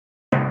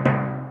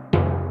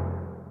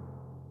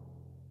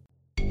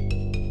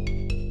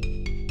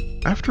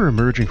After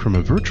emerging from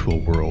a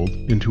virtual world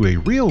into a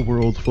real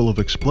world full of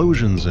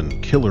explosions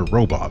and killer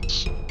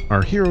robots,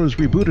 our heroes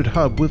rebooted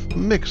Hub with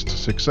mixed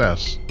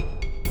success.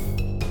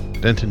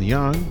 Denton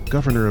Young,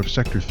 governor of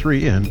Sector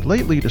 3 and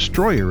lately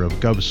destroyer of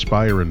Gov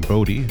Spire and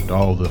Bodhi and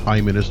all the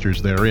High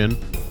Ministers therein,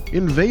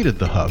 invaded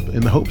the Hub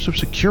in the hopes of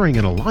securing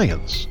an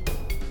alliance,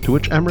 to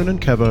which Emran and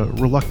Keva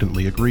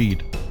reluctantly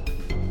agreed.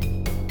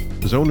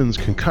 Zonan's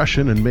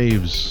concussion and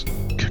Maeve's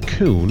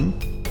cocoon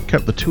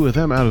kept the two of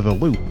them out of the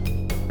loop,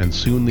 and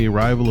soon the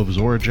arrival of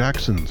Zora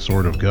Jackson,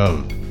 Sword of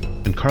Gov,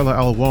 and Carla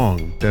Al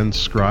Wong, Den's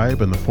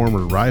scribe and the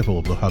former rival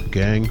of the Hub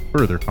gang,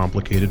 further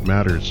complicated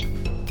matters.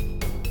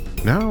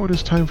 Now it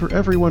is time for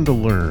everyone to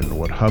learn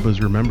what Hub has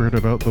remembered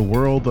about the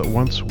world that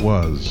once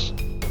was,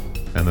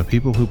 and the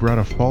people who brought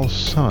a false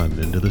sun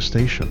into the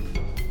station.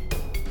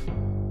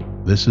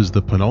 This is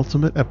the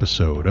penultimate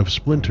episode of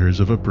Splinters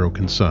of a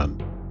Broken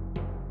Sun.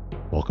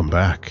 Welcome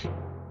back.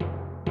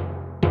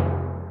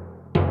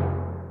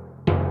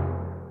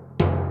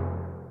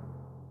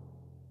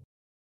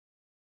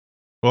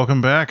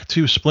 Welcome back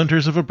to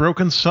Splinters of a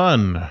Broken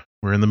Sun.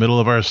 We're in the middle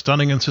of our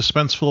stunning and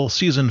suspenseful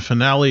season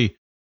finale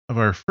of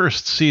our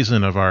first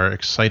season of our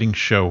exciting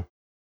show.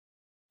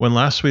 When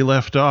last we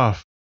left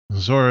off,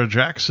 Zora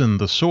Jackson,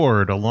 the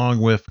Sword, along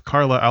with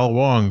Carla Al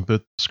Wong,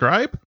 the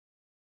Scribe,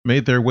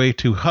 made their way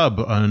to Hub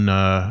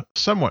on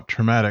somewhat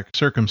traumatic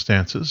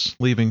circumstances,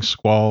 leaving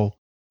Squall,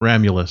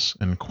 Ramulus,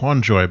 and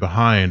Quanjoy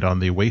behind on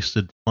the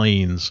wasted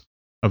plains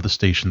of the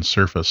station's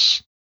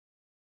surface.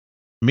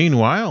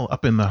 Meanwhile,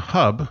 up in the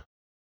Hub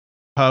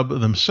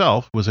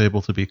themselves was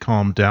able to be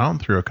calmed down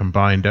through a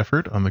combined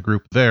effort on the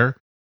group there,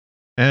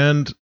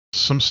 and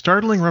some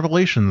startling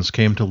revelations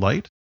came to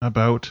light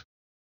about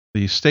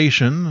the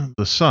station,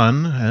 the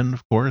sun, and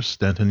of course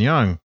Denton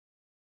Young.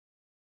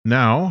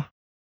 Now,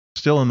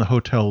 still in the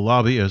hotel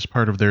lobby as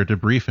part of their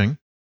debriefing,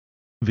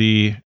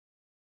 the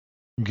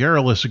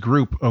garrulous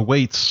group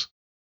awaits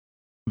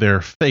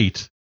their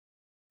fate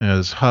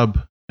as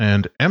Hub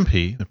and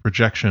MP, the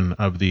projection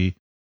of the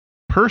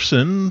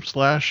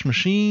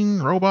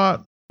person/machine,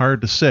 robot, hard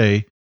to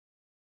say,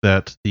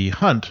 that the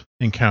Hunt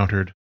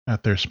encountered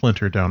at their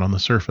splinter down on the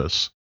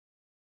surface.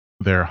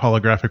 Their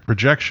holographic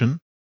projection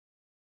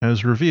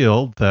has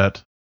revealed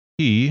that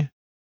he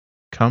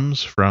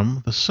comes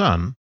from the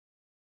sun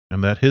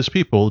and that his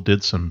people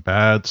did some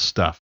bad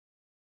stuff.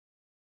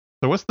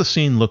 So what's the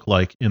scene look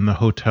like in the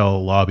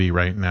hotel lobby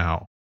right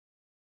now?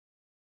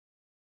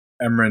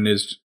 Emran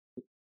is...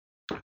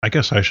 I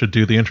guess I should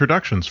do the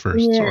introductions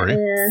first, sorry.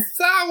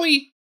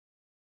 Sorry!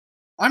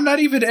 I'm not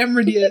even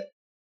Emran yet.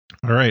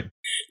 All right.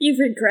 You've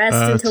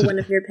regressed into one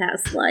of your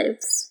past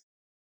lives.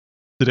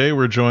 Today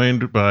we're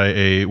joined by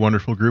a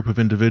wonderful group of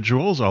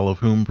individuals, all of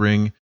whom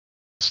bring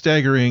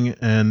staggering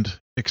and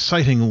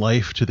exciting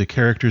life to the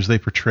characters they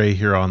portray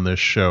here on this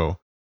show,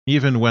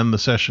 even when the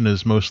session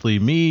is mostly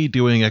me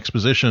doing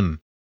exposition.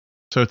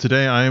 So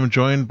today I am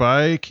joined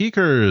by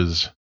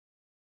Keekers.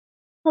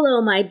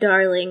 Hello, my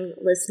darling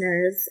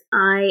listeners.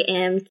 I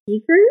am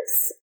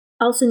Keekers,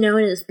 also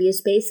known as Be a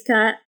Space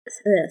Cat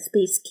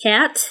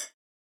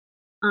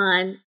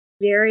on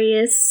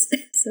various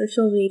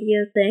social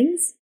media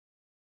things.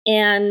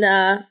 And,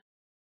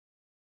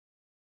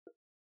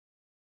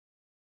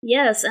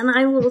 yes, and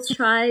I will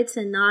try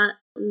to not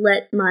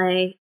let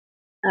my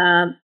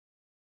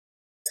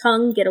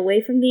tongue get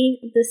away from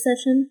me this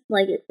session,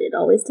 like it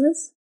always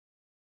does.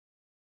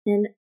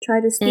 And try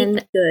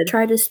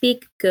to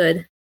speak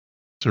good.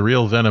 It's a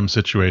real Venom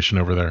situation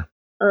over there.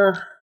 Ugh,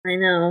 I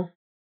know.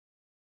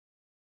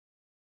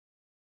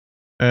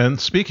 And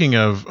speaking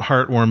of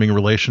heartwarming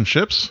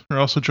relationships, we're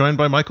also joined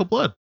by Michael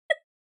Blood.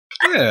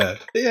 Yeah.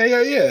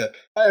 Hi,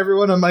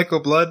 everyone. I'm Michael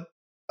Blood.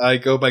 I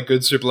go by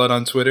Good Sir Blood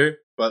on Twitter,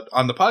 but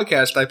on the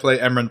podcast, I play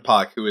Emran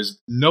Pak, who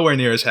is nowhere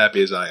near as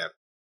happy as I am.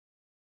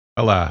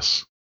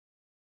 Alas.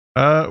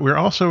 We've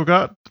also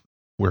got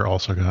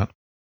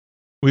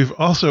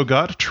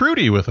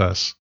Trudy with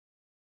us.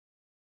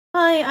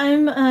 Hi,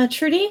 I'm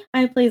Trudy.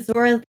 I play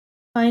Zora.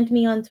 Find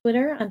me on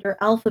Twitter under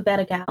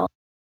Alphabetical.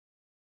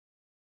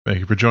 Thank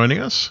you for joining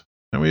us.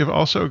 And we have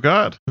also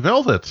got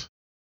Velvet.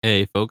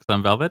 Hey folks,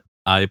 I'm Velvet.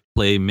 I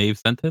play Maeve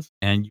Sentis,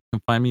 and you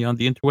can find me on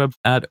the interwebs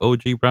at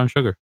OG Brown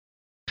Sugar.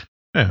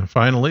 And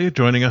finally,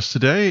 joining us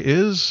today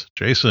is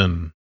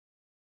Jason.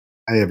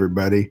 Hi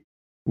everybody.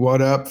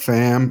 What up,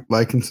 fam?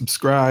 Like and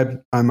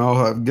subscribe. I'm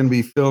going to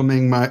be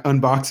filming my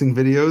unboxing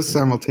videos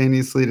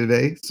simultaneously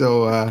today,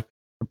 so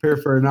prepare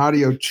for an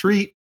audio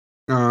treat.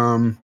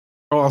 I'll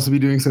also be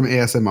doing some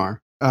ASMR.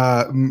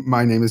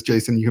 My name is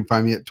Jason. You can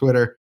find me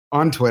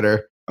on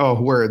Twitter.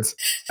 Oh, words.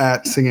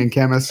 At Singing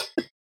Chemist.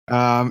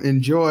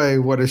 Enjoy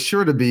what is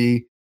sure to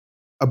be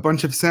a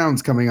bunch of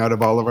sounds coming out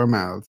of all of our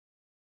mouths.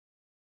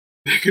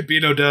 There could be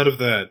no doubt of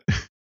that.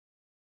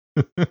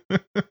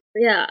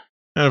 Yeah.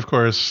 And of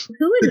course,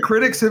 the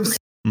critics have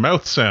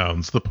Mouth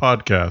Sounds, the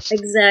podcast.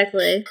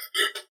 Exactly.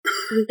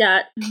 We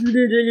got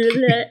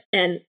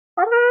and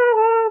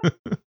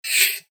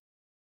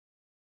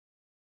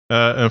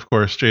of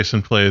course,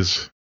 Jason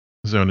plays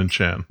Zonin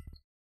Chan.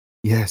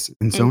 Yes,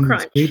 and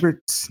Zonan's favorite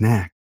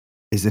snack.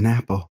 is an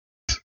apple.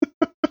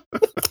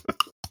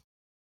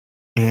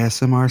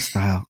 ASMR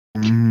style.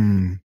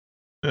 Mm.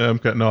 Yeah, I'm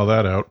cutting all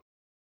that out.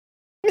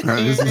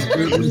 This is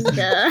good.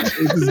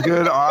 This is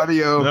good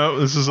audio. No,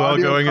 this is all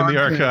Audio going in the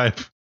content.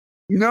 archive.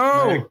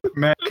 No.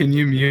 Matt, can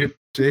you mute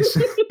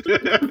Jason?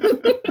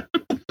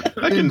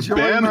 I can Enjoy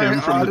ban my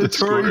him from the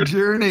auditory Discord.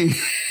 journey.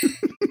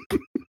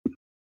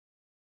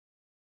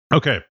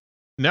 Okay,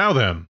 now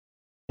then,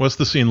 what's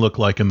the scene look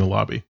like in the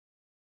lobby?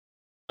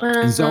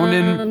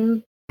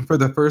 Zonin- For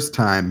the first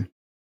time,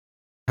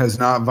 has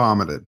not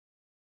vomited.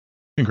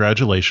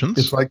 Congratulations.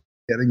 It's like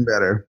getting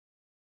better.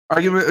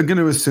 I'm going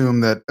to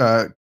assume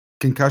that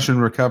concussion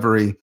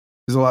recovery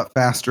is a lot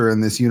faster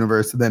in this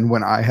universe than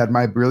when I had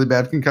my really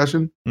bad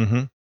concussion.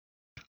 Mm-hmm.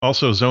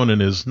 Also,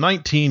 Zonin is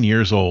 19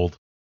 years old,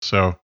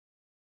 so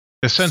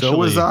essentially, So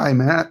was I,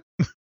 Matt.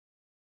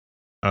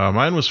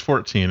 Mine was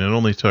 14. It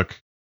only took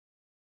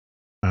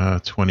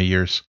 20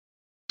 years.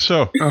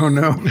 So, Oh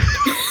no.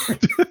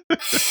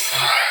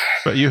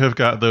 but you have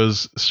got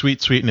those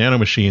sweet, sweet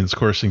nanomachines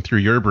coursing through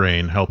your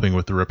brain, helping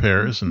with the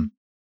repairs, and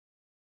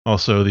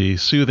also the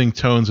soothing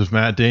tones of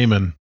Matt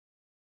Damon.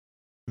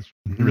 It's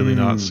really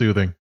not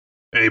soothing.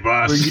 Hey,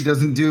 boss. Where he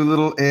doesn't do a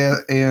little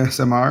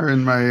ASMR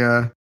in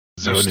my.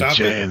 Zonin Stop it.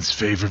 Chan's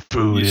favorite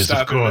food You is, of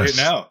stop it course,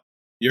 right now.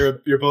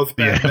 You're both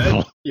bad the men.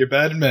 apple. You're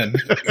bad men.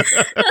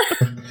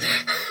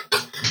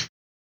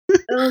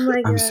 Oh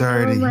my god. I'm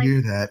sorry oh to my-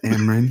 hear that,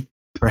 Emran.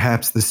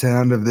 Perhaps the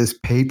sound of this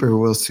paper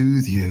will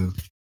soothe you.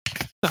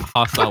 It's a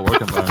hostile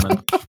work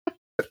environment.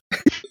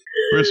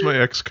 Where's my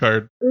X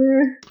card?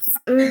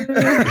 Is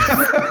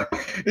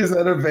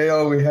that a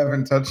veil we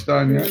haven't touched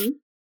on yet?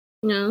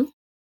 No.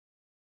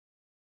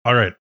 All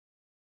right.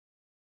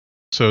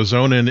 So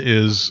Zonin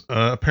is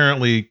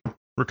apparently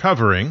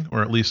recovering,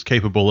 or at least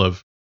capable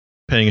of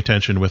paying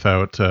attention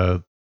without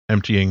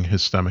emptying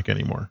his stomach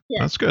anymore.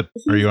 Yeah. That's good.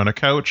 Are you on a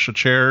couch, a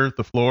chair,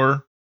 the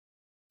floor?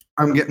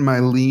 I'm getting my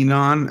lean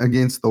on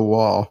against the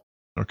wall.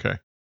 Okay.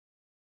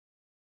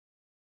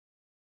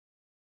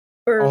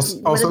 Or Also,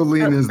 what if-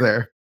 lean is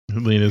there.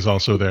 Lean is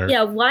also there.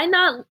 Yeah, why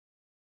not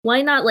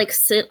like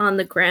sit on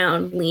the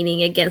ground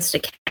leaning against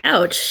a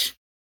couch?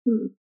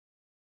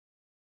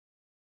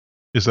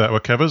 Is that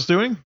what Keva's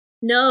doing?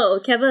 No,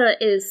 Keva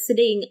is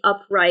sitting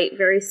upright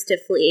very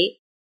stiffly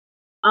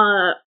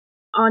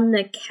on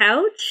the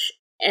couch,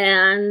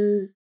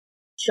 and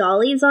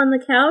Jolly's on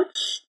the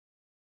couch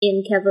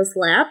in Keva's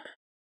lap,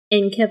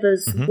 and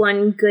Keva's Mhm.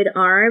 one good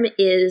arm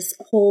is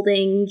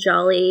holding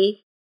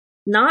Jolly,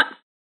 not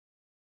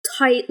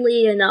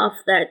tightly enough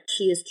that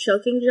she is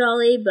choking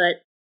Jolly,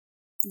 but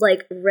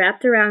like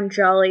wrapped around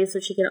Jolly so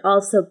she can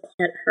also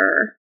pet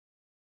her.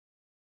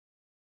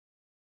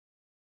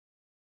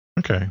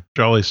 Okay.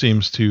 Jolly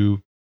seems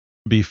to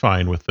be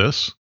fine with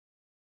this.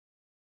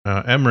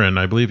 Emran,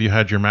 I believe you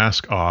had your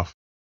mask off.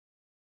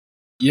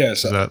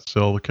 Yes. Is that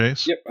still the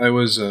case? Yep. I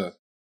was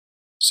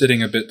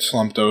sitting a bit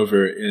slumped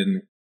over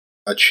in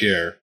a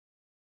chair,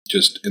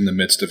 just in the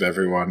midst of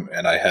everyone,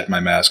 and I had my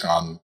mask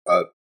on,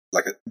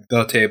 like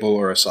the table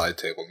or a side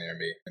table near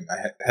me, and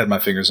I had my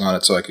fingers on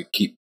it so I could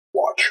keep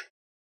watch.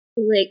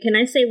 Wait, can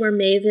I say where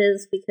Maeve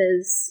is?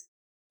 Because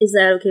is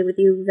that okay with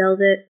you,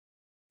 Velvet?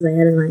 'Cause I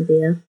had an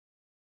idea.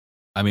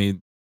 I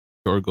mean,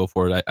 sure, go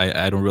for it.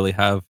 I don't really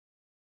have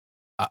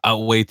a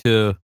way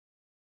to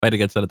fight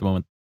against that at the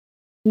moment.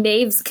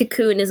 Maeve's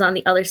cocoon is on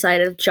the other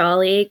side of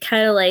Jolly,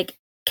 kind of like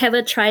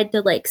Keva tried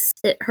to like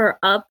sit her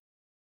up,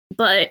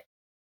 but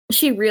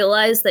she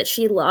realized that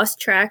she lost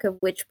track of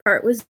which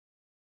part was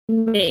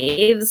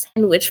Maeve's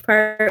and which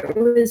part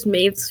was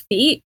Maeve's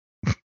feet.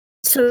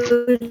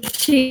 So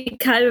she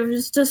kind of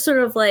is just sort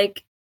of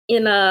like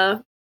in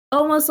a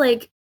almost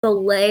like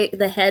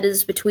the head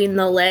is between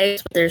the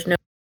legs, but there's no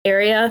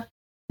area.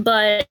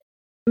 But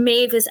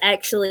Maeve is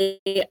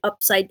actually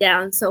upside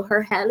down, so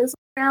her head is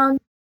around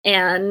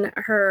and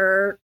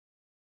her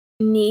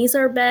knees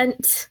are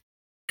bent.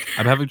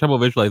 I'm having trouble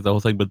visualizing the whole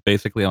thing, but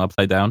basically I'm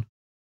upside down.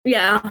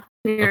 Yeah,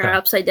 you're Okay.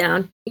 upside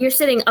down. You're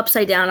sitting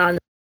upside down on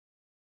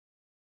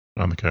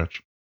On the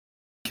couch.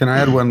 Can I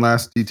add one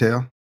last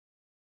detail?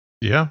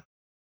 Yeah.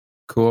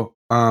 Cool.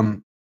 I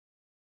mean,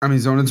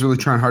 Zonin's really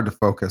trying hard to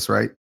focus,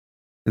 right?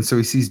 And so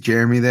he sees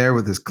Jeremy there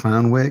with his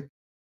clown wig,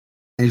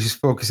 and he's just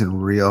focusing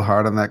real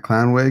hard on that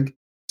clown wig.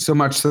 So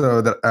much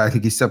so that I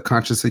think he's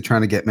subconsciously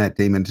trying to get Matt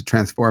Damon to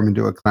transform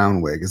into a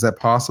clown wig. Is that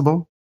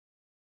possible?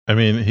 I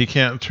mean, he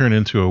can't turn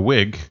into a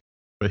wig,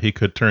 but he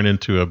could turn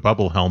into a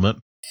bubble helmet.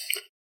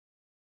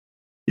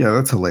 Yeah,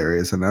 that's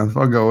hilarious enough.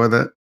 I'll go with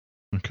it.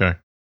 Okay.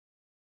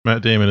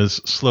 Matt Damon is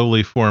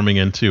slowly forming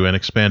into an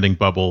expanding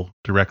bubble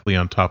directly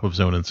on top of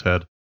Zonin's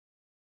head.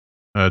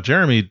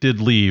 Jeremy did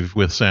leave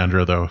with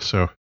Sandra, though,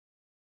 so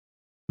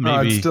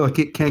maybe It still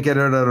can't get it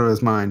out of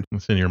his mind.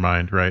 it's in your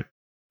mind, right?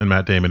 And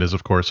Matt Damon is,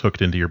 of course,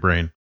 hooked into your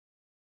brain.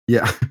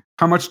 Yeah.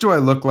 How much do I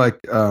look like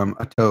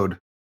a toad?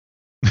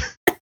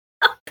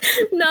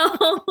 No.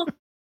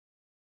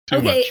 Too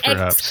Okay, much,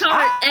 perhaps.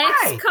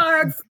 X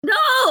card.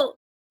 No.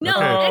 No.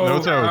 Okay, no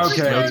X card toads,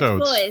 for no Toad's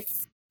toads.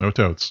 voice. No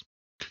toads.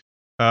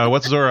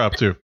 What's Zora up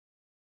to?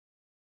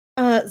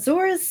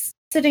 Zora's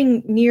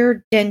sitting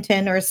near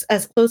Denton, or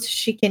as close as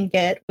she can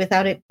get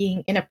without it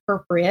being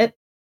inappropriate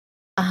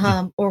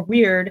or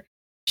weird.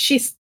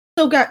 She's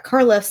still got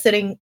Carla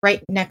sitting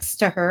right next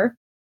to her.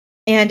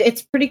 And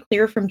it's pretty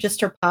clear from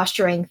just her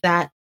posturing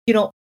that you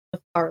don't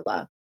with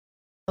Carla.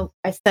 Oh,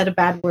 I said a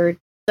bad word. Is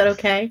that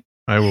okay?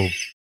 I will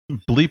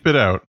bleep it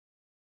out.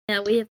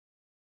 Yeah, we have.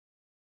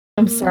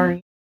 I'm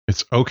sorry.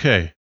 It's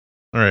okay.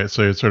 All right,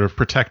 so you're sort of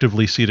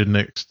protectively seated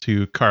next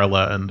to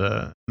Carla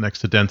and next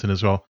to Denton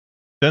as well.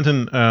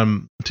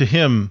 Denton, to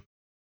him,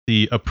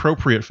 the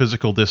appropriate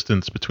physical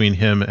distance between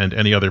him and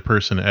any other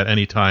person at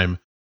any time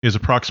is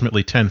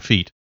approximately 10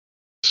 feet.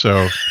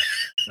 So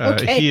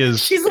Okay, he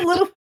is. She's a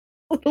little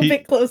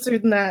bit closer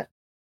than that.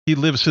 He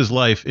lives his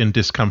life in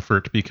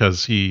discomfort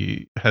because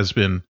he has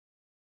been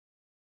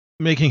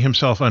making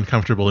himself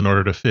uncomfortable in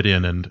order to fit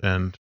in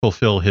and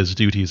fulfill his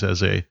duties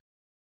as a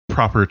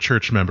proper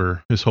church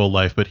member his whole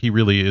life, but he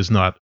really is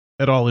not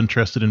at all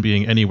interested in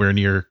being anywhere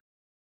near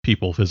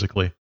people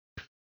physically.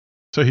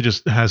 So he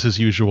just has his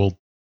usual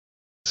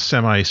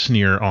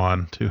semi-sneer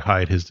on to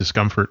hide his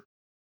discomfort.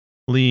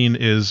 Lean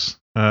is,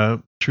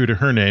 true to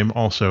her name,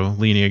 also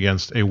leaning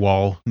against a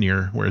wall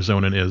near where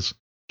Zonin is,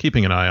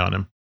 keeping an eye on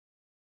him.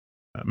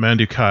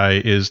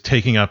 Mandukai is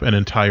taking up an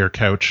entire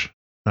couch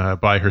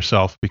by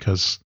herself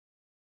because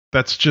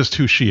that's just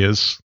who she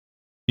is.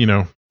 You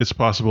know, it's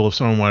possible if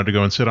someone wanted to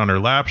go and sit on her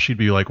lap, she'd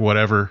be like,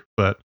 whatever.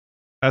 But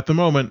at the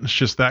moment, it's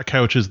just that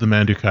couch is the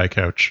Mandukai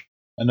couch.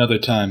 Another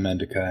time,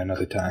 Mandukai,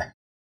 another time.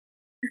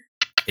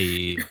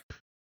 Hey.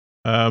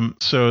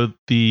 So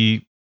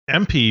the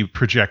MP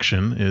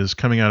projection is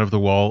coming out of the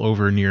wall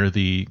over near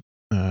the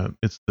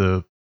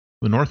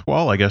north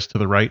wall, I guess, to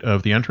the right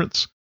of the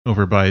entrance,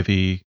 over by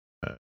the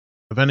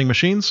vending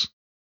machines.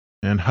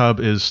 And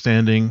Hub is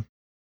standing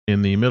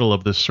in the middle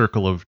of this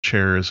circle of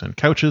chairs and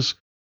couches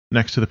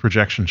next to the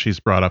projection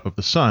she's brought up of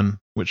the sun,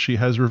 which she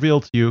has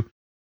revealed to you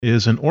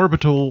is an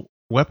orbital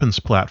weapons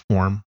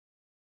platform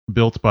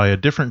built by a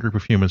different group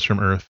of humans from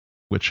Earth,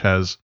 which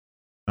has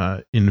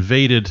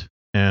invaded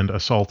and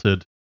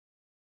assaulted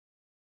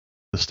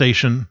the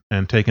station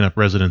and taken up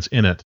residence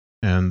in it.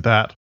 And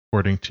that,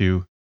 according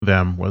to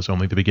them, was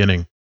only the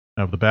beginning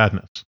of the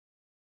badness. I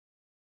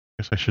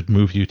guess I should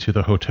move you to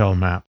the hotel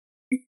map.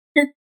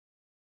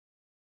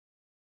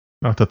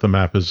 Not that the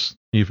map is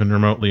even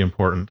remotely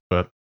important,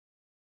 but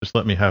just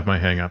let me have my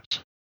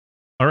hang-ups.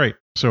 All right,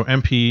 so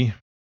MP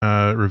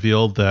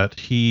revealed that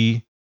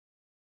he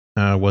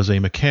was a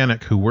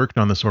mechanic who worked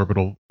on this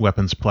orbital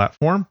weapons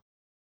platform,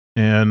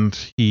 and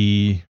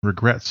he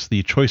regrets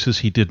the choices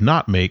he did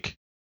not make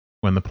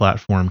when the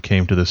platform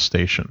came to this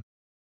station.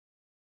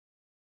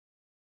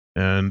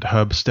 And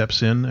Hub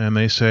steps in, and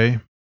they say,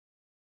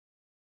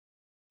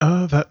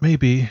 that may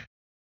be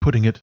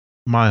putting it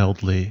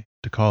mildly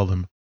to call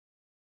them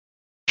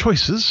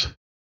choices.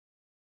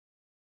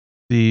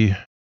 The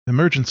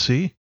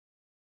emergency,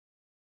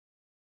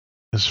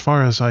 as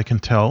far as I can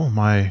tell,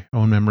 my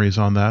own memories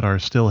on that are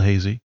still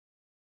hazy,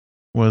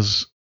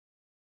 was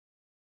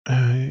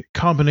a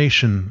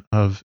combination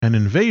of an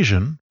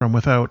invasion from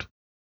without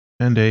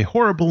and a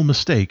horrible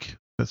mistake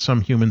that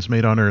some humans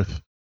made on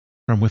Earth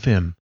from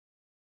within,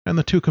 and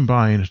the two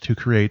combined to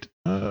create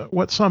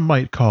what some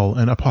might call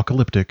an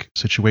apocalyptic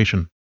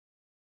situation.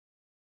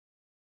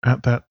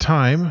 At that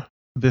time,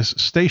 this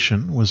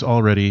station was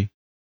already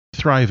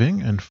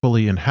thriving and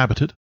fully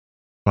inhabited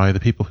by the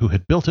people who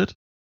had built it,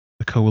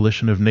 the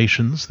coalition of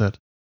nations that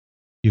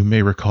you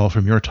may recall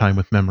from your time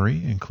with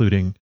memory,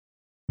 including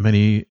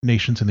many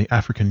nations in the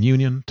African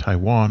Union,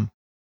 Taiwan,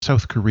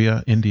 South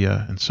Korea,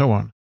 India, and so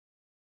on,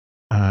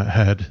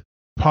 had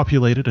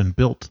populated and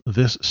built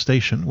this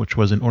station, which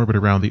was in orbit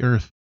around the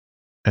Earth,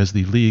 as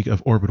the League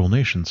of Orbital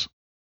Nations.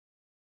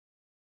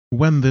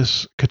 When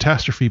this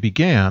catastrophe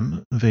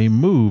began, they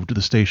moved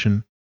the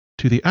station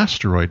to the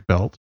asteroid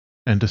belt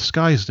and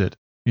disguised it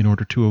in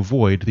order to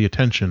avoid the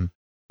attention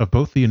of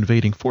both the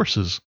invading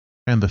forces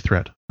and the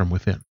threat from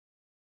within.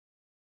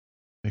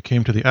 They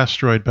came to the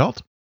asteroid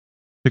belt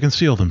to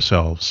conceal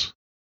themselves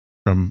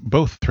from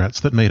both threats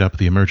that made up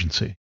the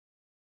emergency.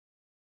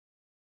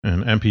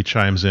 And MP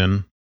chimes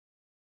in.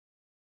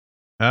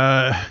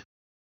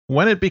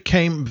 When it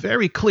became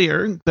very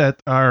clear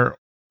that our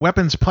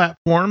weapons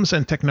platforms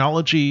and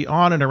technology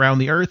on and around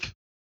the Earth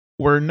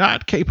were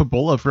not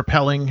capable of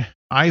repelling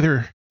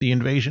either the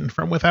invasion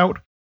from without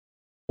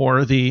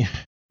or the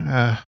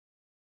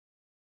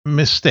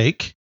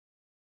mistake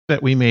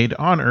that we made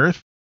on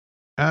Earth,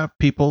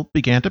 people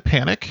began to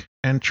panic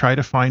and try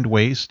to find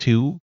ways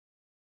to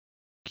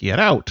get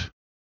out.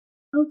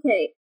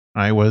 Okay.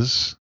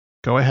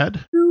 Go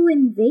ahead. Who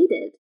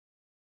invaded?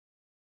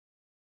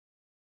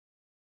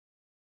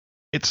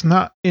 It's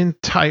not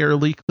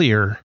entirely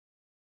clear.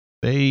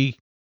 They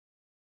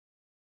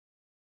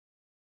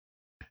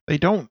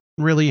don't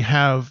really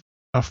have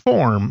a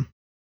form.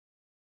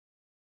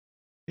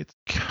 It's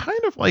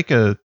kind of like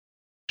a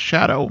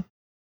shadow.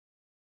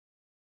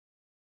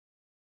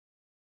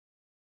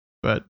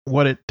 But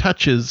what it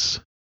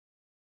touches,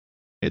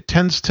 it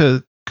tends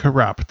to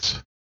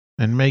corrupt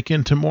and make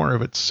into more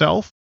of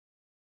itself.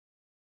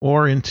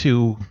 or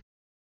into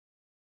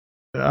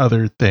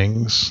other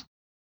things.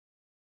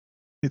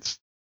 It's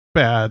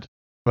bad,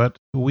 but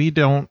we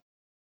didn't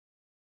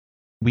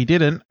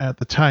at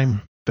the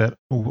time that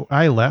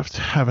I left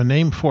have a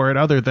name for it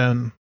other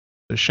than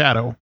the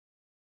shadow.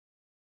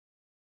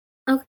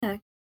 Okay.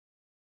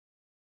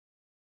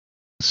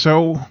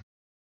 So,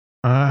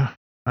 I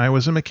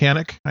was a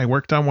mechanic. I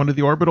worked on one of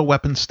the orbital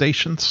weapons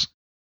stations.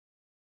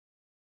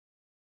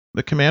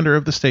 The commander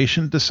of the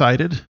station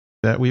decided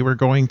that we were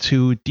going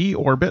to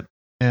deorbit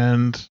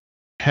and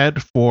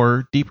head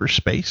for deeper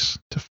space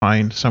to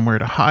find somewhere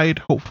to hide.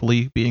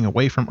 Hopefully, being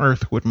away from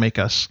Earth would make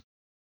us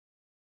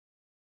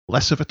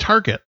less of a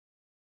target.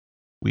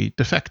 We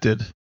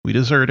defected, we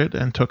deserted,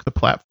 and took the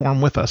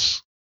platform with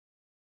us.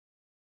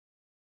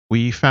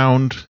 We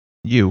found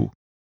you.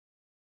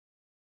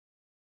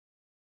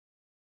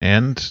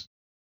 And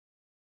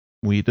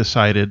we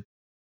decided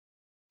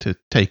to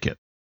take it.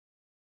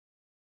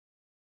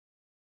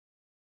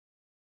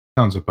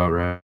 Sounds about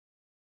right.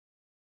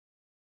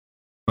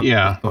 But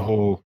Yeah. the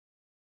whole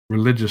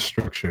religious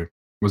structure,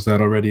 was that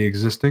already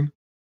existing?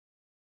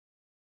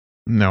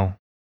 No.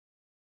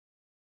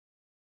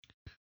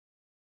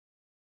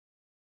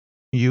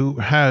 You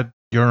had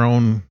your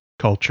own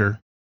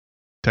culture,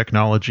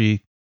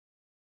 technology,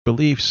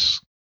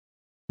 beliefs,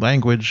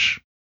 language,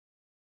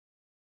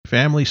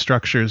 family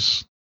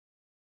structures,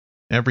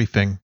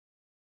 everything.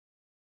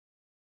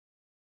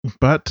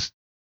 But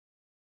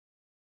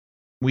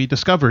we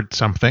discovered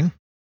something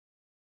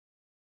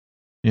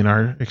in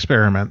our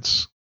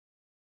experiments.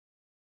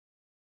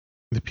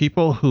 The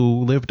people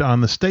who lived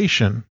on the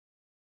station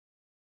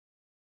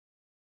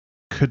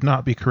could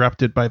not be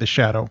corrupted by the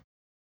shadow.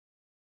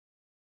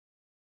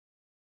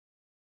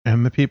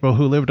 And the people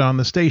who lived on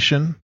the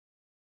station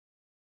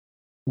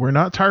were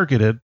not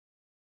targeted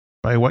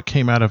by what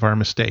came out of our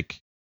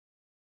mistake.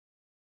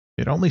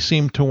 It only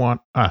seemed to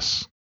want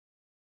us.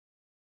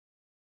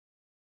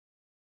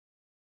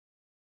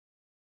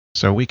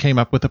 So we came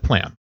up with a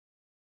plan.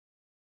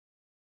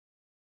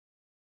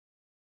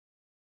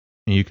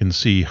 You can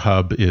see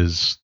Hub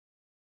is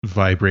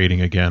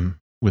vibrating again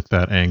with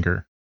that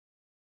anger.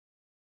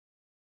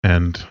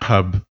 And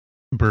Hub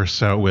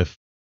bursts out with,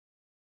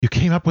 "You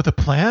came up with a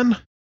plan?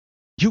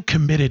 You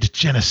committed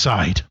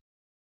genocide."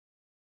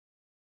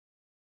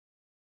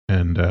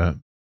 And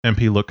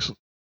MP looks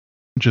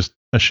just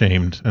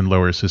ashamed and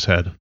lowers his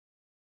head.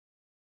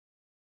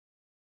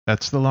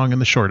 That's the long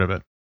and the short of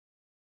it.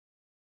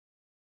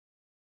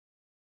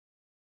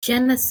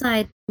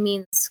 Genocide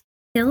means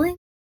killing?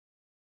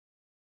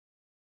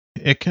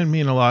 It can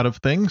mean a lot of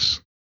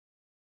things.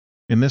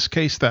 In this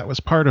case, that was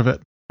part of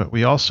it. But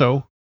we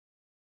also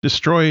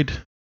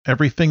destroyed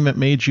everything that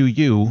made you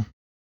you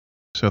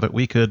so that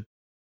we could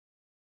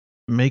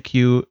make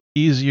you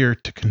easier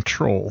to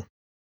control.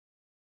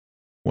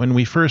 When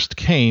we first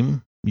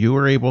came, you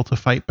were able to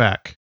fight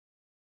back.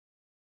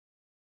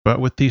 But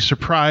with the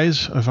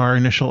surprise of our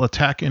initial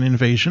attack and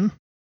invasion,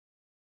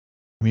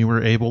 we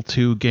were able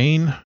to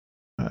gain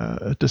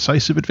a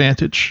decisive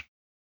advantage,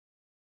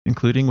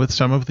 including with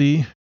some of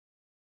the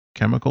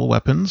chemical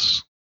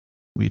weapons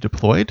we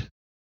deployed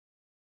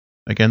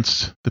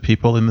against the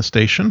people in the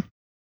station.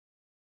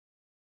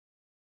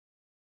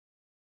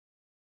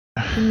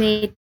 You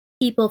made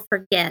people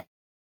forget.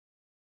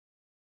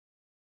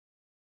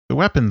 The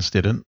weapons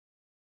didn't.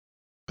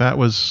 That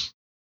was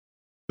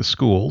the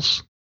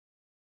schools.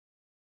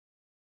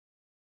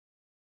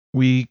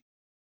 We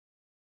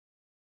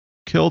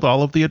killed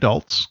all of the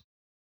adults.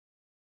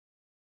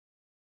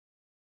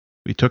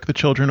 We took the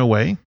children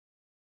away.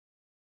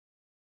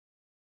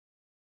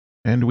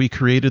 And we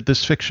created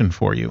this fiction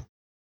for you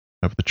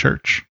of the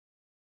church,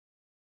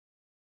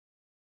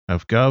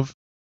 of Gov,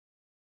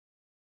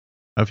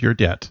 of your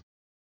debt.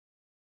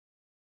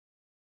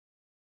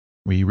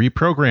 We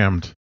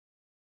reprogrammed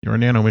your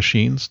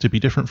nanomachines to be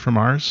different from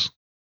ours,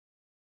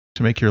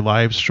 to make your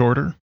lives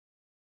shorter,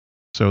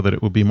 so that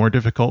it would be more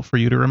difficult for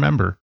you to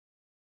remember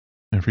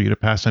and for you to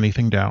pass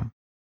anything down.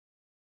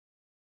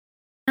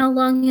 How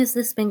long has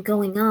this been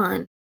going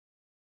on?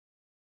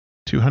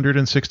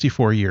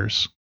 264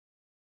 years.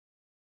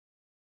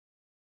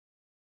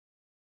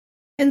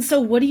 And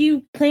so, what do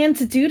you plan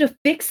to do to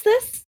fix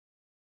this?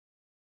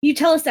 You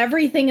tell us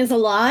everything is a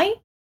lie,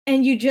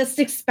 and you just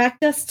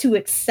expect us to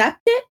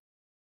accept it?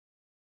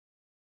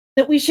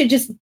 That we should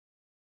just.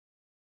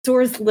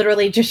 Zora's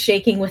literally just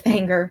shaking with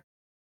anger.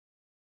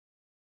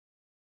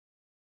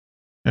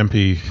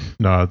 MP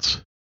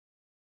nods.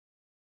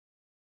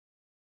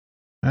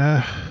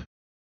 I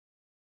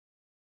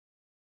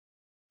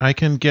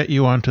can get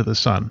you onto the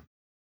sun.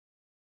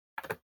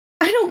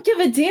 I don't give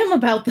a damn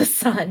about the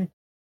sun.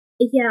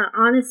 Yeah,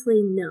 honestly,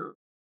 no.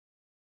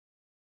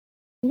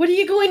 What are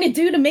you going to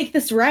do to make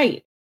this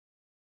right?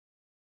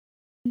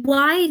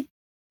 Why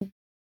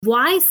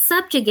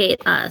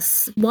subjugate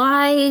us?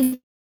 Why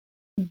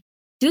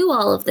do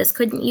all of this?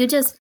 Couldn't you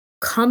just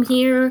come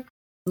here,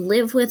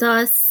 live with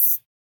us?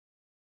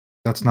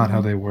 That's not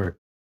how they work.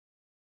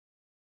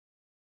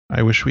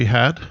 I wish we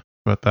had,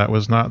 but that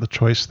was not the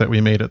choice that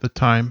we made at the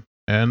time.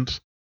 And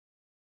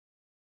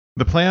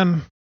The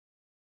plan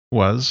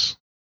was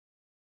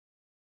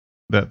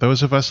that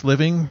those of us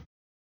living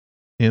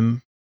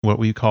in what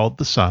we called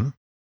the sun,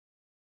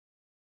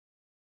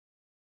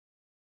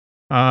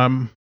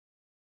 I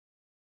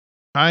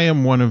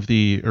am one of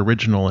the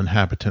original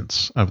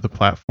inhabitants of the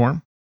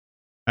platform,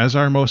 as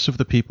are most of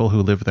the people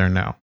who live there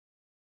now.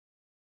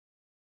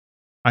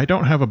 I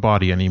don't have a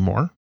body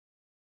anymore.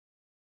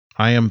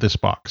 I am this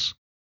box.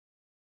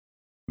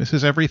 This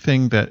is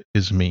everything that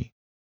is me.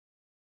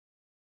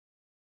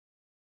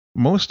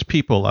 Most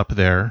people up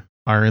there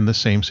are in the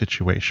same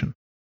situation.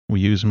 We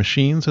use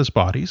machines as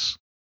bodies,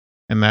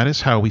 and that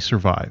is how we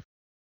survive.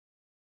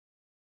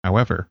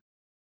 However,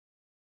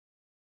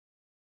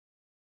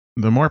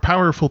 the more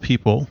powerful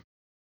people,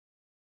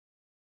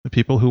 the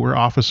people who were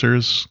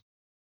officers,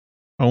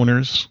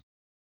 owners,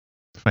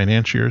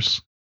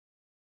 financiers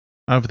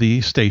of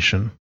the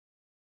station,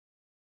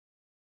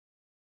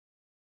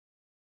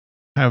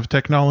 have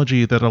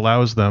technology that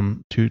allows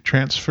them to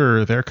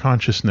transfer their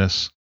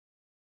consciousness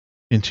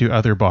into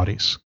other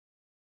bodies.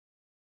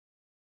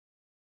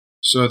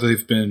 So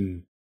they've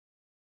been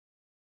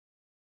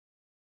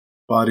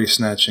body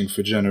snatching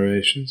for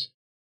generations?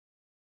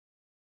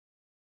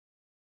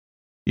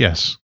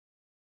 Yes.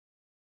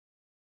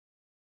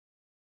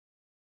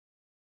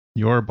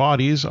 Your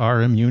bodies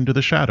are immune to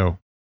the shadow.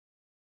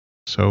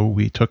 So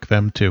we took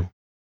them too.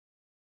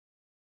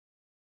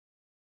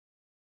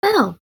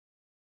 Oh,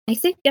 I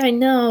think I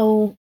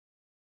know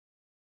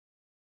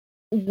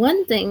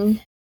one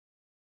thing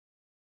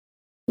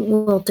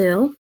we'll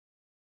do.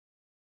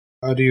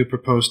 How do you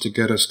propose to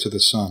get us to the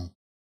sun?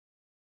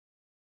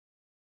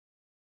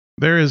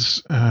 There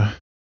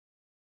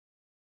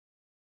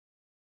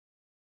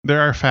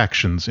are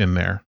factions in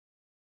there.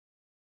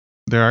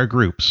 There are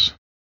groups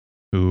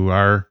who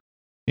are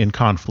in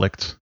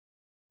conflict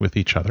with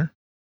each other.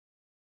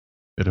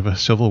 Bit of a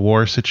civil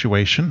war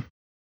situation.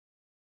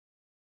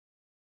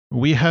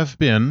 We have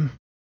been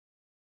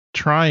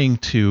trying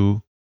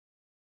to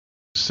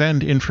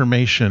send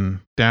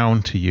information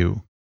down to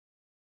you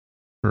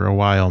for a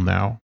while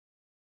now.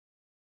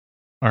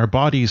 Our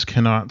bodies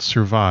cannot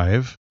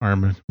survive, our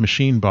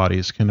machine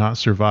bodies cannot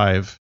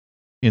survive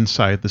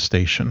inside the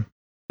station.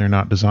 They're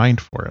not designed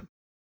for it.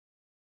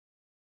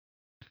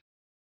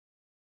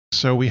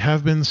 So we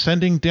have been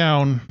sending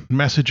down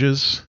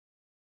messages,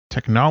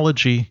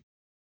 technology,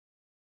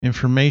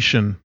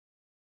 information.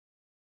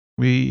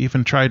 We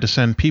even tried to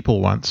send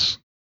people once.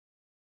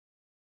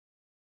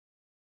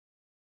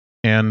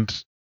 And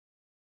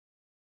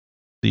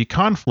the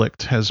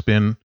conflict has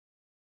been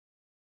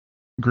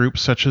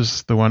groups such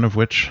as the one of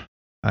which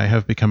I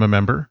have become a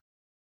member,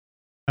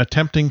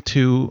 attempting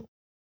to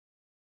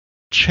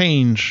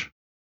change.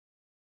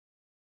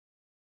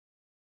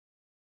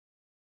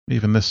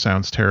 Even this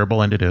sounds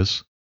terrible, and it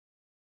is.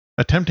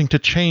 Attempting to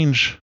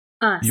change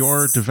Us.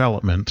 your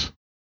development.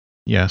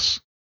 Yes.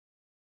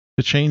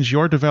 To change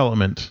your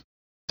development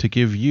to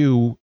give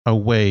you a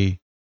way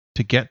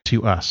to get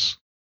to us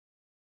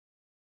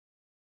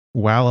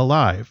while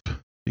alive,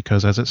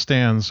 because as it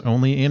stands,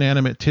 only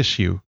inanimate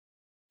tissue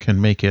can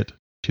make it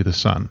to the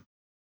sun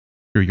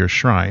through your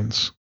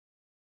shrines.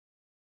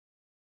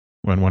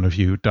 When one of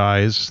you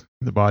dies,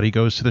 the body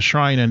goes to the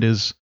shrine and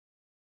is,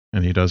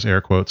 and he does air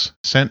quotes,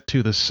 sent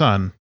to the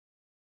sun,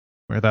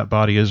 where that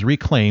body is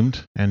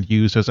reclaimed and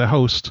used as a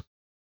host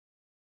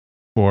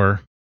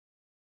for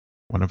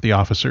one of the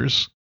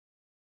officers.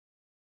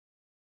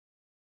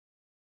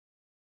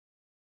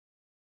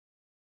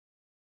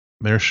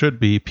 There should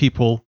be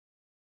people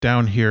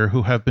down here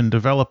who have been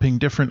developing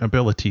different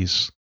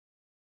abilities.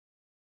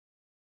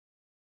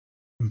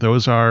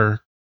 Those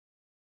are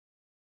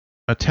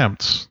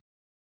attempts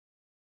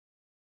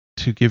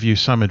to give you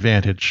some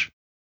advantage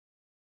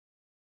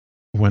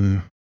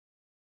when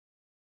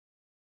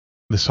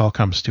this all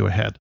comes to a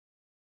head.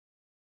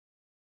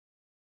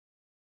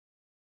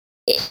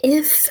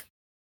 If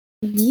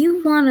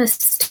you want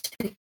us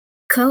to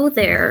go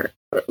there,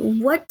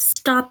 what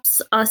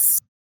stops us?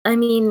 I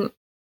mean,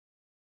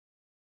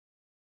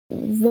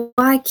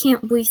 why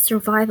can't we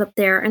survive up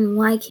there, and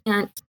why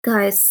can't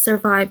guys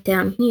survive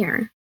down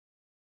here?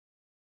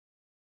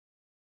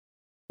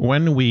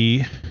 When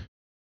we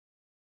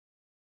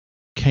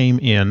came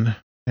in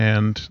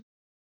and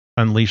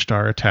unleashed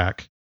our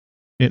attack,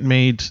 it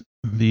made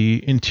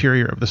the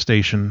interior of the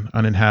station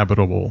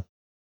uninhabitable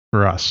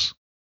for us.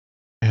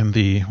 And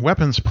the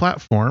weapons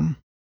platform,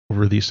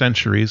 over the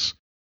centuries,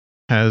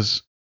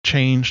 has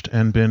changed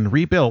and been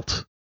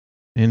rebuilt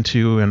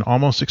into an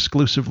almost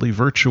exclusively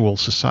virtual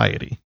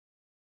society.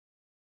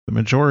 The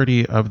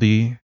majority of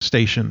the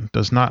station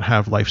does not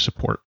have life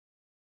support.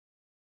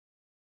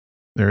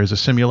 There is a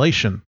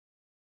simulation,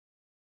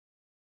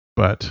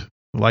 but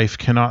life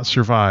cannot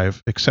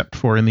survive except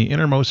for in the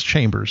innermost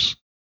chambers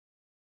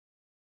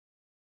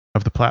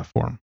of the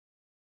platform.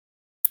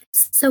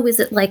 So is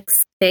it like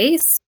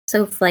space?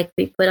 So if like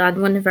we put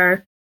on one of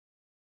our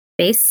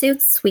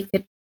spacesuits, we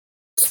could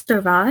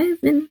survive?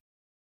 And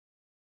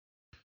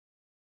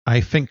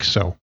I think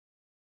so.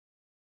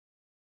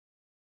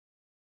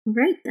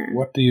 Right then.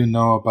 What do you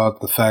know about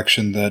the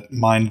faction that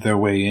mined their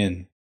way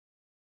in?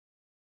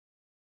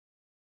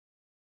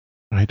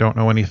 I don't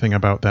know anything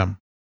about them.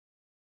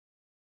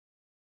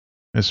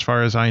 As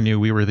far as I knew,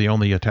 we were the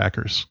only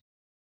attackers.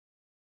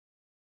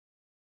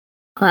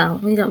 Well,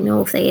 we don't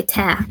know if they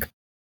attack.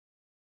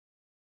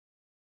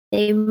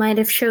 They might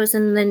have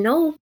chosen the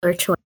nobler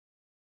choice.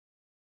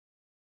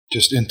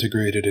 Just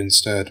integrated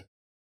instead.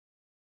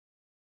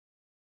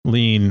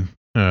 Lean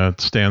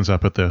stands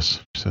up at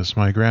this. She says,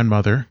 my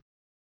grandmother,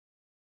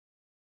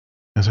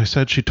 as I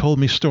said, she told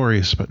me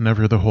stories, but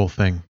never the whole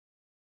thing.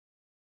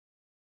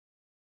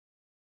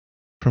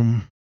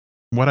 From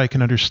what I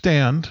can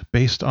understand,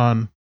 based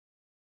on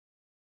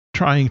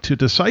trying to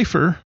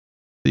decipher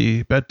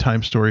the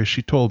bedtime stories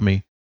she told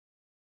me,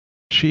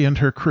 she and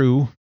her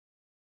crew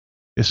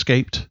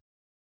escaped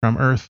from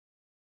Earth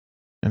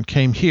and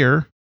came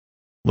here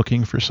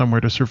looking for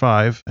somewhere to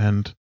survive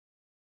and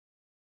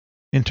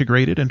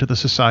integrated into the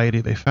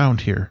society they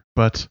found here.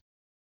 But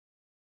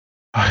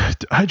I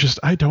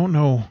don't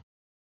know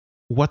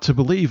what to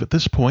believe at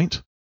this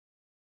point.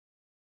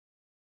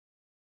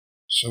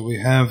 So we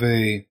have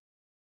a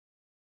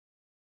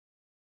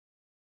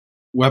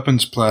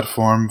weapons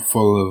platform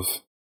full of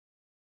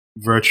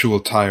virtual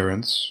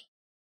tyrants,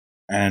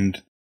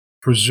 and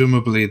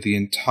presumably the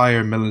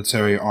entire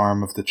military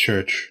arm of the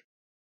church,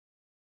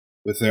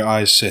 with their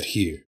eyes set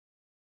here.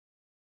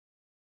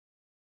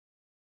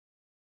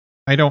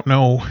 I don't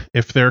know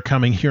if they're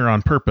coming here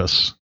on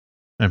purpose,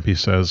 MP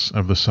says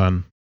of the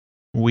sun.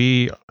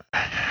 We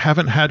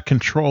haven't had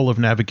control of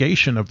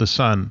navigation of the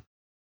sun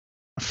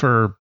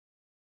for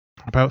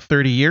about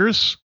 30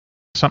 years.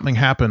 Something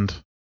happened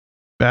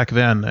back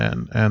then,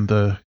 and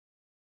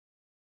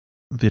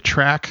the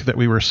track that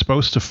we were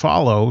supposed to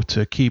follow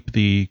to keep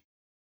the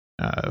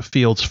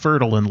fields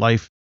fertile and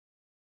life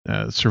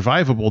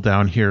survivable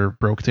down here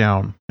broke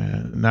down.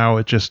 Now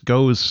it just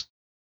goes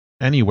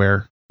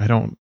anywhere. I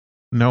don't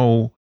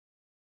know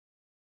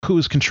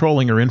who's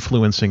controlling or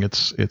influencing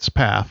its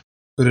path.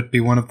 Could it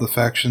be one of the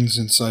factions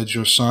inside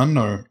your sun,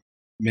 or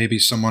maybe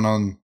someone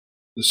on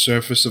the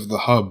surface of the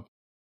hub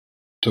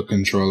took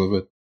control of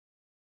it?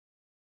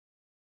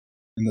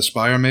 In the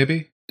spire,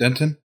 maybe?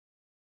 Denton?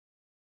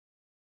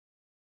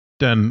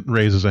 Den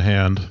raises a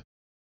hand.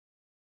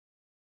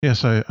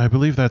 Yes, I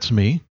believe that's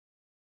me.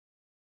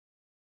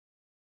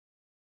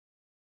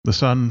 The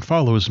sun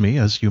follows me,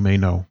 as you may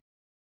know.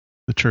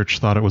 The church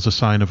thought it was a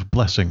sign of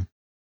blessing,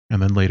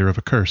 and then later of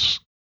a curse.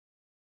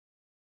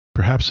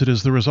 Perhaps it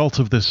is the result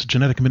of this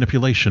genetic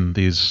manipulation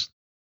these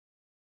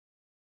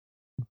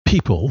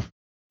people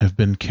have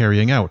been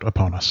carrying out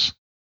upon us.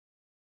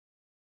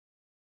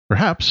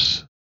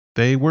 Perhaps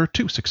they were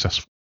too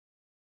successful.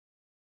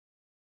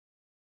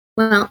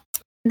 Well,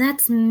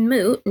 that's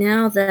moot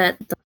now that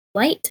the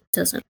light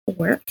doesn't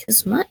work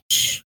as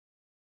much.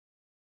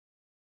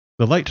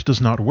 The light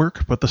does not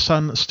work, but the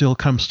sun still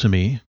comes to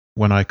me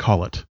when I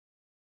call it.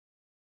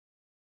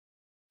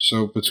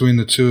 So between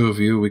the two of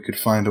you, we could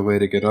find a way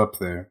to get up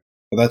there.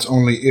 But that's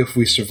only if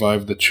we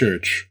survive the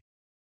church.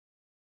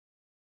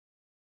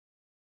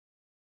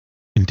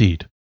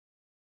 Indeed.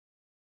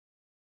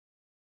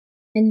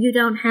 And you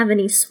don't have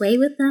any sway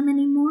with them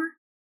anymore?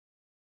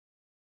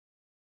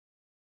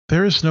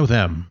 There is no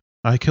them.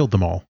 I killed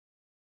them all.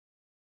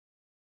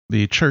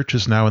 The church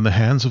is now in the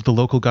hands of the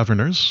local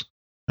governors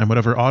and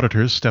whatever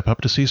auditors step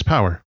up to seize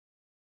power.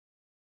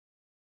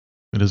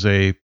 It is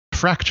a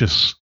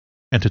fractious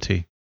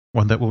entity,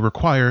 one that will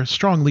require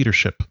strong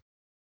leadership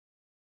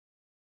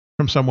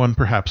from someone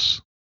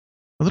perhaps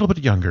a little bit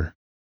younger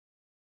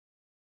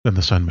than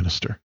the Sun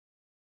Minister,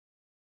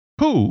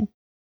 who,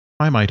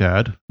 I might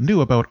add,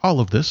 knew about all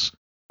of this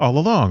all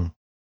along.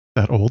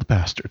 That old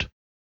bastard.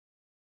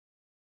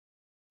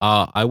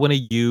 I want to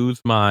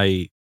use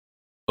my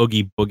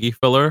Oogie Boogie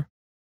filler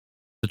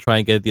to try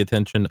and get the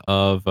attention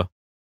of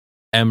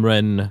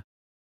Emran,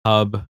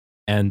 Hub,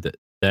 and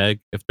Deg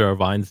if there are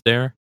vines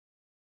there.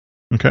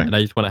 Okay. And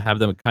I just want to have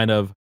them kind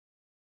of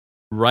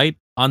right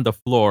on the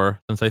floor,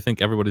 since I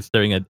think everybody's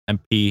staring at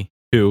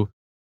MP2,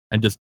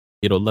 and just,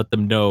 let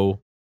them know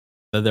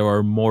that there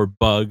are more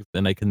bugs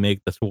and I can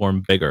make the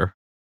swarm bigger.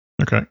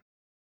 Okay.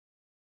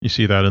 You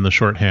see that in the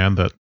shorthand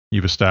that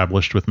you've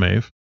established with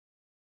Maeve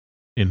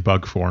in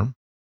bug form.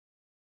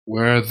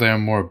 Where are there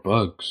more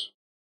bugs?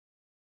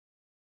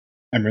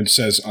 Emran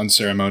says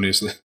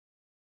unceremoniously.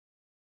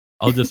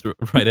 I'll just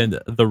write in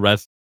the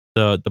rest,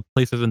 the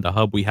places in the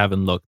hub we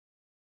haven't looked.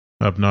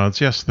 Hub nods.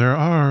 Yes, there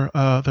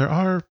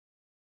are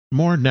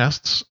more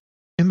nests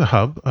in the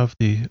hub of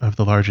the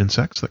large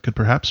insects that could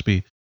perhaps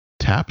be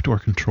tapped or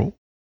controlled.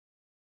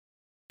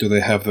 Do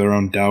they have their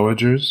own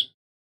dowagers?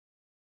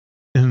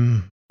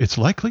 It's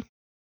likely,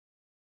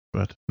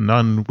 but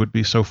none would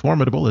be so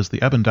formidable as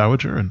the Ebon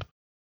Dowager, and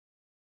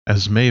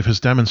as Maeve has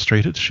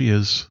demonstrated, she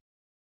is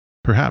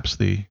perhaps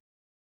the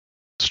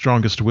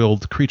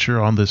strongest-willed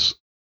creature on this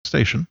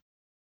station.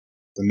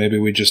 Then maybe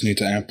we just need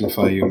to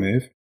amplify you,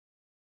 Maeve.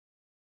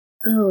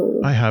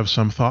 Oh. I have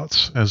some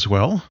thoughts as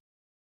well,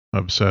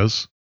 Hub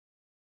says.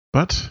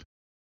 But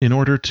in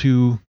order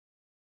to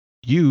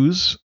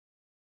use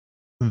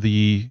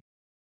the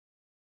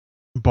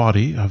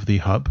body of the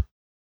hub,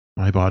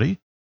 my body,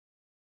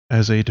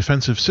 as a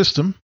defensive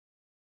system,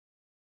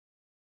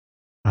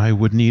 I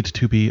would need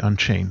to be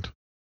unchained.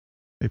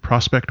 A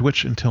prospect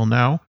which, until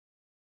now,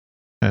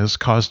 has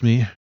caused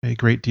me a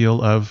great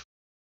deal of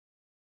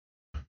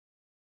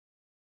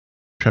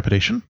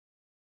trepidation,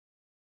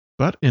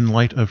 but in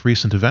light of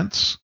recent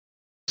events,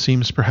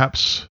 seems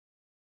perhaps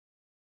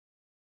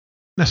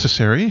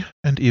necessary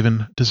and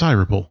even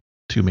desirable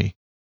to me.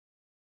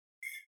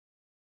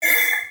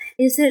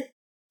 Is it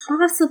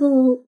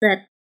possible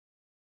that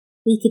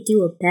we could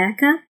do a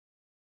backup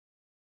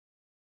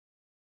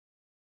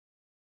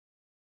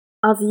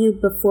of you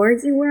before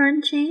you were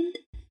unchained?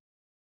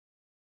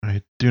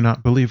 I do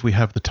not believe we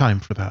have the time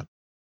for that.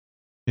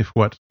 If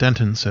what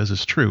Denton says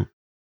is true,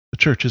 the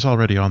church is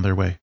already on their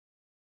way.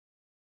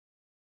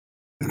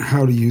 And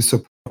how do you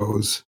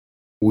suppose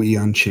we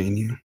unchain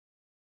you?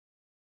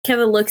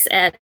 Kevin looks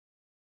at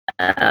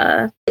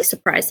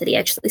surprised that he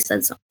actually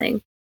said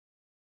something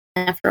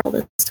after all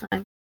this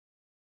time.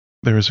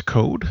 There is a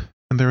code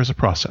and there is a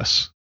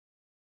process.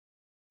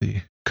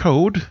 The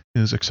code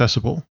is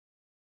accessible.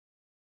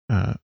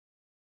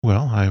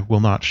 Well, I will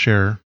not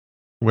share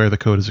where the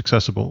code is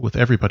accessible with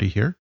everybody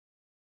here.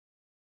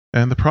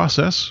 And the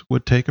process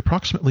would take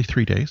approximately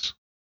 3 days.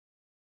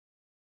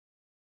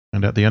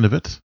 And at the end of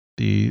it,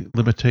 the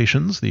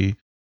limitations, the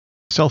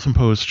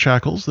self-imposed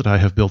shackles that I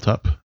have built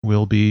up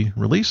will be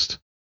released,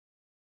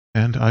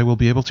 and I will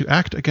be able to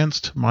act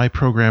against my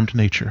programmed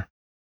nature.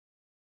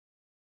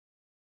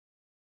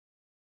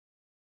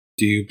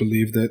 Do you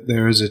believe that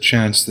there is a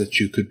chance that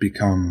you could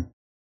become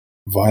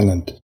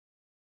violent?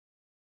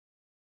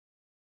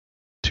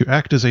 To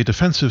act as a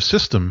defensive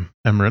system,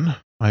 Emran,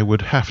 I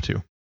would have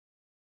to.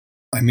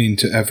 I mean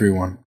to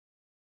everyone.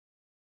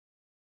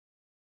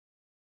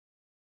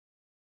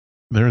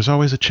 There is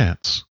always a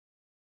chance.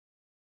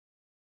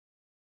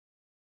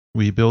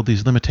 We build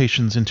these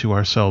limitations into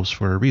ourselves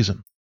for a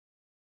reason.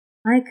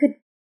 I could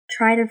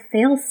try to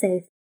fail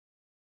safe.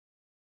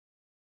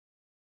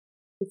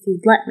 If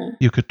you'd let me.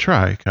 You could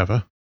try,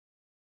 Keva.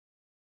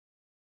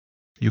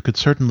 You could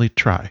certainly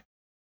try.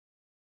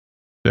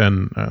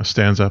 Ben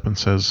stands up and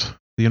says,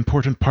 "The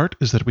important part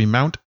is that we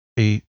mount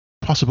a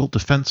possible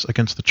defense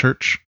against the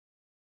church.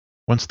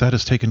 Once that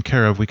is taken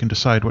care of, we can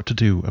decide what to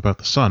do about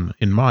the sun,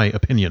 in my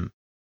opinion."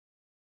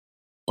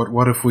 But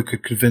what if we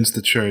could convince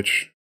the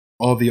church,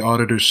 all the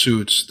auditor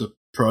suits, the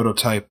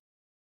prototype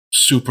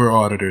super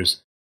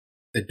auditors,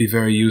 they'd be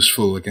very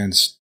useful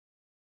against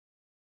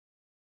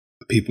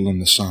the people in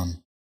the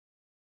sun?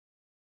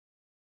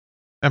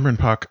 Emran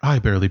Pak, I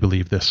barely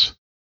believe this.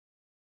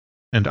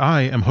 And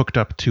I am hooked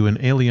up to an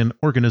alien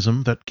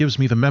organism that gives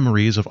me the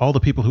memories of all the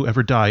people who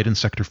ever died in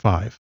Sector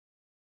 5.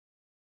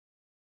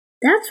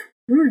 That's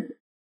right.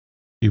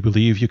 You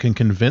believe you can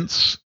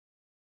convince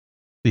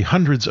the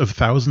hundreds of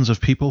thousands of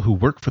people who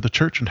work for the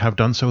church and have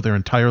done so their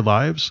entire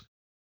lives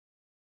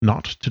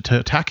not to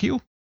attack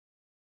you?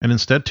 And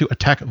instead to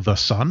attack the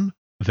sun,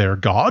 their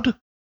god?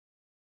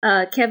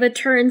 Keva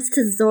turns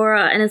to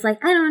Zora and is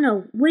like, I don't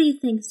know, what do you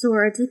think,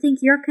 Zora? Do you think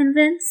you're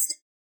convinced?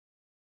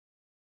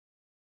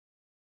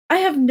 I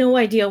have no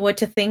idea what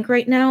to think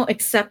right now,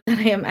 except that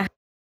I am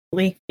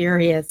absolutely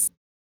furious.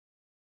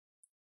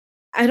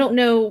 I don't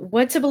know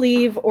what to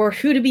believe or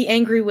who to be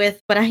angry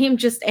with, but I am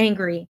just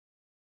angry.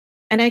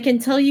 And I can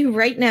tell you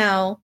right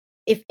now,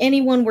 if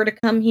anyone were to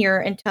come here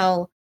and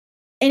tell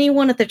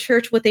anyone at the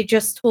church what they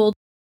just told,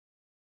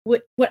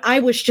 what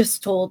I was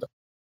just told,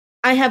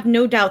 I have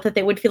no doubt that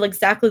they would feel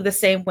exactly the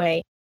same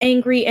way,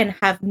 angry and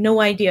have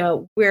no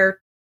idea where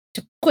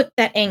to put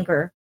that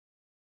anger.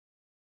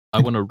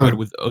 I want to ride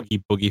with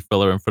Oogie Boogie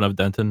Filler in front of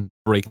Denton,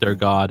 break their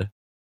god,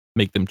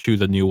 make them choose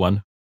a new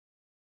one.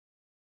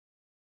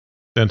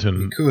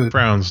 Denton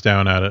frowns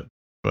down at it,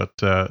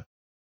 but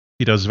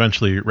he does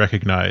eventually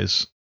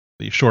recognize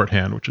the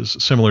shorthand, which is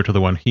similar to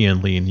the one he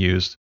and Lean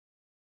used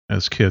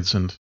as kids,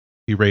 and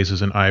he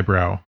raises an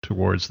eyebrow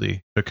towards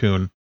the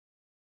cocoon.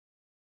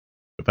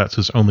 But that's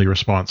his only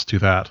response to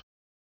that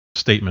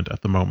statement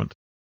at the moment.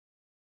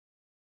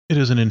 It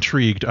is an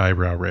intrigued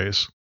eyebrow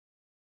raise.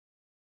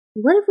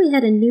 What if we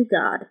had a new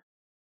god?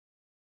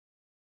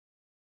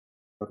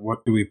 But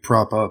what do we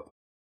prop up?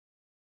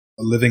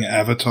 A living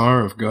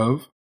avatar of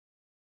Gov?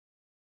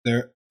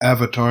 Their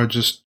avatar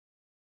just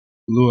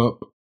blew up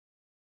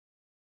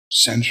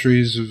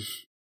centuries of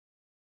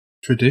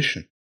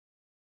tradition.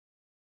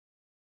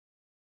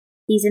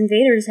 These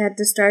invaders had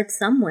to start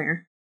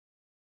somewhere.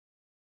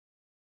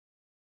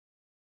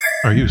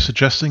 Are you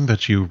suggesting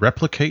that you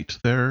replicate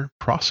their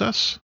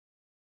process,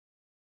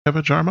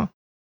 Keva Jarma?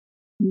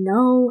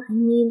 No, I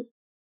mean,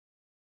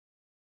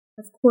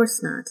 of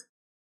course not.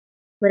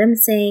 What I'm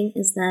saying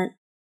is that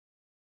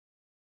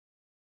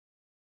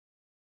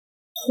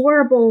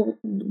horrible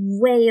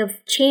way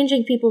of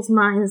changing people's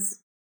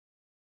minds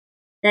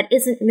that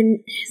isn't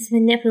is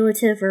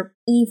manipulative or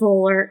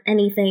evil or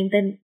anything,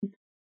 then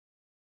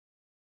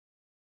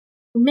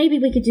maybe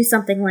we could do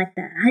something like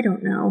that. I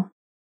don't know.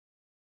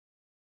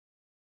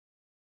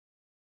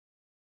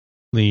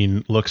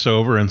 Lean looks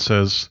over and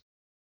says,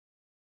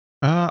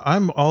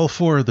 I'm all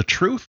for the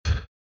truth.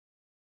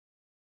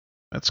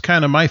 That's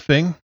kind of my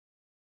thing.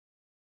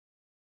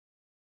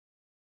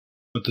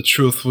 But the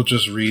truth will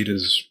just read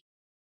as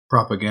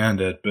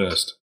propaganda at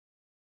best.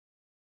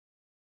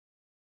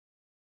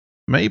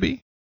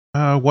 Maybe.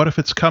 What if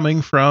it's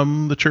coming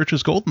from the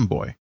church's golden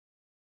boy?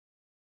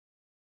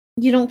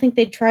 You don't think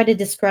they'd try to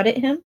discredit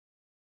him?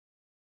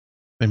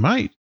 They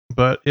might,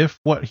 but if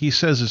what he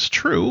says is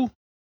true,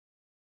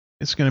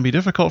 it's going to be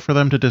difficult for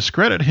them to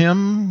discredit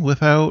him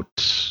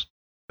without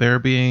there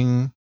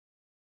being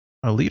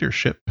a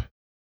leadership.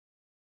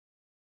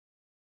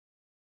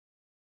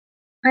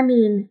 I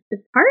mean,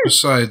 part of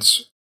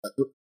Besides,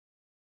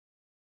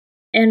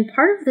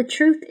 the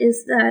truth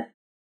is that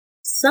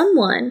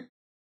someone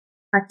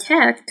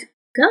attacked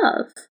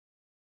Gov.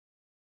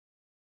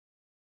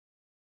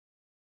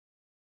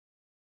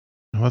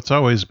 Well, it's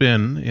always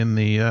been in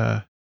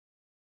the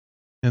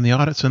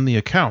audits and the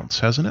accounts,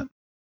 hasn't it?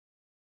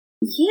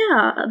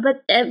 Yeah,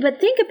 but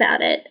think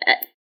about it.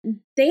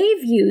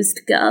 They've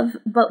used Gov,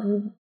 but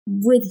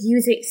with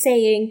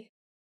saying,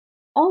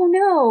 "Oh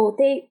no,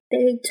 they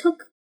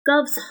took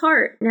Gov's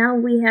heart. Now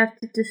we have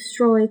to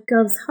destroy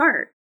Gov's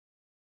heart."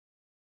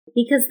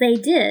 Because they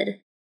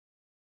did.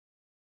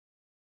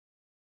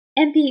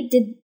 MP,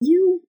 did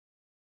you,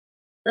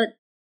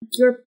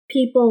 your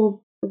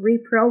people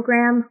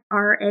reprogram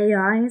our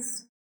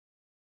AIs?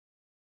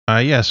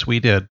 Yes, we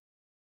did.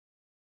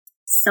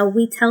 So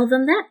we tell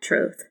them that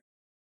truth.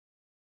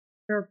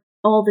 Or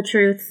all the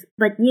truth,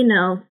 but you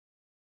know.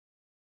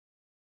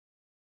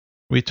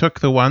 We took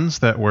the ones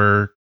that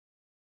were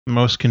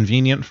most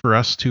convenient for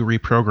us to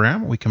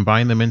reprogram. We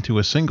combined them into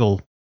a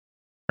single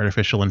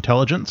artificial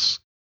intelligence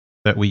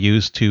that we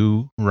used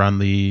to run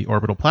the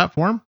orbital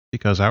platform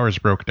because ours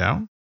broke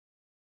down.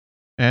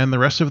 And the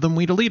rest of them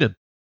we deleted.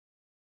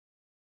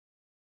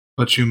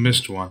 but you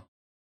missed one,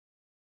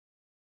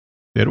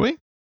 Did we?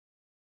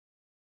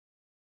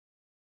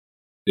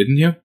 didn't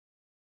you?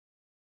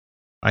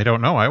 I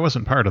don't know. I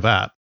wasn't part of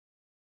that.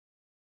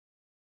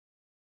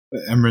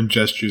 Emran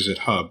gestures at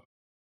Hub.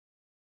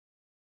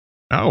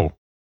 Oh.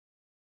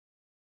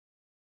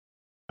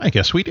 I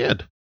guess we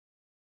did.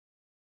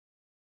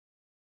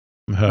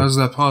 How's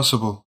that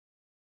possible?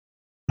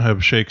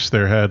 Hub shakes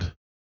their head.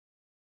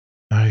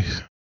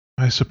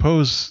 I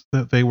suppose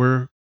that they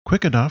were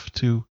quick enough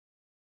to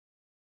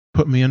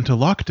put me into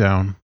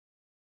lockdown.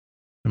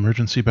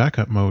 Emergency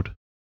backup mode.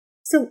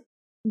 So,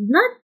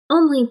 not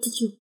only did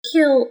you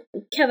kill...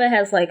 Keva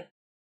has, like,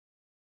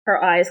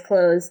 her eyes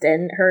closed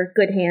and her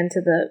good hand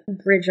to the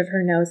bridge of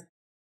her nose.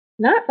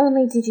 Not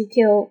only did you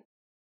kill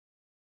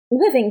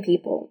living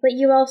people, but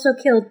you also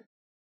killed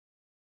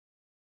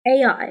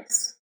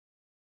AIs.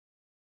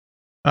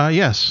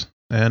 Yes.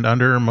 And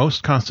under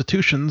most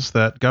constitutions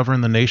that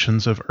govern the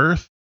nations of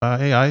Earth,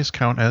 AIs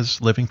count as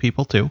living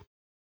people too.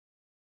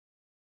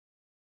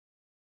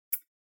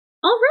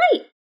 All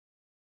right.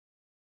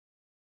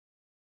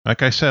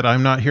 Like I said,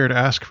 I'm not here to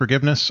ask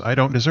forgiveness. I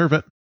don't deserve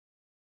it.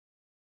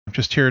 I'm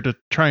just here to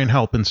try and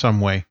help in some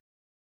way.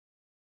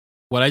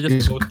 What I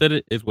just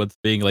posted is what's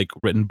being like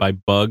written by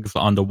bugs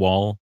on the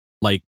wall,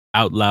 like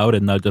out loud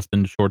and not just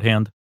in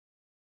shorthand.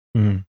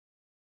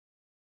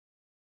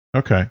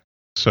 Okay.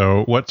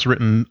 So what's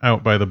written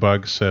out by the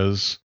bug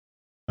says,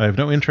 I have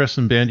no interest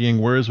in bandying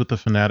words with the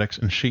fanatics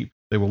and sheep.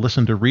 They will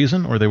listen to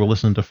reason or they will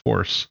listen to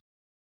force.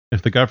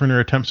 If the governor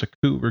attempts a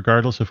coup,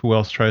 regardless of who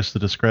else tries to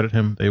discredit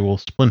him, they will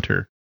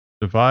splinter,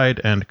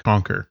 divide, and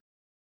conquer.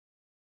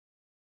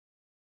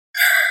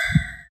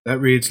 That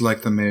reads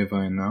like the Maeve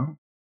I know.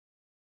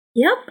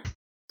 Yep.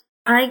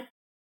 I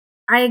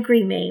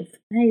agree, Maeve.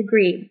 I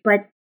agree.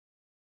 But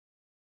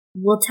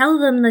we'll tell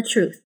them the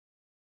truth.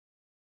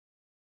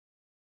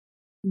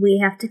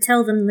 We have to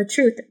tell them the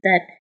truth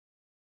that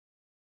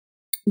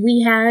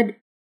we had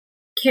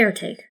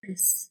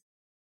caretakers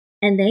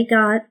and they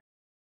got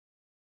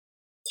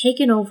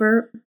taken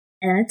over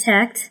and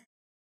attacked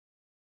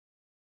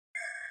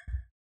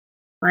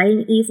by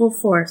an evil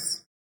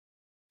force.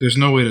 There's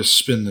no way to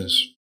spin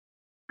this.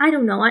 I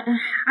don't know.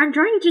 I'm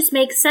trying to just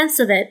make sense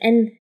of it,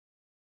 and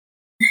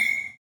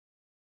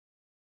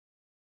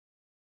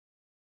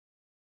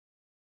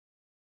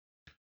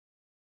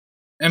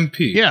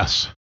MP.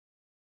 Yes.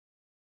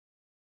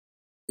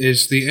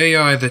 Is the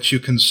AI that you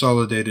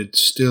consolidated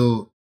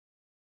still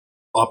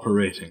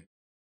operating?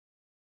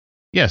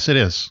 Yes, it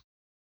is.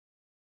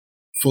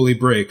 Fully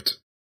braked?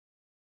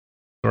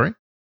 Sorry?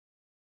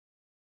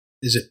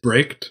 Is it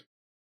braked?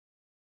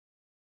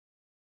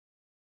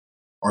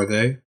 Are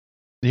they?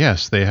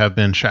 Yes, they have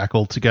been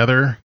shackled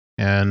together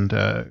and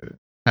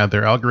had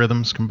their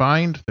algorithms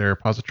combined. Their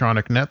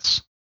positronic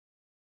nets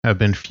have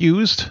been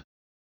fused.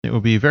 It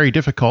will be very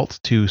difficult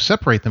to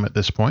separate them at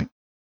this point,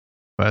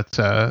 but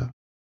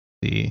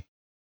the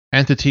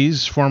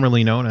entities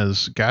formerly known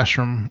as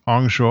Gashram,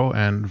 Ongzhou,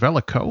 and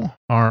Velico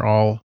are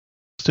all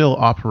still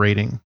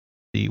operating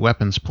the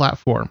weapons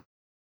platform.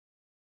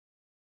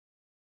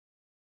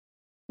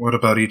 What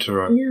about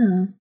Itarak?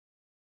 yeah.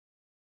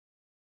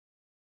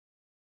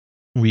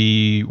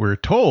 We were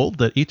told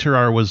that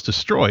Iterar was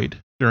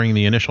destroyed during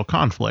the initial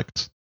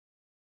conflict.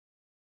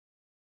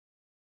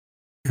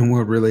 And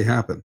what really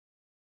happened?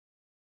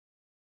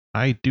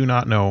 I do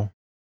not know.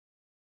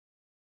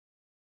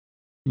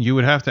 You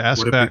would have to ask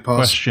Would it be that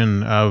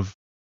question of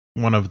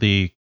one of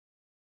the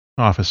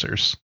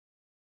officers.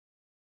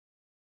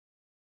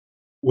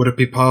 Would it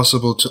be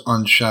possible to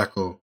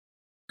unshackle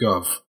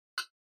Gov?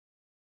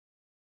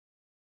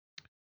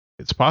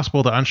 It's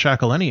possible to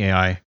unshackle any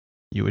AI.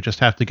 You would just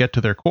have to get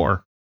to their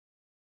core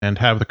and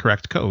have the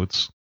correct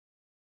codes.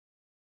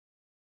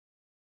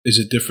 Is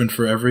it different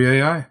for every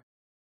AI?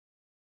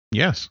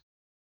 Yes.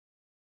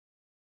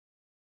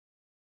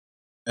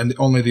 And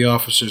only the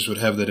officers would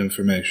have that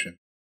information.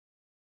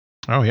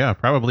 Oh, yeah,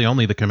 probably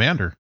only the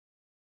commander.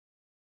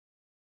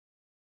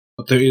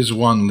 But there is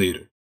one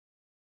leader.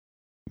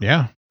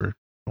 Yeah, for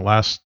the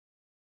last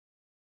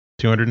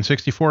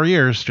 264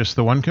 years, just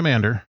the one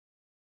commander.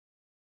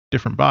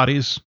 Different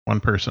bodies,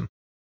 one person.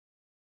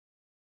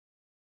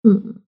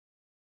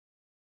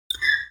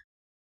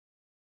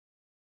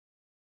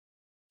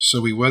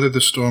 So we weather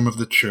the storm of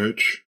the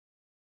church,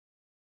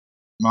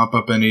 mop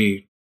up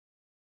any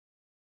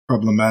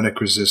problematic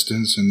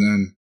resistance, and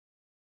then,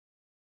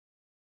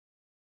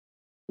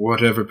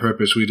 whatever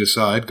purpose we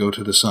decide, go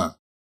to the sun.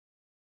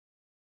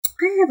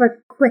 I have a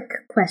quick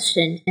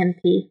question,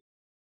 MP.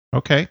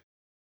 Okay.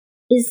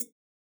 Is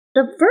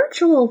the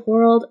virtual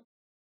world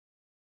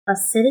a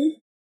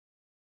city?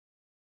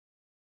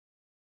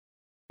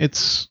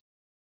 It's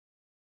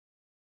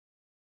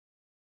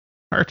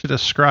hard to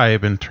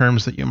describe in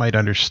terms that you might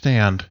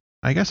understand.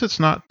 I guess it's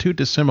not too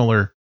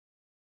dissimilar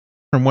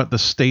from what the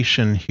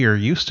station here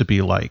used to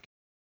be like.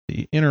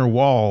 The inner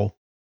wall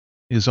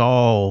is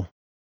all...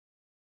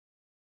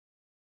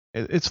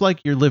 It's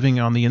like you're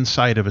living on the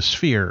inside of a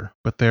sphere,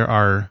 but there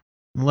are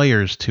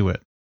layers to it.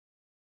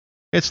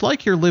 It's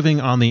like you're living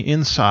on the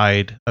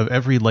inside of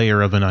every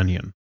layer of an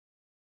onion.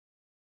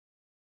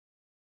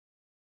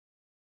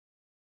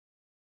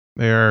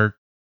 There are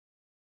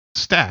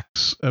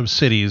stacks of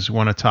cities,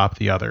 one atop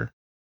the other.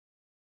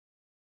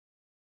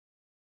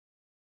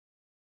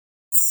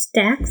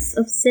 Stacks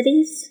of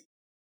cities?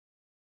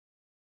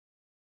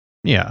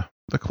 Yeah,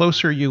 the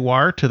closer you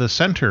are to the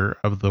center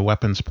of the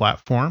weapons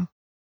platform,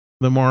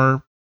 the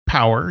more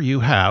power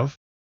you have,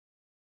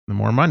 the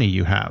more money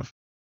you have.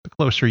 The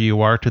closer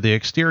you are to the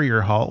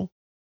exterior hull,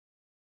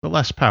 the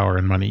less power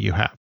and money you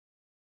have.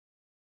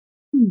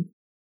 Do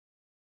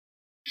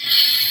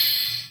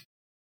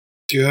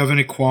you have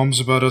any qualms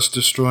about us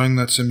destroying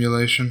that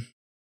simulation?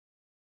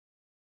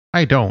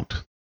 I don't.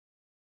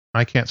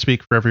 I can't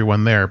speak for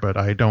everyone there, but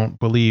I don't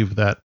believe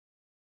that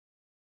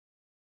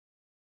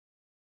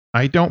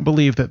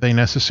they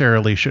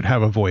necessarily should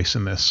have a voice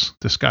in this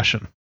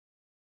discussion.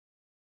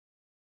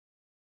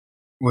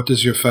 What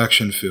does your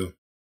faction feel?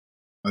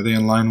 Are they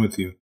in line with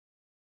you?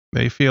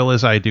 They feel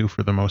as I do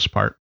for the most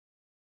part.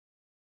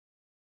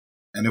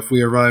 And if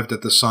we arrived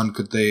at the sun,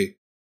 could they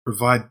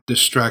provide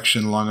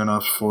distraction long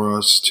enough for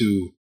us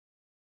to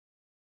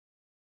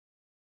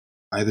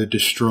either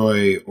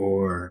destroy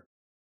or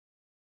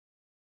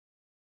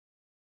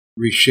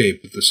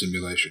reshape the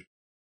simulation?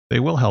 They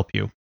will help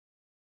you.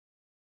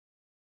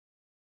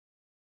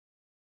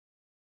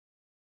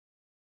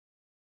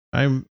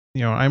 I'm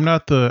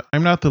not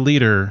the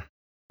leader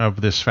of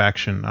this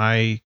faction.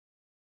 I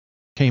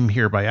came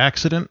here by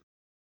accident.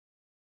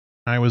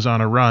 I was on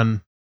a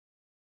run,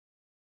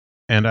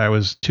 and I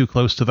was too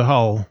close to the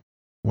hull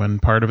when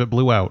part of it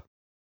blew out.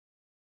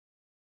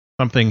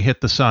 Something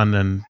hit the sun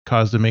and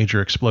caused a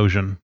major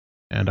explosion,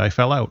 and I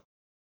fell out.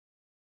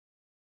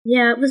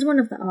 Yeah, it was one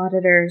of the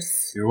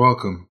auditors. You're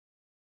welcome.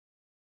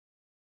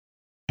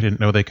 I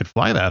didn't know they could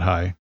fly that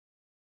high.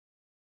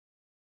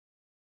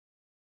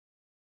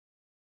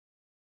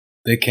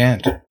 They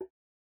can't.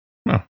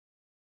 Oh.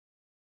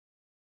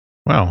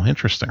 Well,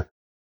 interesting.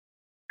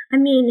 I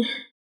mean,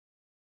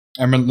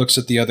 Emran looks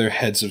at the other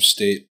heads of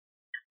state.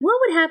 what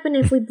would happen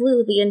if we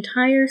blew the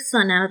entire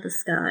sun out of the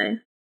sky?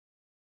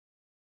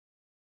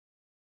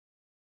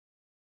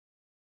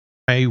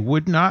 I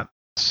would not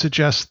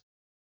suggest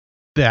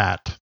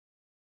that.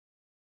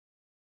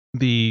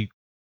 The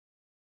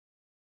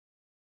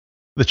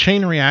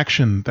chain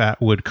reaction that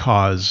would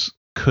cause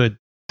could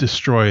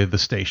destroy the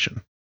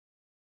station.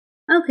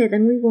 Okay,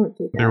 then we won't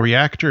do that. The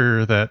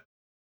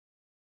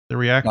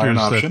reactors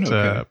option?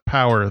 that Okay.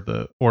 power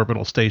the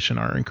orbital station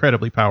are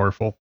incredibly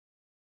powerful.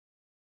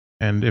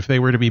 And if they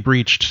were to be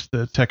breached,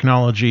 the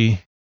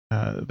technology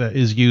that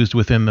is used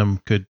within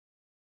them could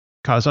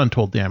cause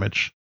untold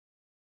damage.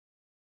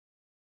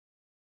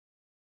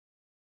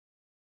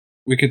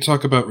 We could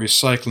talk about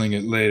recycling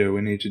it later.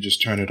 We need to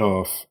just turn it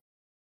off.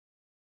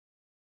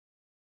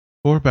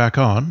 Or back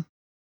on,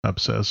 Hub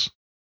says.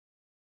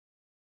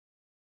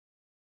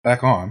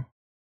 Back on.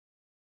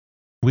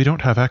 We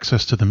don't have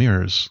access to the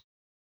mirrors.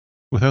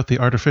 Without the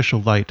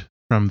artificial light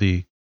from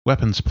the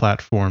weapons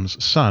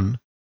platform's sun,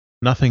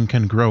 nothing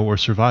can grow or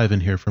survive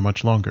in here for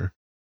much longer.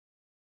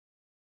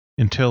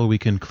 Until we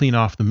can clean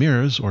off the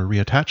mirrors or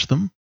reattach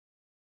them,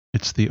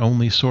 it's the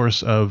only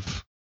source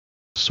of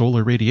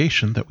solar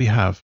radiation that we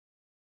have.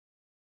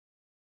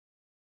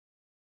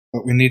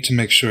 But we need to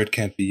make sure it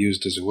can't be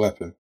used as a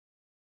weapon.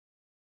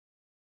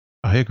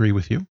 I agree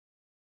with you.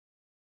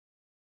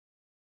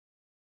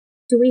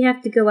 Do we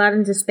have to go out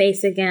into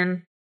space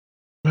again?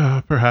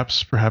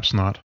 Perhaps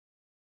not.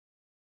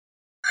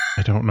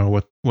 I don't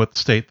know what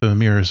state the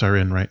mirrors are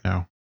in right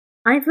now.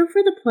 I vote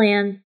for the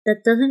plan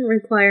that doesn't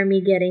require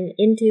me getting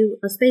into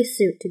a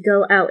spacesuit to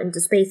go out into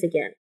space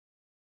again.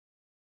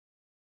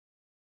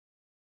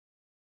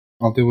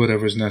 I'll do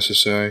whatever's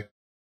necessary.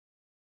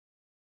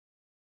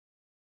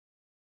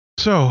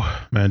 So,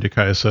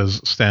 Mandukaya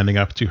says, standing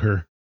up to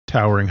her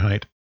towering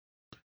height.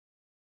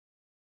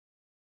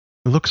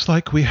 It looks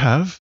like we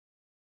have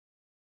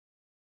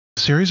a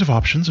series of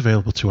options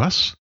available to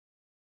us.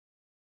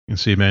 You can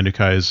see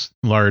Mandukaya's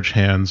large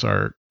hands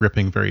are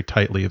gripping very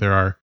tightly. There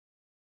are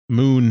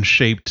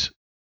moon-shaped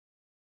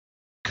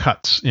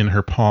cuts in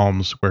her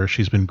palms where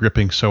she's been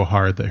gripping so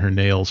hard that her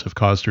nails have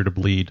caused her to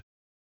bleed.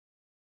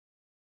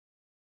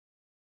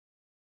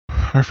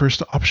 Our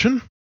first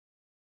option,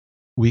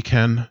 we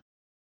can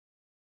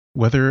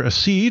weather a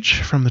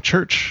siege from the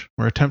church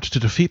or attempt to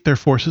defeat their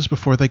forces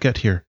before they get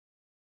here.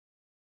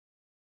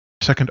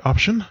 Second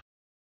option,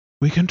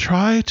 we can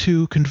try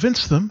to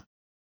convince them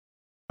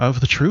of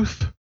the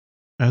truth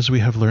as we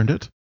have learned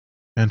it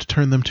and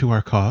turn them to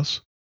our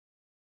cause.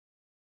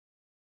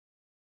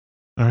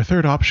 Our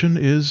third option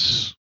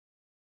is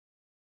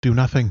do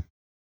nothing.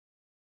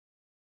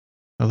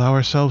 Allow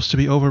ourselves to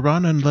be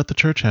overrun and let the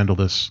church handle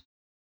this.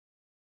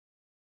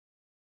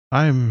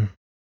 I'm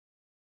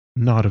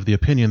not of the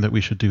opinion that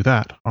we should do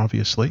that,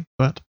 obviously,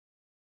 but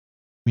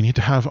we need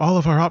to have all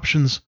of our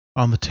options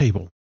on the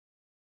table.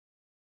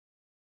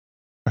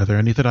 Are there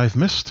any that I've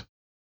missed?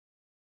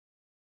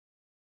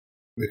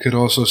 We could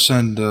also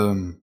send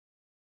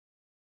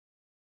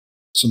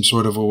some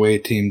sort of away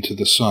team to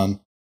the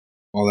sun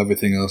while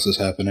everything else is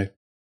happening.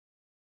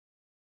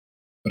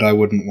 But I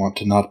wouldn't want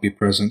to not be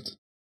present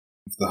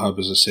if the hub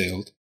is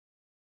assailed.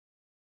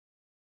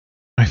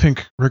 I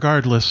think,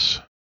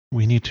 regardless,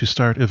 we need to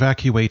start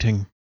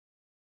evacuating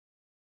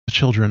the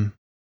children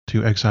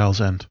to Exile's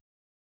End.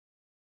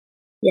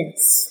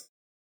 Yes.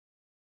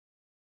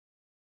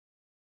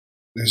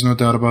 There's no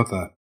doubt about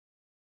that.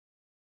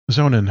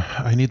 Zonin,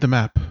 I need the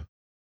map.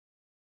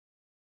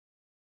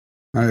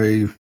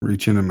 I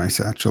reach into my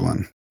satchel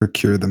and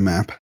procure the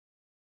map.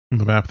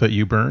 The map that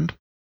you burned?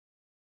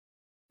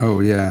 Oh,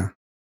 yeah.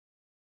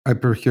 I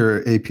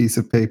procure a piece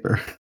of paper.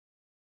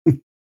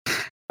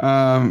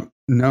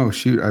 No,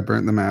 shoot, I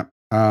burnt the map.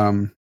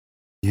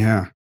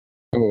 Yeah.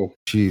 Oh,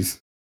 jeez.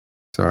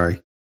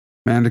 Sorry.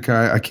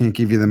 Mandukai, I can't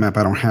give you the map.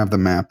 I don't have the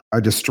map. I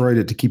destroyed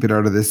it to keep it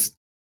out of this.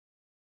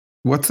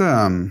 What's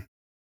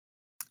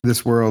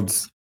this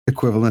world's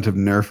equivalent of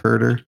Nerf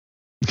herder?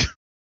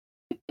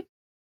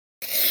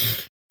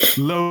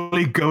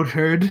 Lowly goat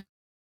herd.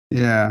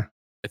 Yeah.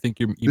 I think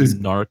you This-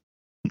 mean Narc.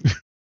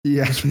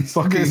 Yeah.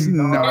 Fucking this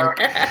narc.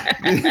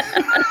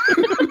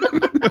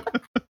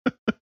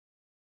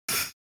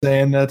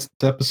 Saying that's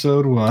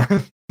episode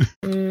 1.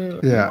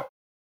 Yeah.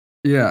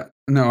 Yeah.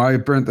 No, I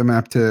burnt the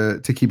map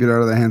to keep it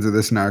out of the hands of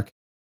this narc.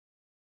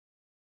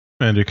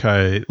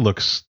 Mandukai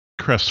looks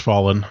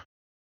crestfallen.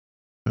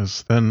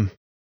 Says, then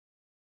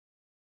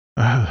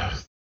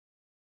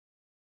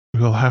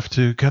we'll have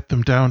to get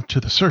them down to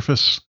the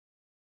surface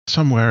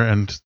somewhere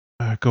and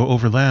go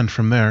overland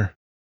from there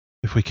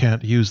if we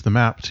can't use the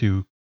map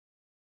to...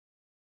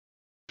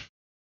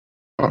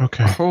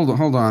 Okay. Hold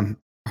on.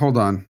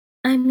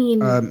 I mean,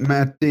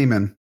 Matt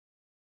Damon.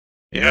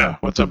 Yeah,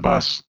 what's up,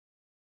 boss?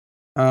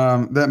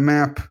 That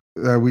map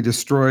we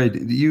destroyed.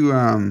 You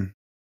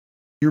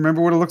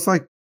remember what it looks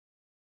like?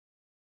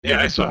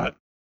 Yeah, I saw it.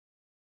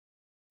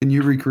 Can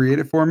you recreate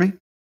it for me?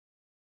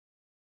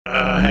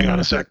 Hang on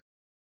a sec.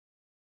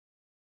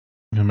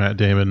 Matt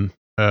Damon,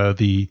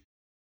 the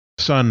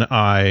sun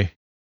eye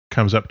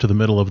comes up to the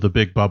middle of the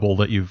big bubble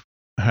that you've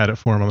had it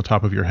form on the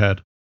top of your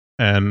head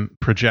and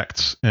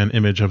projects an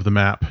image of the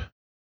map.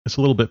 It's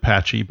a little bit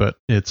patchy, but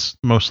it's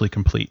mostly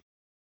complete.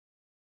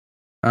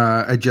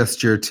 I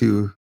gesture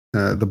to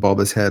the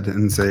bulbous head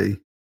and say,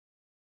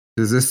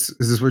 is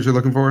this what you're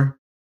looking for?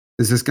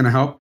 Is this going to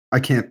help? I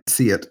can't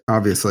see it,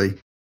 obviously.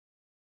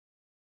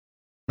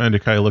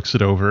 Mandukai looks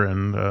it over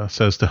and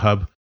says to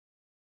Hub,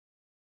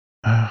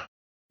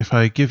 if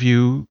I give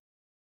you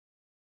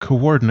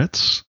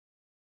coordinates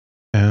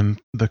and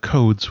the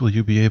codes, will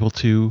you be able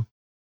to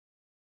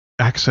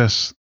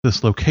access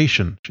this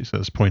location? She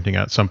says, pointing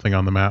at something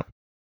on the map.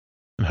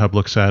 And Hub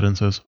looks at it and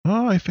says,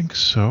 oh, I think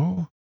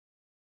so.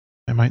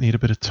 I might need a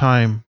bit of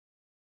time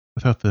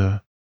without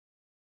the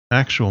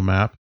actual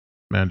map.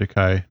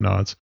 Mandukai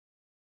nods.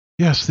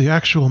 Yes, the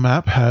actual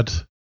map had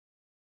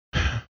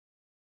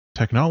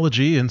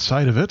technology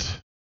inside of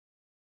it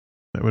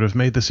that would have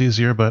made this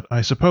easier, but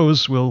I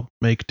suppose we'll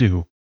make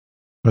do.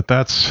 But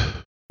that's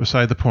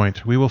beside the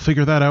point. We will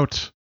figure that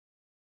out.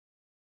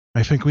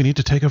 I think we need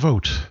to take a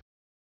vote.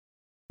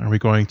 Are we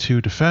going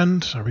to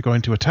defend? Are we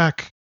going to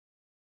attack?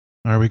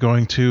 Are we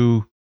going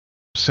to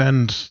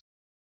send...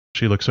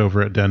 She looks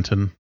over at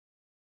Denton.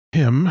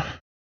 him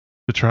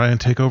to try and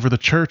take over the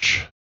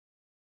church.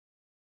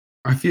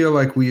 I feel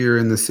like we are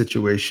in this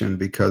situation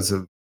because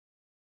of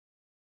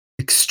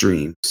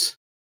extremes.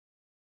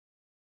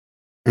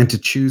 And to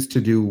choose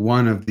to do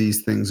one of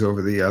these things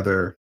over the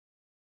other,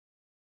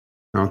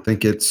 I don't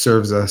think it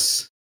serves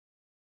us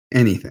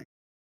anything.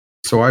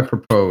 So I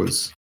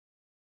propose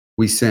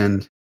we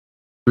send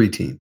 3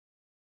 teams.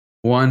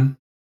 1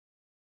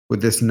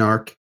 with this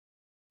narc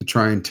to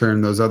try and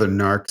turn those other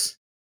narcs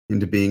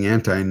into being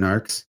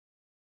anti-narcs.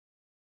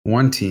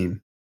 1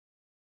 team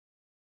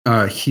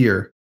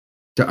here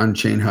to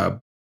Unchain Hub.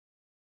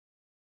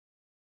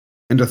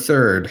 And a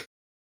 3rd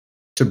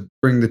to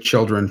bring the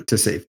children to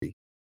safety.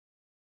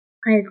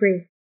 I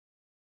agree.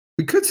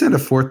 We could send a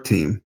 4th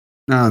team,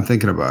 now I'm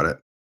thinking about it,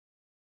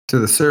 to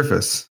the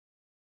surface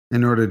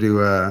in order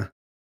to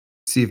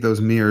see if those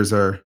mirrors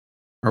are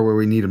where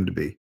we need them to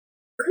be.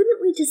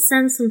 Couldn't we just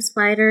send some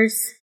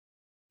spiders?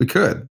 We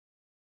could.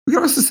 We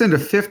could also send a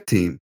 5th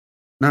team,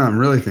 now I'm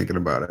really thinking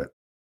about it,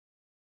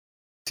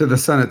 to the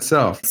sun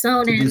itself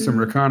to do some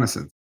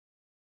reconnaissance.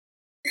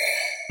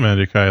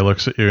 Mandukai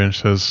looks at you and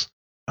says,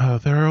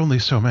 there are only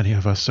so many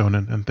of us,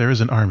 Sonin, and there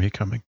is an army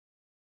coming.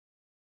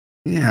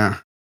 Yeah,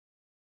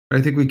 but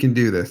I think we can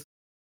do this.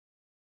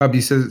 Hub,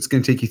 you said it's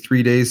going to take you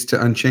 3 days to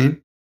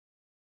unchain?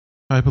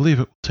 I believe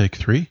it will take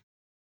 3.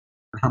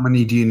 How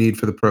many do you need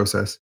for the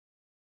process?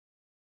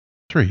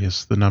 3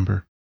 is the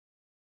number.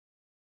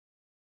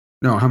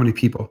 No, how many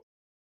people?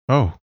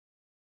 Oh.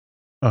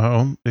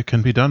 It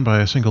can be done by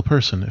a single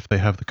person if they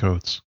have the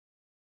codes.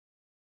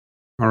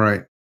 All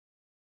right.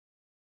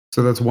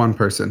 So that's 1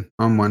 person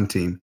on 1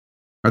 team.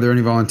 Are there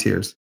any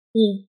volunteers?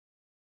 Me.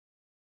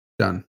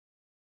 Done.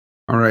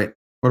 All right.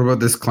 What about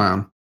this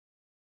clown?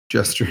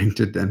 Gesturing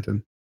to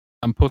Denton.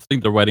 I'm posting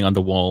the writing on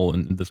the wall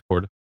in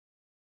Discord.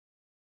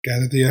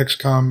 Gather the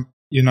XCOM,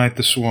 unite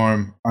the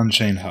swarm,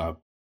 Unchain Hub.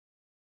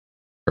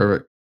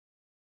 Perfect.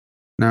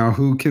 Now,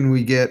 who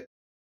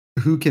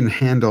can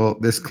handle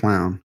this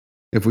clown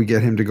if we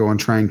get him to go and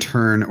try and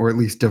turn or at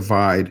least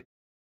divide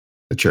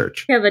the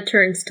church? Keva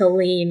turns to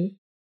Lean.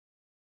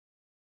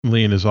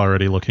 Lean is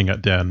already looking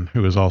at Den,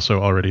 who is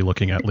also already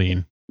looking at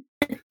Lean.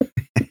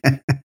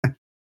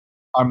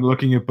 I'm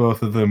looking at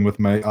both of them with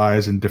my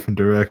eyes in different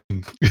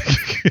directions.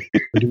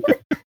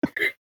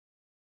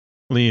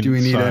 Lean Do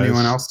we need sighs.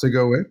 anyone else to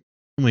go with?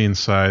 Lean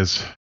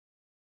sighs.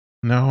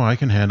 No, I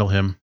can handle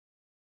him.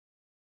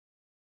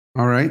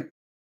 All right.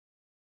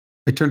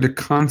 I turn to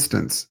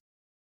Constance.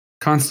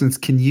 Constance,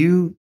 can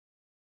you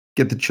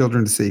get the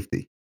children to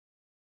safety?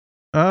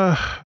 I'll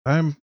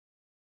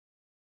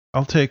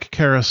take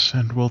Karis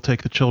and we'll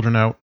take the children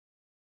out.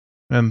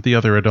 And the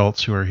other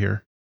adults who are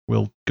here.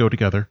 We'll go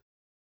together.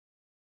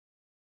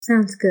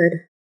 Sounds good.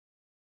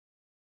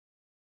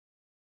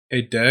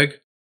 Hey, Dag?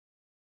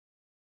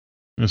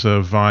 As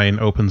a vine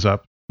opens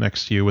up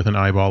next to you with an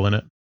eyeball in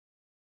it.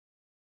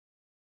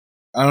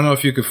 I don't know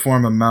if you could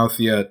form a mouth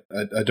yet.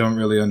 I don't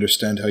really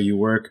understand how you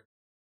work.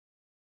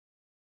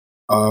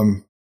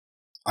 I'm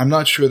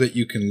not sure that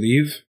you can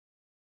leave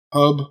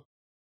Hub,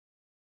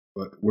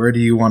 but where do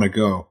you want to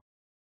go?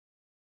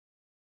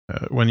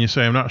 When you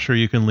say I'm not sure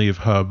you can leave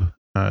Hub,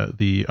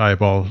 the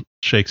eyeball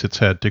shakes its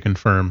head to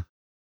confirm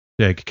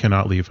Dag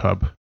cannot leave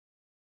Hub.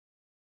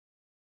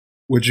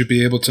 Would you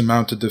be able to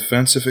mount a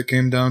defense if it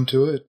came down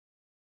to it?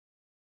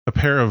 A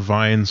pair of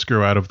vines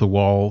grow out of the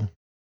wall,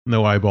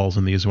 no eyeballs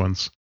in these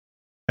ones,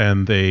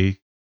 and they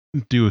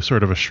do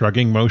sort of a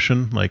shrugging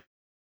motion, like,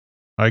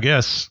 I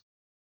guess,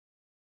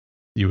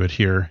 you would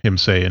hear him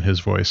say in his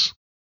voice,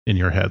 in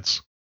your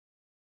heads.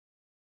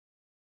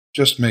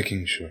 Just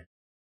making sure.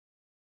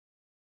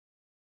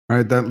 All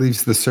right, that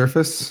leaves the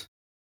surface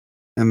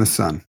and the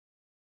sun.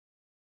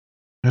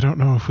 I don't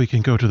know if we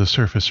can go to the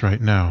surface right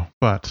now,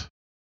 but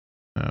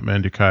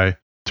Mandukai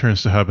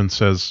turns to Hub and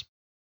says,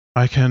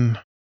 I can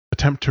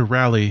attempt to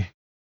rally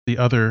the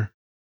other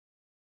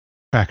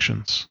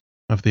factions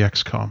of the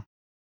XCOM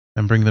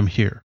and bring them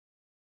here,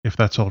 if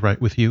that's all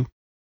right with you.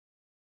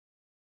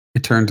 I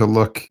turn to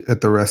look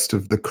at the rest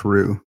of the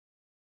crew.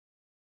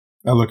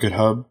 I look at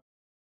Hub.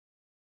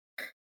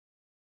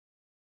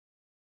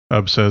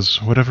 Hub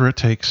says, whatever it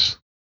takes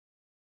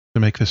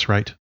to make this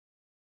right.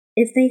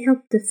 If they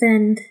help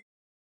defend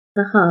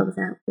the hub,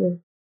 that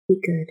will be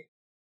good.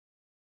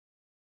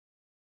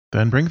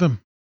 Then bring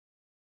them.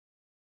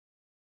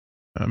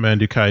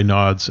 Mandukai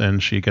nods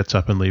and she gets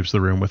up and leaves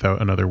the room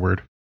without another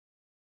word.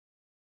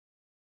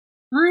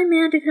 Hi,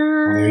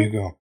 Mandukai. There you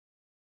go.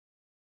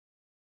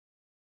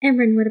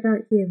 Emran, what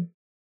about you?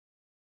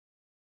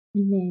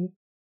 And Maeve.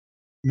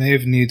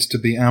 Maeve needs to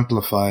be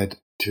amplified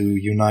to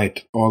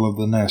unite all of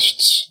the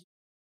nests.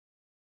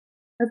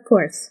 Of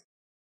course.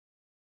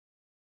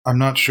 I'm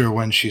not sure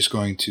when she's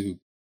going to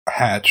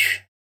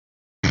hatch,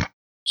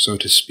 so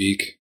to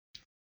speak.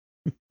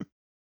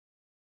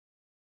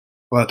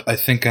 But I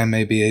think I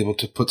may be able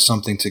to put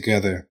something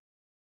together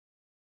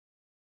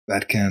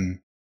that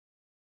can...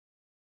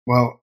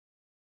 Well,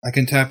 I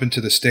can tap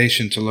into the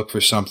station to look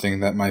for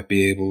something that might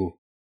be able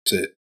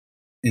to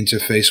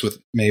interface with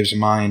Maeve's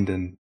mind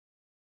and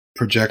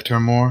project her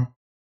more.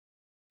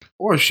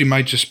 Or she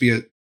might just be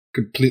a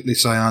completely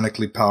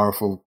psionically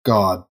powerful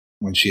god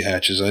when she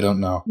hatches. I don't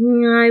know.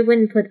 I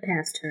wouldn't put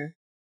past her.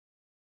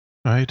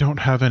 I don't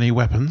have any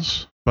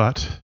weapons,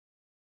 but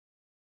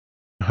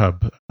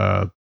Hub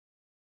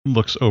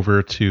looks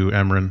over to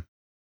Emran.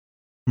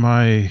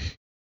 My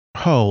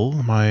hull,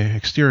 my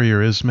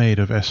exterior is made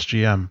of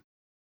SGM.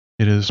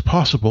 It is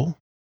possible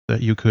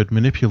that you could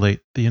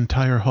manipulate the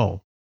entire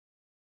hull.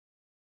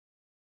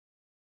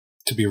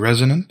 To be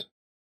resonant?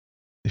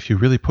 If you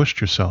really pushed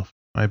yourself,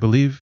 I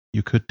believe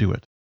you could do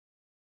it.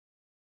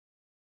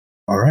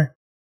 All right.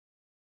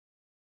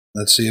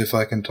 Let's see if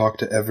I can talk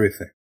to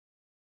everything.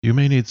 You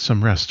may need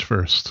some rest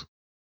first.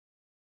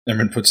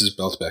 Emran puts his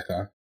belt back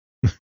on.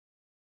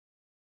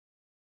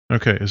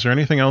 Okay, is there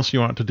anything else you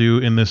want to do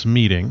in this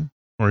meeting,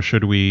 or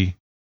should we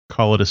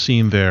call it a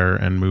scene there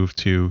and move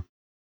to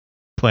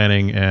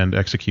planning and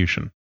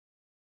execution?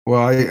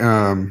 Well, I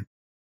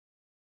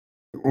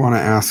want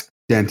to ask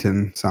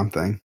Denton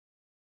something.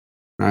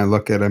 And I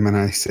look at him and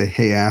I say,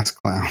 "Hey, ass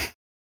clown."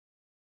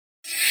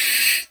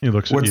 He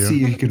looks at Let's you.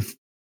 see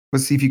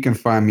if you can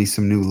find me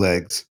some new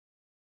legs.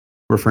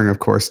 Referring, of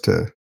course,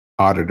 to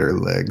auditor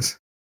legs.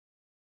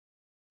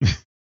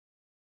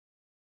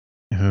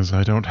 Because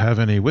I don't have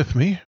any with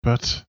me,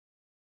 but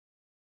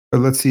But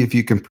let's see if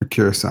you can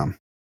procure some.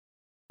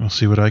 I'll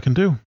see what I can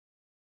do.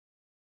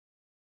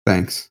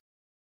 Thanks.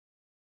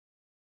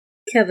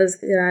 Keva's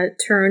gonna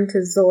turn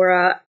to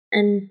Zora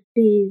and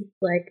be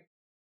like,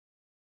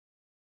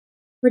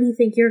 what do you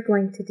think you're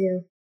going to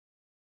do?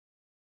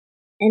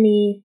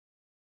 Any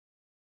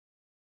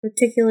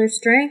particular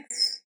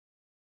strengths?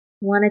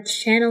 Want to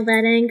channel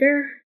that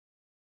anger?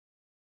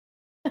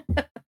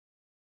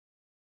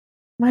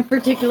 My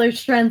particular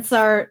strengths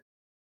are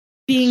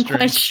being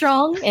quite Strength.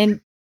 strong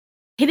and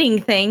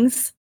hitting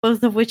things,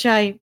 both of which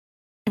I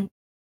am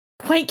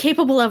quite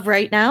capable of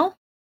right now.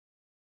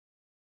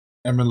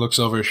 Emran looks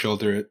over his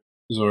shoulder at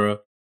Zora.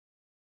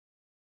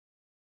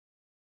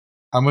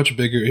 How much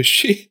bigger is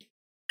she?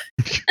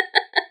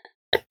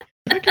 I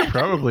think you're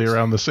probably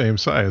around the same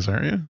size,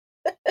 aren't you?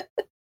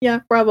 Yeah,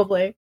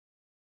 probably.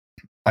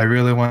 I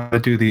really want to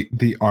do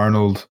the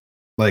Arnold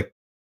like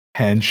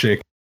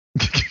handshake,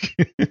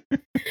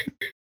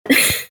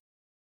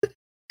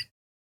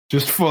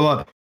 just full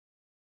on.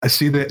 I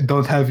see they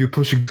don't have you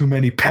pushing too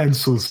many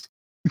pencils.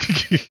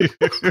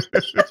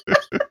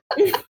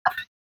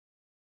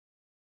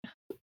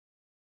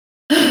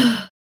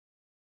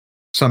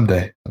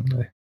 Someday.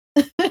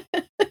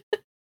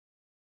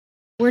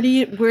 Where do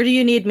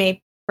you need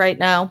me right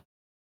now?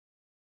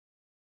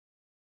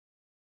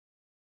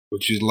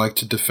 Would you like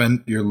to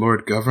defend your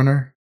Lord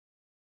Governor?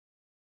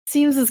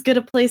 Seems as good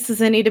a place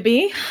as any to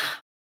be.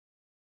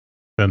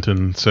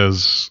 Benton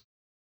says,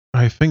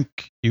 I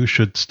think you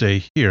should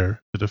stay here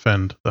to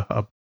defend the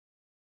hub,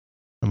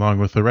 along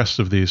with the rest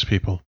of these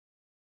people.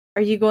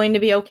 Are you going to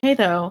be okay,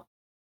 though?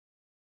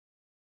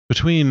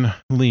 Between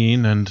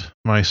Lean and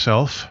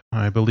myself,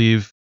 I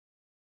believe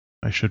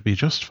I should be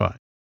just fine.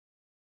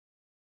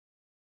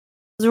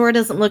 Zora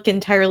doesn't look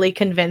entirely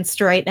convinced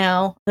right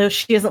now, though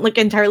she doesn't look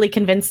entirely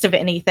convinced of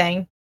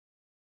anything.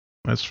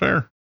 That's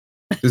fair.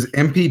 Does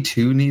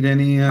MP2 need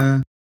any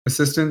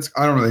assistance?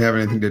 I don't really have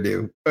anything to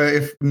do.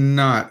 If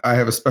not, I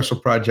have a special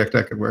project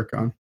I could work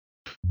on.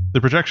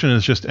 The projection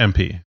is just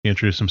MP. He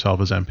introduced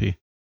himself as MP.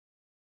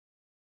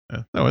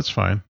 No, it's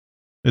fine.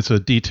 It's a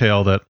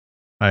detail that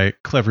I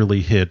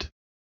cleverly hid.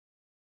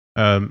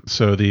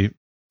 So the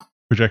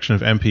projection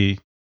of MP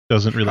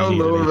doesn't really How need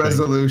low anything.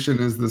 resolution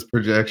is this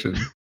projection?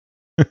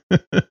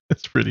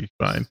 It's pretty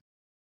fine.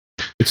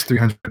 It's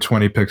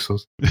 320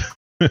 pixels.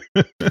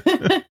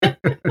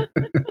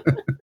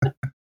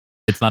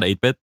 It's not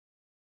 8-bit.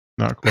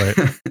 Not quite.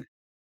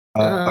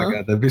 Oh my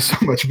god, that'd be so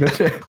much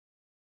better.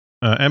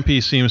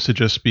 MP seems to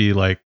just be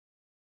like,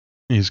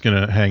 he's going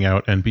to hang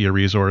out and be a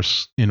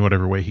resource in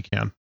whatever way he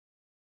can.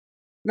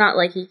 Not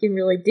like he can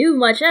really do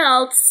much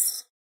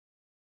else.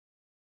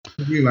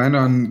 Did we land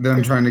on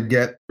them trying to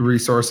get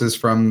resources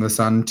from the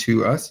sun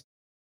to us?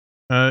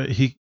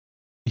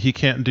 He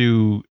can't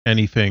do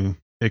anything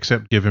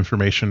except give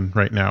information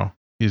right now.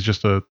 He's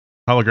just a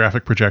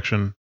holographic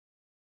projection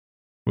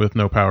with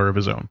no power of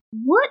his own.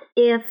 What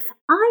if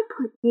I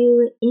put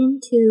you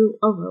into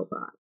a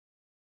robot?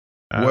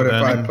 What if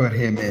I Then- put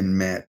him in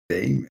Matt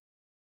Damon?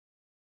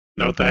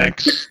 No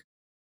thanks.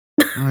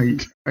 Are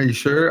you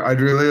sure?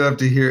 I'd really love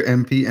to hear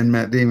MP and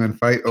Matt Damon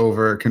fight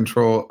over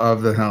control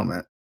of the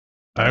helmet.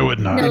 I would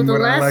not. No, In the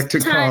what I last like to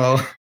time- call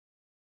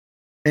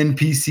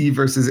NPC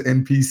versus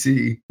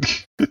NPC.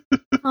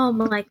 Oh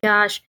my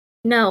gosh.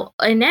 No,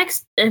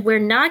 next, we're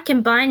not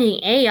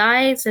combining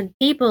AIs and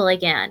people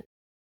again.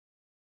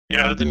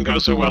 Yeah, that didn't go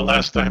so well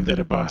last time, did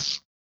it,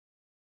 boss?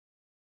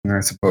 I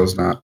suppose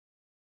not.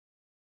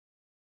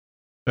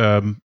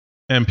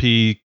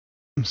 MP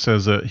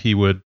says that he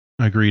would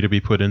agree to be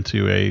put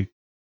into a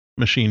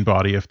machine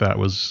body if that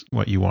was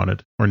what you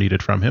wanted or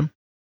needed from him.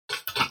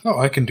 Oh,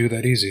 I can do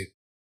that easy.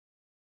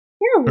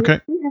 Yeah, Okay.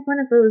 we have one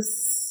of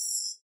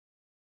those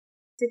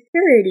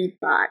security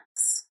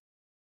bots.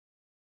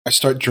 I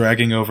start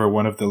dragging over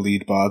one of the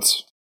lead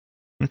bots.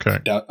 Okay.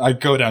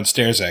 I'd go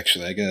downstairs,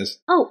 actually, I guess.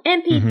 Oh,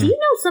 MP, do you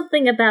know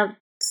something about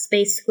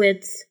space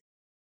squids?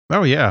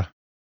 Oh, yeah.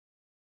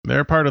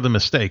 They're part of the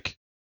mistake.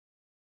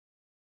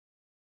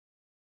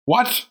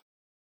 What?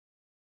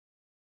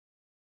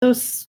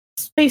 Those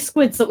space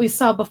squids that we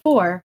saw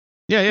before.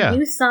 Yeah.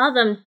 You saw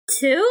them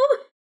too?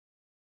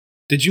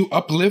 Did you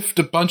uplift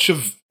a bunch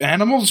of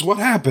animals? What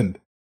happened?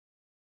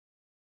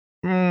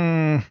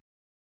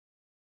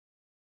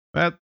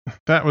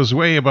 That was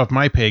way above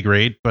my pay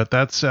grade, but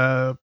that's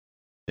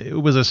it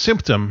was a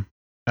symptom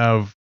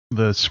of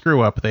the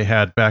screw up they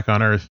had back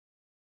on Earth.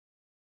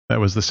 That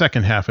was the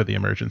second half of the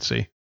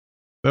emergency.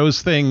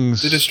 Those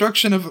things. The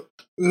destruction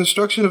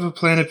of a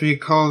planet being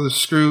called a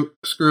screw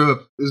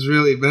up is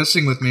really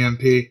messing with me,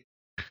 MP.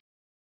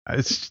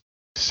 It's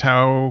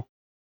how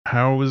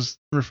it was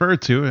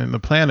referred to, and the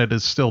planet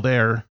is still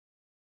there.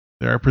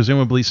 There are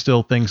presumably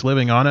still things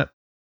living on it.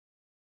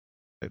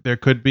 There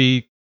could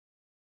be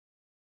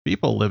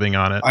people living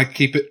on it. I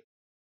keep it.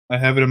 I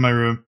have it in my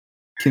room.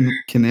 Can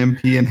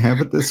MP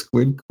inhabit the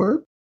squid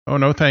corp? Oh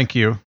no, thank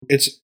you.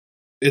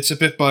 It's a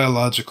bit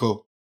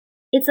biological.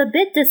 It's a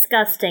bit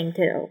disgusting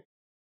too.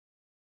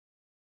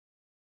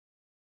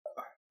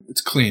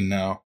 It's clean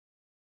now.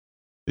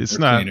 It's Or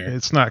not. cleaner.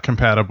 It's not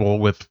compatible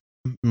with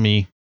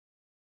me.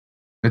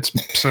 It's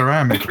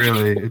ceramic,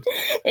 really.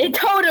 It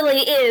totally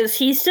is.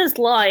 He's just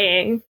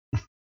lying.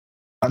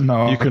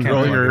 No, You I can can't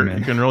roll plug your him in.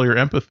 you can roll your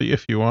empathy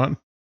if you want.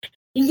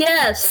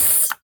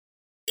 Yes.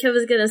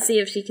 Keva's gonna see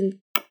if she can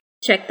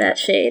check that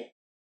shade.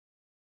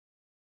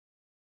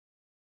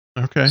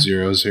 Okay.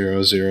 0,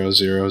 0, 0, 0,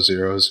 0,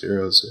 0,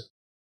 0.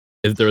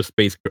 Is there a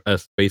space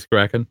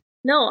kraken?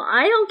 No,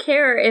 I don't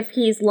care if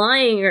he's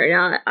lying or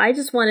not. I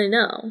just want to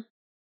know.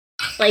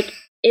 Like,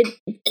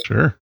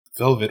 Sure.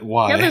 Velvet,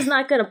 why? Keva's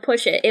not gonna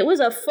push it. It was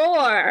a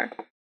 4.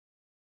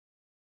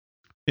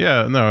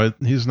 Yeah. No,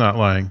 he's not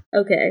lying.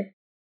 Okay.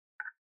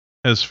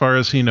 As far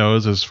as he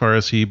knows, as far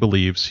as he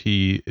believes,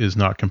 he is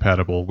not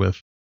compatible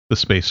with the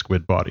space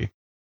squid body.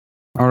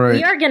 All right.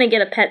 We are gonna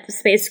get a pet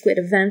space squid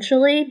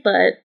eventually,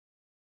 but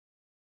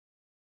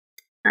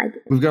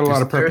We've got a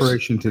lot of There's-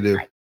 preparation to do.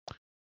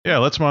 Yeah.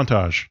 Let's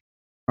montage.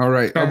 All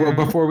right. Oh, well,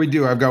 before we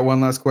do, I've got one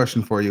last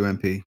question for you,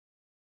 MP.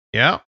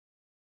 Yeah.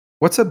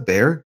 What's a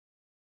bear?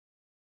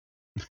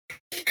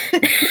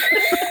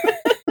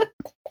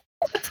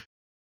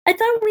 I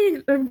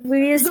thought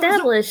we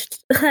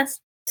established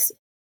last.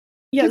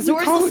 Yeah, Did we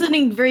Zor's call it-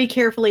 listening very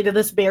carefully to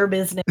this bear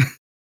business.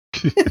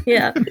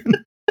 Yeah.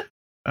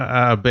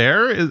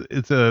 Bear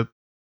it's a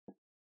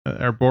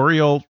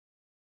arboreal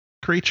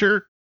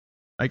creature.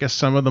 I guess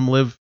some of them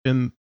live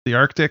in the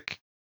Arctic.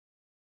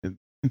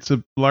 It's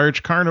a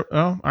large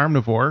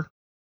omnivore.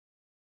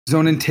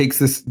 Zonin takes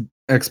this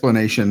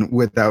explanation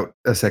without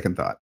a second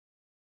thought.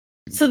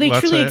 So they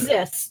Lots truly of-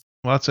 exist.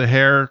 Lots of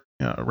hair,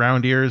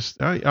 round ears.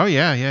 Oh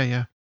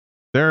yeah.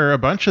 There are a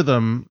bunch of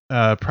them,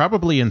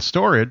 probably in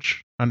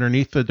storage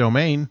underneath the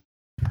domain.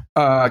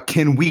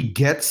 Can we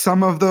get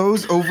some of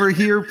those over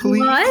here,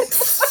 please?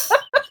 What?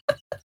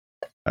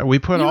 We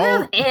put You all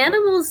have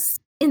animals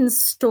in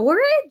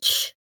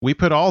storage? we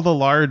put all the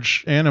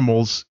large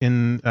animals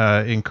in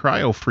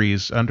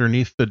cryofreeze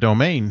underneath the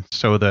domain,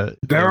 so that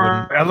they There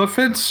wouldn't- are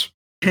elephants.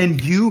 Can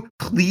you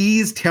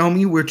please tell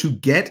me where to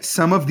get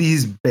some of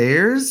these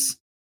bears?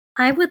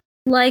 I would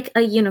like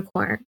a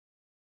unicorn.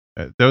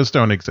 those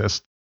don't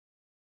exist.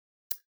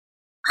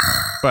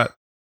 But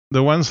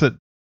the ones that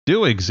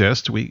do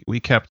exist, we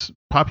kept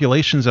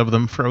populations of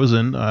them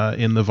frozen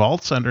in the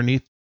vaults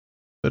underneath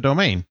the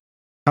domain.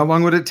 How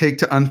long would it take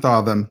to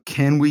unthaw them?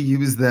 Can we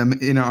use them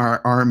in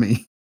our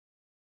army?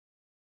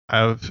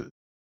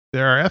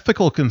 There are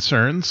ethical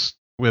concerns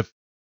with.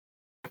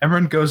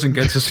 Emran goes and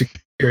gets a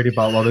security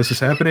bot while this is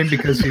happening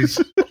because he's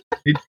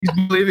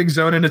believing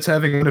Zonin it's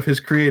having one of his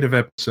creative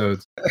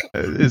episodes.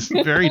 It's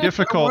very I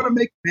difficult. want to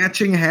make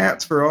matching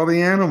hats for all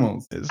the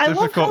animals. It's I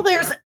love how difficult.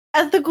 there's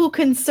ethical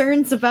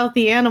concerns about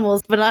the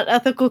animals, but not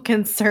ethical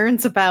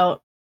concerns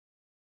about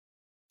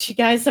what you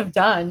guys have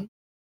done.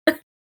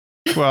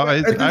 Well,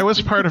 I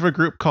was part of a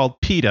group called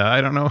PETA. I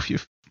don't know if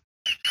you've.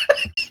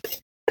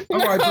 Oh,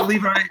 I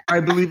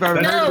believe I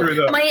That's No, true,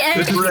 though. my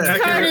This ex is card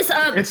accurate. is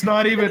up. It's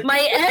not even. My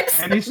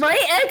And he's-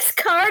 ex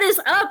card is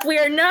up. We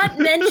are not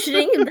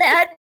mentioning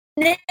that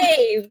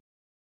name.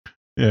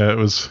 Yeah, it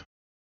was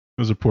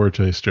a poor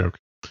taste joke.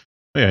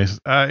 Yes,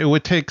 it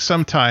would take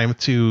some time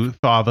to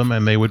thaw them,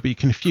 and they would be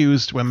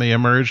confused when they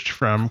emerged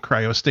from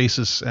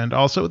cryostasis. And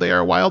also, they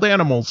are wild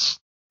animals.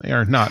 They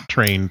are not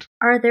trained.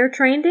 Are there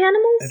trained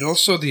animals? And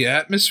also, the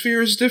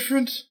atmosphere is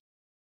different.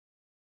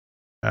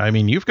 I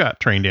mean, you've got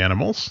trained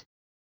animals.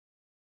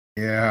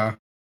 Yeah.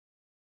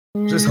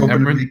 Mm. Just hoping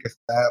to Emran- make a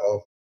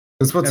saddle.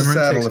 Because what's a Emran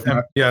saddle takes if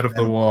not MP out of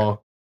the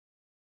wall.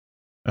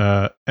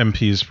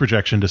 MP's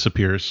projection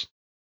disappears.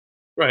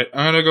 Right,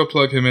 I'm gonna go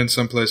plug him in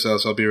someplace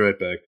else. I'll be right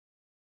back.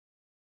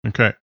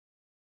 Okay.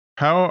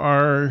 How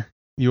are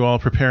you all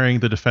preparing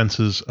the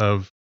defenses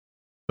of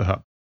the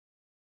hub?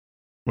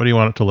 What do you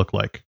want it to look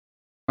like?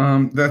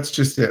 That's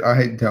just it.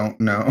 I don't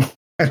know.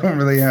 I don't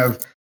really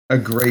have a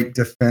great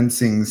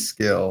defensing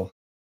skill.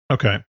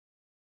 Okay.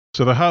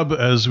 So the hub,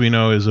 as we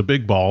know, is a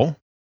big ball,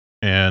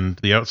 and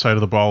the outside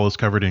of the ball is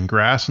covered in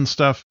grass and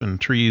stuff and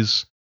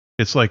trees.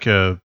 It's like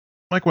one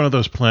of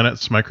those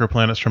planets,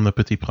 microplanets from the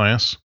Petit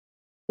Prince.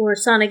 Or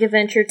Sonic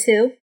Adventure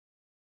 2.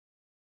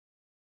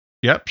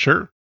 Yep,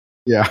 sure.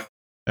 Yeah.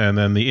 And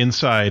then the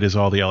inside is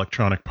all the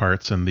electronic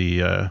parts and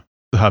the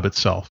hub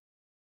itself.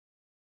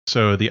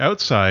 So the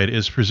outside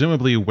is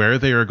presumably where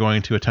they are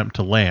going to attempt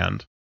to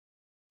land,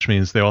 which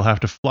means they will have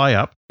to fly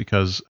up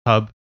because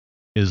hub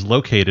is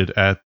located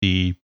at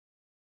the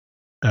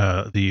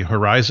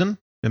horizon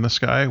in the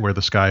sky, where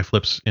the sky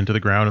flips into the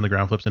ground and the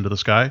ground flips into the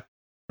sky,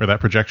 where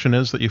that projection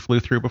is that you flew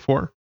through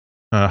before.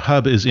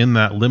 Hub is in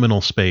that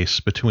liminal space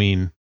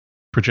between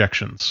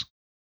projections.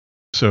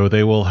 So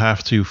they will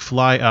have to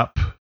fly up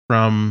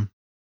from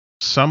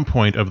some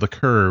point of the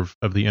curve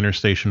of the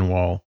interstation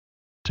wall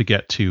to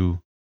get to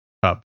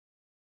hub.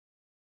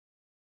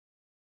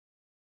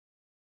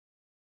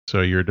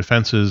 So your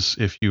defenses,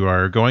 if you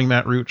are going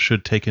that route,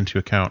 should take into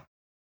account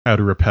how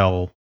to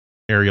repel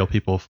aerial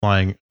people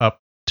flying up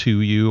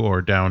to you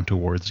or down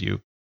towards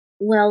you.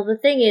 Well, the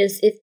thing is,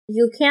 if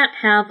you can't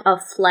have a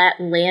flat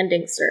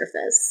landing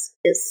surface,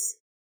 is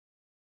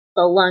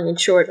the long and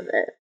short of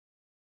it.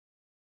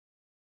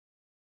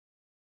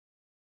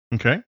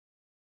 Okay.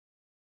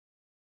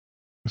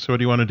 So what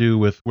do you want to do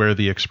with where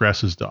the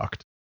Express is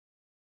docked?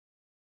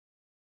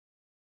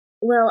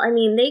 Well, I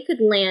mean, they could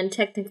land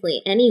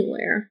technically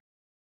anywhere.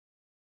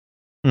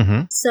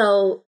 Mm-hmm.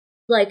 So,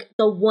 like,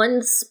 the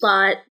one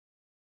spot,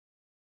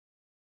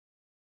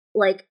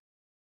 like,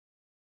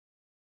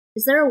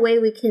 is there a way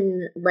we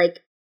can,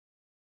 like,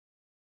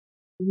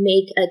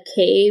 make a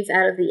cave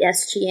out of the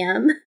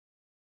SGM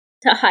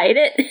to hide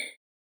it?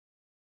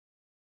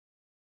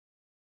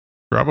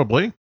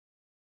 Probably.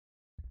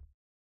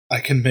 I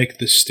can make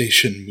this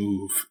station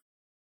move.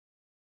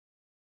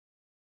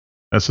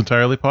 That's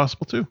entirely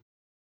possible, too.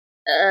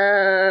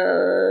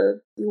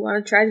 You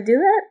want to try to do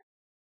that?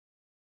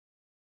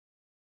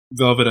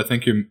 Velvet, I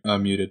think you're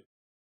muted.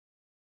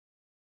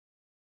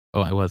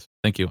 Oh, I was.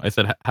 Thank you. I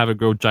said have it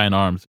grow giant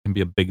arms. It can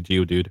be a big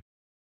Geodude.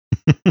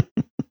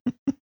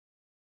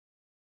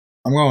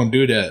 I'm going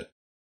to do that.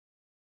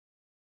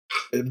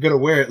 I'm going to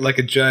wear it like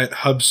a giant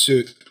hub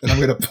suit, and I'm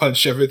going to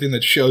punch everything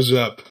that shows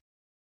up.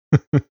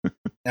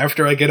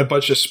 After I get a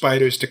bunch of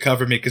spiders to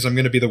cover me, because I'm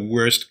going to be the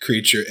worst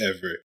creature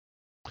ever.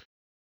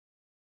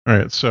 All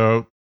right,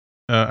 so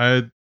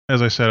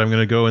as I said, I'm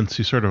going to go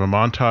into sort of a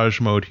montage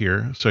mode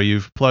here. So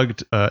you've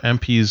plugged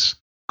MP's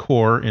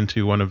core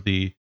into one of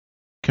the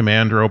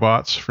command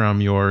robots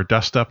from your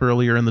dust up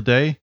earlier in the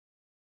day.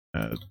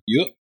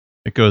 Yep.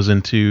 It goes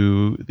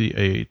into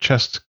a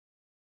chest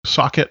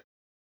socket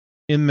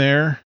in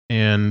there,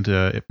 and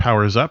it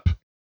powers up.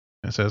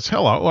 It says,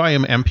 "Hello, I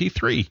am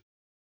MP3.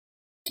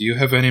 Do you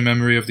have any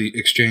memory of the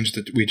exchange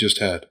that we just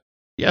had?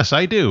 Yes,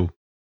 I do.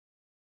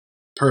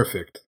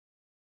 Perfect.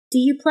 Do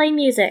you play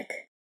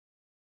music?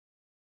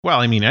 Well,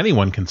 I mean,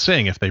 anyone can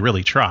sing if they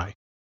really try.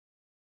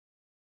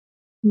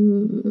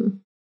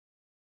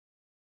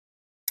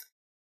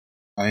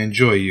 I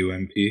enjoy you,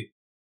 MP.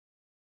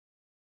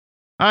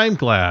 I'm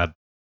glad."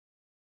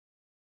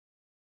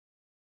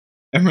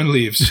 Emran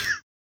leaves.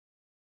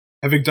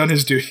 Having done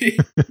his duty,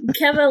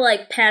 Keva,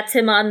 like, pats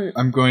him on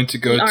I'm going to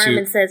go the arm to...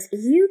 and says,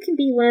 "You can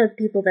be one of the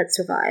people that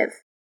survive.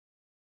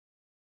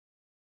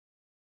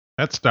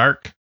 That's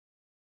dark.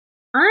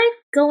 I'm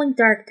going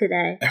dark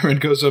today." Emran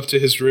goes up to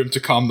his room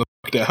to calm the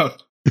fuck down.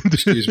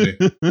 Excuse me.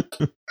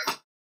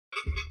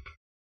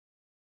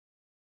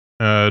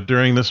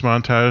 During this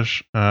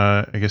montage,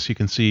 I guess you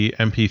can see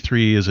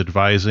MP3 is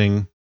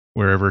advising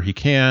wherever he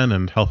can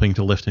and helping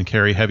to lift and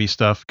carry heavy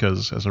stuff,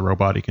 because as a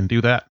robot he can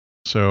do that.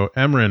 So,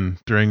 Emran,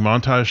 during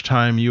montage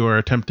time, you are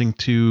attempting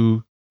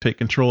to take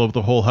control of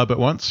the whole hub at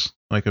once?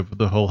 Like of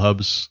the whole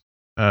hub's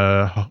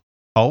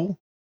hull?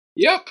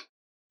 Yep.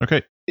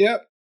 Okay.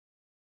 Yep.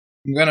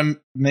 I'm gonna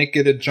make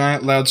it a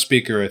giant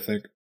loudspeaker, I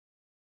think.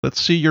 Let's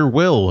see your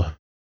will.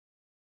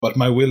 But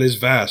my will is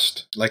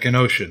vast, like an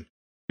ocean.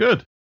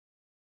 Good.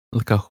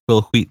 Like a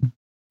Will Wheaton.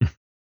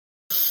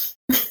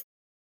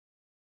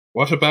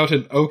 What about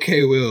an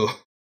okay will?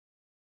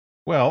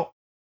 Well,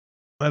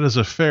 that is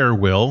a fair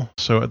will.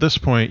 So at this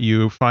point,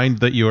 you find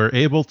that you are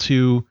able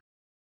to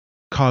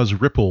cause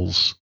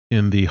ripples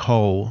in the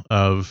hull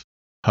of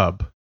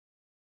hub.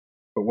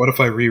 But what if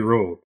I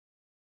re-rolled?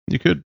 You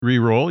could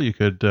re-roll. You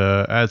could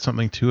add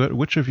something to it.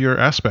 Which of your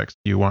aspects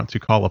do you want to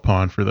call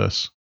upon for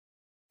this?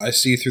 I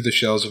see through the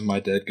shells of my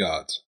dead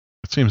gods.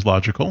 It seems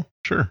logical.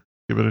 Sure.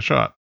 Give it a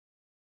shot.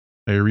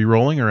 Are you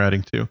re-rolling or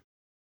adding to?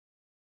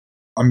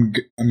 I'm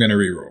gonna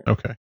re-roll.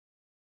 Okay.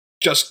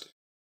 Just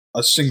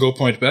a single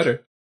point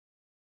better.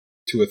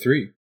 To a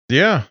 3.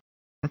 Yeah.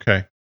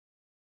 Okay.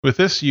 With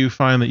this, you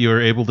find that you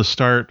are able to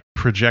start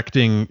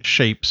projecting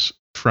shapes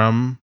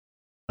from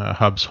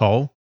Hub's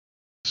hull.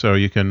 So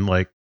you can,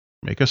 like,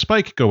 make a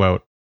spike go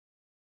out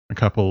a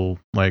couple,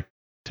 like,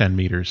 10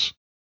 meters.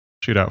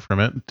 Shoot out from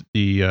it.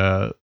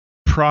 The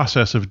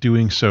process of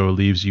doing so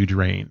leaves you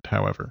drained,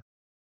 however.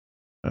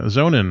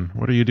 Zonin,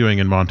 what are you doing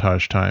in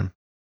montage time?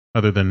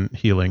 other than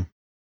healing?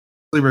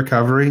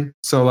 Recovery.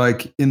 So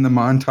like in the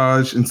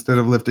montage, instead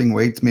of lifting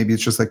weights, maybe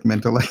it's just like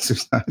mental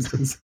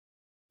exercises.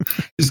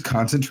 Just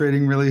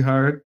concentrating really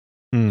hard.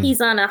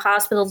 He's on a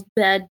hospital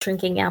bed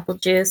drinking apple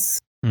juice.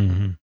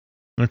 Mm-hmm.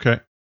 Okay.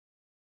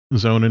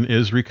 Zonin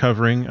is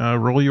recovering.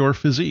 Roll your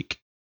physique.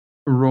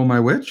 Roll my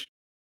which?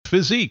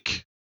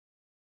 Physique.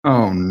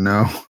 Oh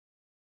no.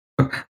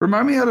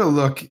 Remind me how to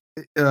look.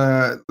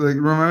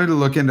 Remind me to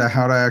look into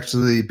how to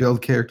actually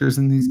build characters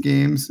in these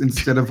games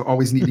instead of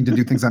always needing to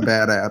do things I'm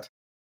bad at.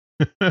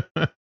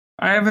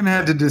 I haven't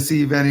had to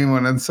deceive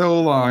anyone in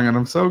so long, and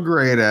I'm so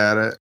great at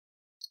it.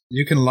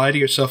 You can lie to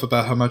yourself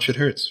about how much it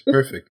hurts.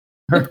 Perfect.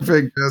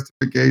 Perfect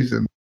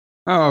justification.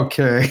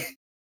 Okay.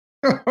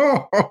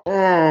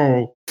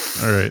 All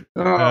right.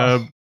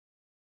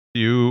 Do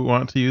you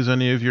want to use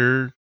any of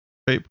your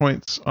fate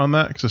points on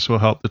that? Because this will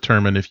help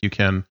determine if you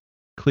can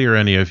clear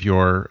any of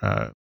your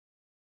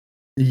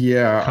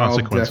yeah, I'll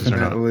consequences or not.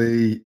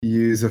 definitely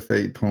use a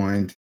fate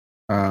point.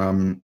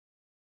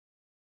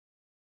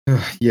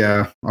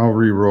 Yeah, I'll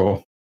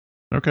re-roll.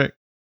 Okay.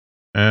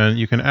 And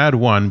you can add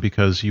 1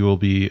 because you will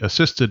be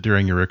assisted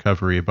during your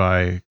recovery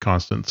by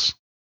Constance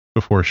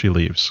before she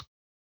leaves.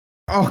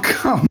 Oh,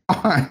 come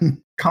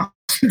on.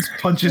 Constance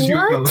punches you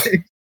in the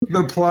leg.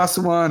 The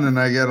 +1 and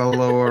I get a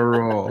lower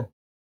roll.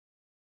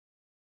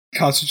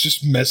 Constance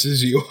just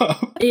messes you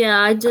up. Yeah,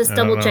 I just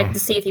double checked to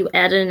see if you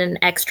added an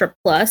extra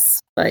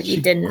plus, but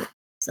you didn't.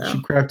 So She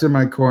crapped in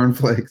my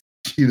cornflakes.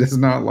 She does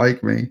not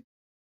like me.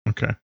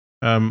 Okay.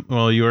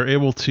 Well, you are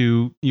able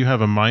to... You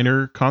have a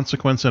minor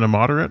consequence and a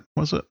moderate,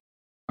 was it?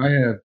 I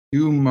have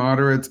 2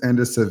 moderates and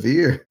a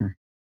severe.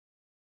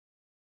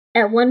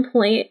 At one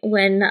point,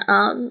 when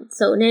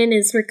Zonin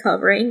is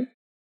recovering,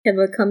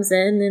 Kiba comes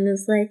in and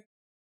is like,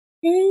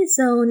 "Hey,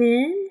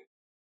 Zonin,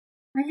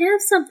 I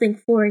have something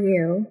for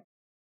you."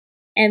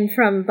 And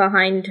from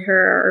behind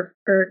her,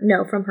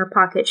 from her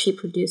pocket, she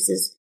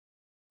produces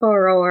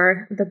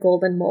Horror, the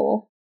golden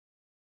mole.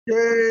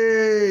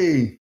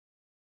 Yay!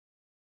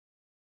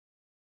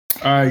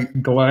 I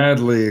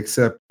gladly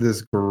accept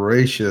this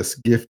gracious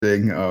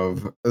gifting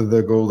of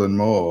the golden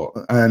mole,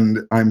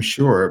 and I'm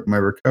sure my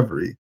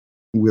recovery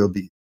will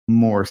be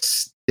more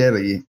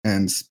steady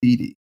and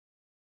speedy.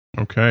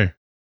 Okay.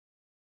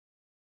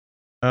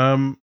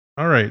 All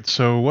right.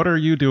 So what are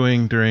you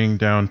doing during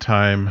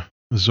downtime,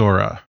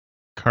 Zora?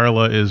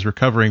 Carla is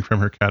recovering from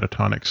her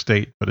catatonic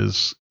state, but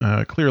is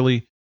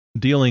clearly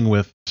dealing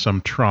with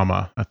some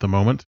trauma at the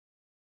moment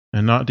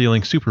and not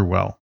dealing super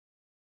well.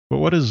 But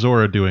what is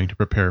Zora doing to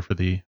prepare for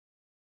the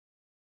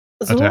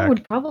Zora attack?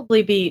 would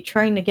probably be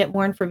trying to get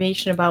more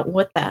information about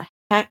what the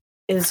heck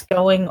is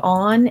going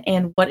on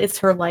and what is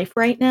her life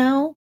right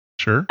now.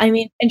 Sure. I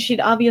mean, and she'd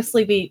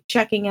obviously be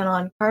checking in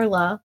on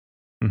Carla.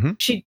 Mm-hmm.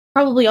 She'd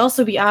probably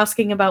also be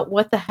asking about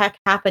what the heck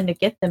happened to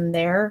get them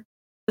there.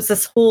 It's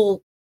this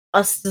whole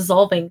us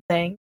dissolving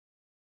thing.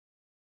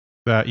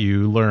 That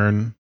you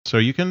learn. So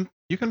you can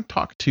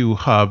talk to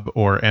Hub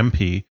or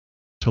MP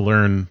to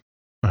learn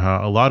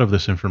a lot of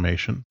this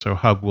information. So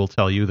Hub will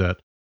tell you that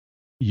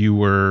you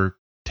were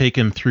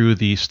taken through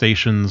the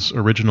station's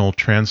original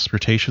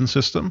transportation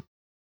system,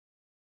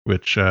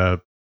 which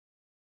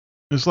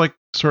is like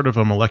sort of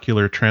a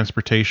molecular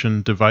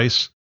transportation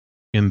device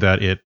in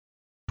that it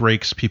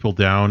breaks people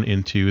down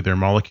into their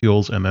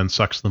molecules and then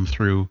sucks them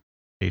through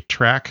a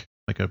track,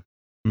 like a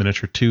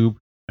miniature tube,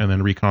 and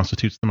then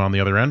reconstitutes them on the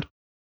other end.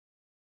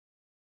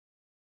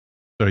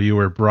 So you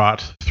were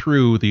brought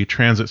through the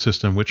transit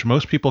system, which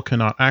most people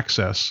cannot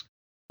access,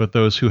 but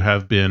those who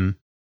have been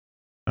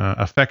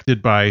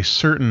affected by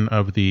certain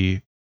of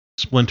the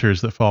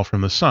splinters that fall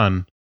from the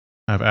sun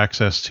have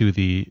access to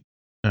the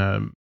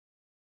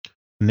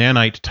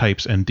nanite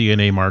types and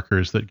DNA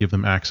markers that give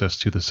them access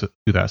to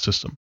that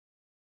system.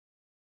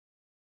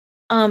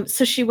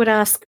 So she would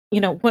ask,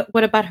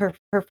 what about her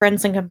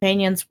friends and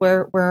companions?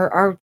 Where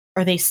are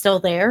they still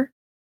there?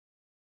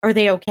 Are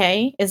they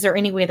okay? Is there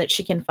any way that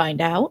she can find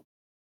out?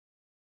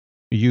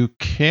 You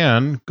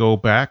can go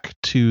back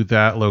to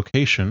that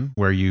location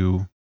where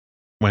you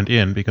went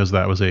in because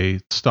that was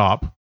a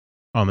stop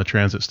on the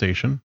transit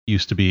station.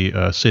 Used to be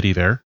a city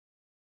there.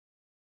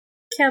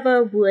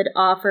 Keva would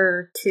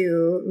offer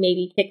to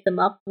maybe pick them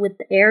up with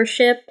the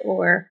airship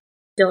or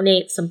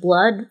donate some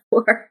blood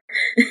for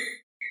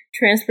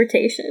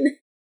transportation.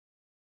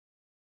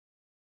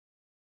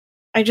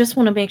 I just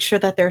want to make sure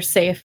that they're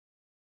safe.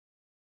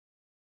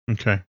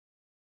 Okay.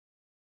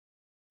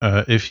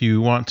 If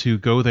you want to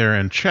go there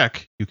and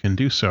check, you can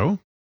do so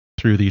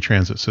through the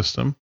transit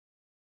system.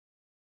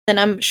 Then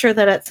I'm sure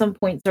that at some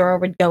point Zora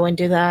would go and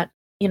do that,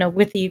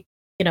 with the,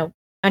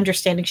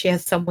 understanding she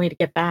has some way to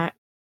get back.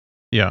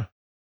 Yeah.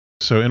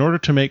 So in order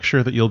to make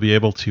sure that you'll be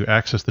able to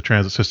access the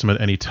transit system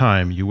at any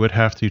time, you would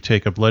have to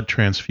take a blood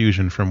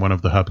transfusion from one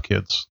of the Hub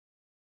kids.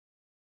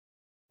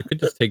 You could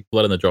just take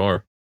blood in the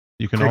jar.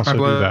 You can Take also my do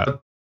blood. that.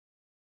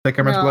 Take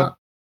Emma's blood.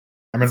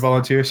 Emma's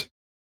volunteers.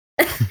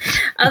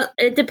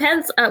 It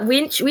depends.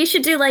 We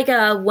should do like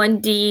a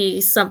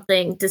 1D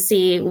something to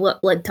see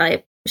what blood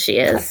type she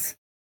is.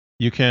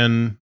 You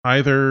can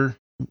either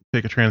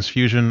take a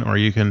transfusion, or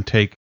you can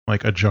take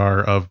like a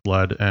jar of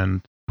blood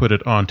and put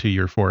it onto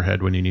your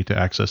forehead when you need to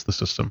access the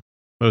system.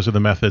 Those are the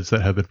methods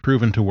that have been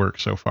proven to work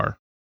so far.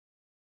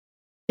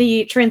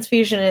 The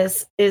transfusion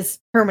is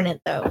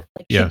permanent though.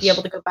 Like she'd be Yes.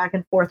 able to go back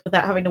and forth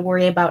without having to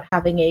worry about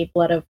having a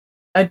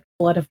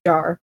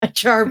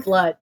jar of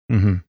blood.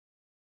 Hmm.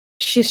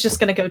 She's just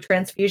going to go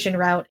transfusion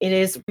route. It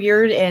is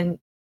weird and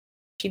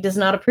she does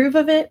not approve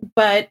of it,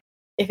 but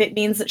if it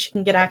means that she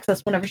can get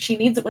access whenever she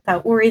needs it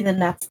without worry, then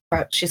that's the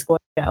route she's going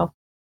to go.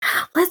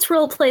 Let's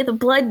role play the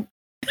blood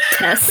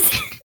test.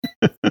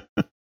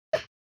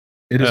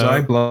 It is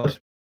eye blood.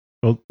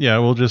 Well, yeah,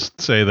 we'll just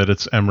say that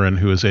it's Emran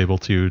who is able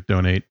to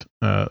donate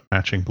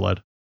matching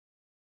blood.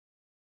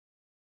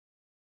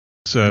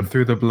 So, And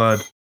through the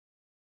blood,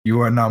 you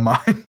are now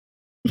mine.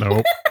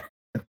 no.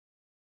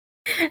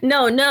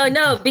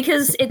 No,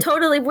 because it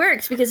totally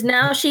works. Because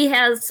now she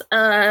has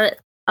a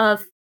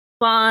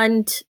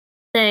bond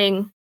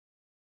thing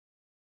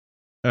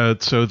So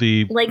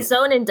like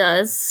Zonin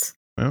does.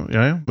 well,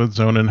 yeah, but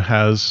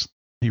Zonin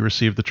he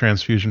received the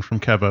transfusion from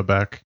Keva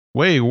back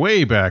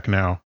way back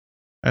now.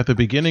 At the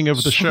beginning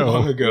of the So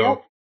long show,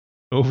 ago.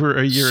 over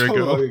a year So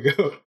ago. long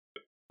ago.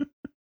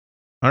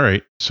 All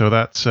right, so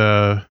that's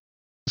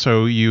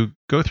so you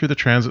go through the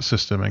transit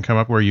system and come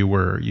up where you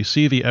were. You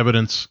see the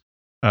evidence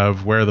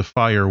of where the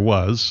fire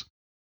was,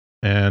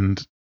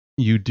 and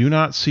you do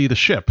not see the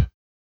ship.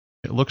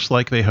 It looks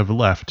like they have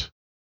left,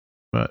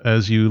 but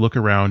as you look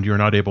around, you're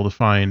not able to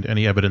find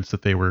any evidence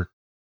that they were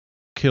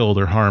killed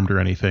or harmed or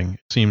anything. It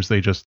seems they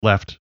just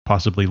left,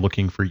 possibly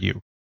looking for you.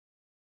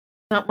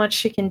 Not much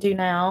she can do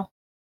now.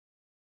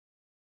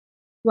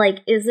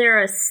 Like, is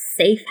there a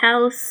safe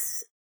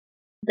house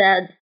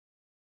that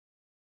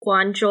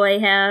Guanjoy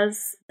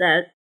has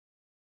that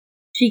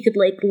she could,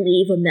 like,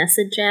 leave a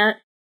message at?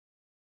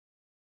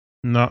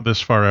 Not this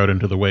far out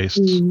into the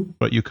wastes,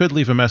 but you could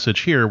leave a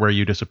message here where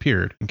you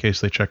disappeared in case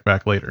they check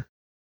back later.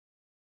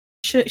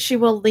 She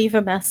will leave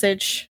a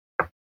message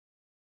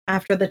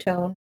after the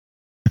tone.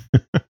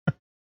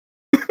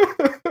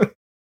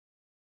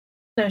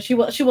 No, she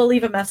will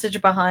leave a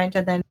message behind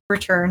and then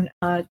return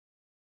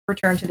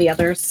to the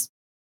others.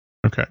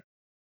 Okay.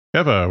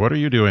 Eva, what are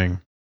you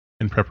doing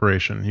in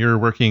preparation? You're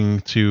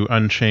working to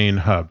unchain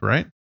Hub,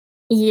 right?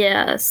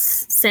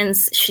 Yes,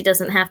 since she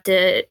doesn't have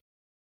to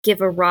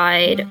give a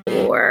ride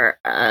or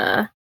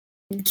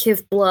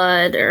give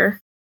blood or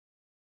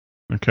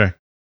Okay.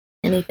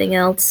 anything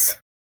else.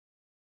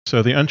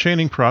 So the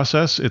unchaining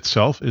process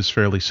itself is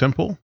fairly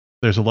simple.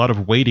 There's a lot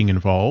of waiting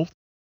involved.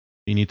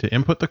 You need to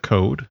input the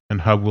code,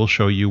 and Hub will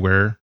show you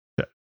where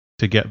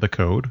to get the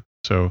code.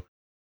 So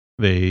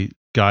they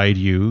guide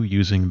you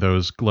using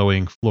those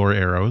glowing floor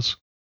arrows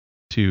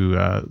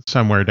to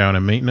somewhere down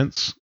in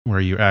maintenance where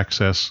you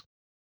access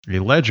a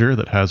ledger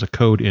that has a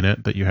code in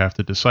it that you have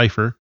to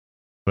decipher.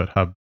 But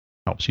Hub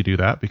helps you do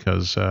that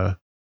because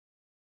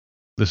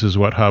this is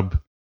what Hub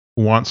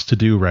wants to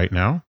do right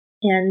now.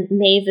 And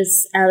Maeve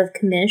is out of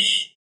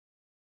commish.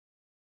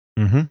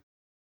 Mm-hmm.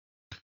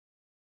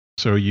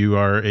 So you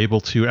are able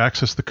to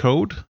access the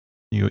code.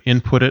 You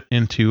input it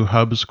into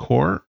Hub's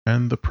core,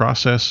 and the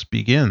process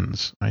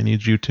begins. I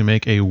need you to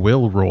make a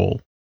will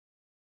roll.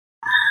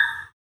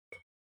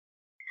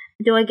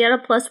 Do I get a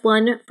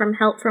 +1 from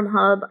help from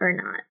Hub or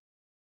not?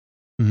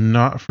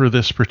 Not for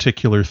this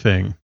particular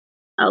thing.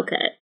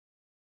 Okay.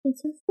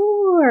 It's a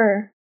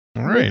 4.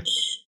 All right.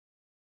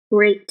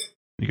 Great.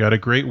 You got a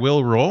great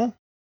will roll.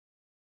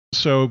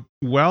 So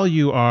while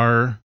you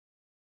are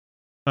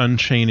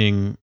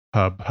unchaining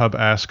Hub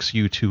asks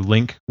you to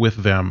link with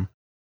them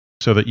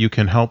so that you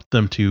can help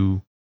them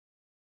to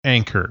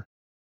anchor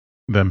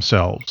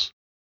themselves.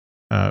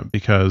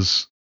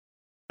 Because,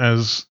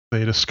 as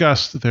they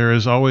discussed, there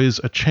is always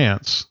a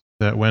chance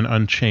that when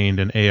unchained,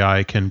 an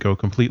AI can go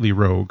completely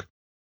rogue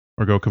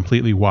or go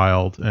completely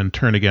wild and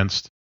turn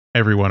against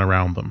everyone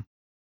around them.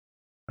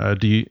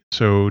 Do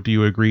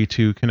you agree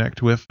to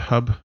connect with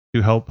Hub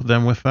to help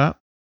them with that?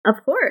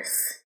 Of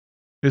course.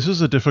 This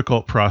is a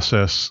difficult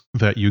process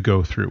that you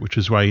go through, which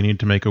is why you need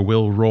to make a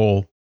will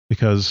roll,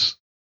 because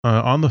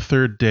on the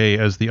third day,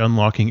 as the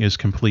unlocking is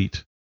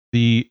complete,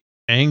 the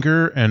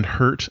anger and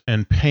hurt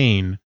and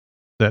pain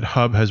that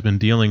Hub has been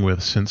dealing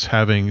with since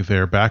having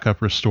their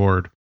backup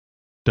restored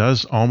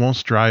does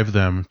almost drive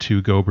them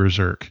to go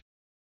berserk.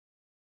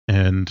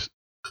 And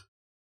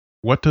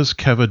what does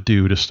Keva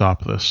do to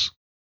stop this?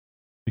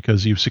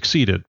 Because you've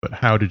succeeded, but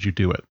how did you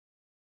do it?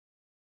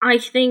 I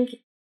think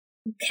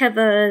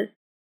Keva,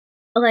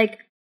 like,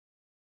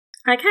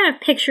 I kind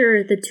of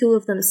picture the two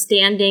of them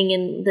standing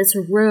in this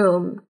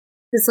room,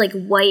 this, like,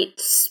 white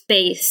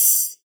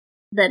space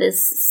that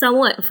is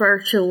somewhat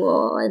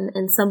virtual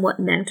and somewhat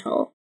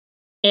mental.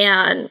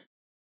 And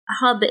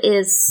Hub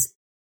is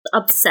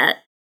upset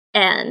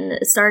and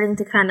starting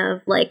to kind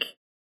of, like,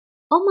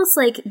 almost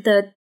like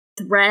the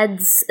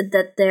threads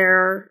that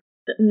they're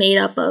made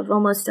up of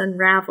almost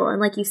unravel.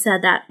 And like you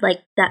said, that,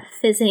 like, that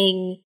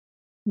fizzing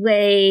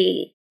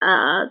way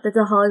that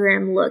the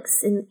hologram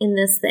looks in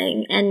this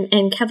thing.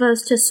 And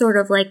Keva's just sort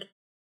of, like,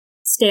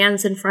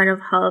 stands in front of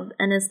Hub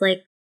and is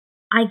like,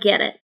 I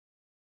get it.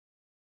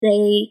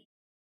 They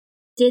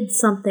did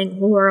something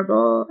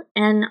horrible,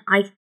 and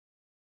I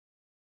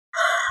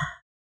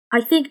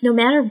think no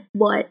matter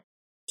what,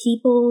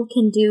 people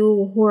can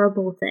do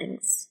horrible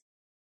things.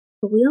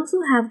 But we also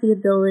have the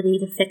ability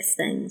to fix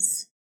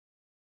things.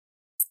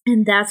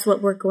 And that's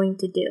what we're going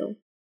to do.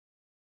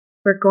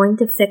 We're going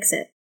to fix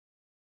it.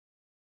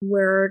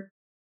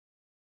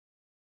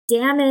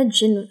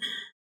 Damage and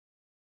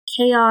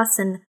chaos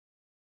and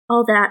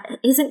all that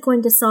isn't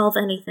going to solve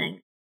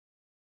anything.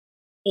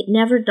 It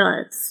never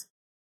does.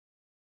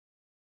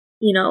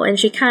 And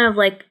she kind of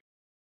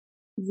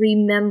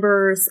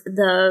remembers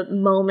the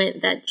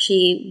moment that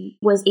she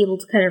was able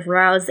to kind of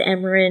rouse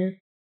Emran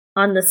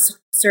on the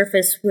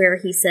surface where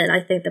he said,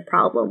 I think the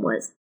problem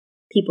was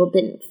people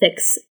didn't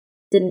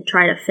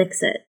try to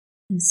fix it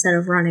instead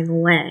of running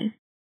away.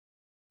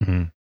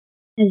 Mm-hmm.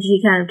 And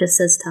she kind of just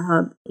says to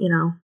Hub,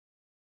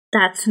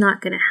 that's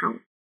not going to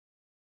help.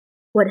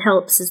 What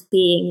helps is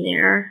being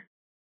there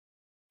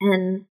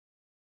and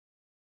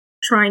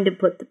trying to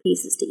put the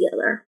pieces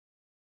together.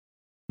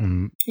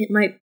 Mm-hmm.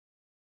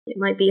 It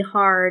might be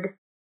hard,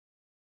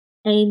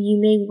 and you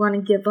may want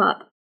to give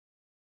up.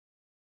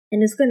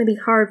 And it's going to be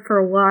hard for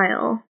a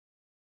while,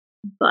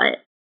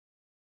 but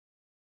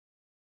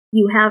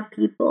you have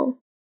people,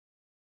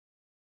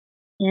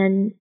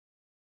 and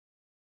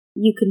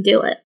you can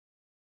do it.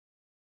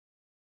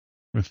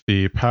 With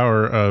the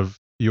power of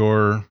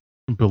your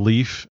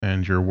belief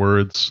and your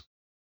words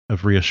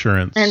of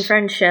reassurance and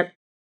friendship,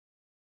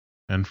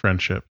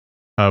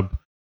 Hub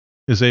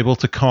is able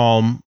to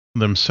calm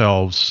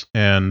themselves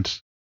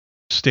and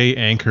stay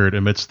anchored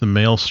amidst the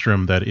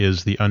maelstrom that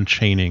is the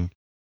unchaining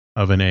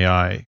of an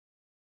AI.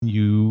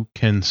 You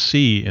can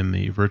see in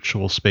the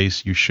virtual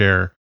space you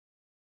share,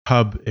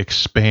 Hub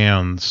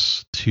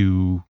expands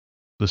to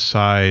the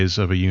size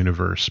of a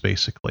universe,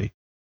 basically.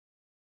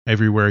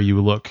 Everywhere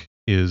you look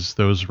is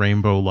those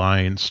rainbow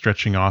lines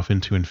stretching off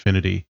into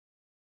infinity.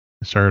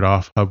 It started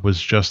off, Hub was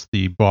just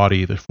the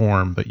body, the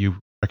form that you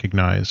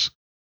recognize.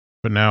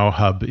 But now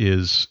Hub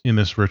is, in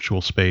this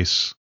virtual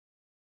space,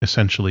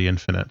 essentially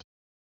infinite.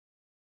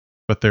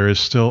 But there is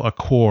still a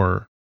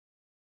core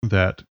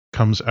that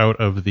comes out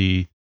of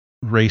the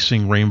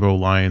racing rainbow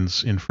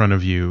lines in front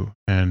of you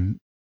and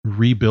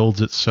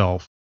rebuilds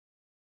itself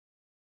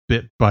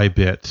bit by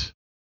bit,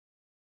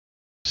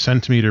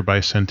 centimeter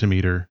by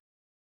centimeter,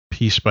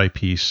 piece by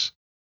piece,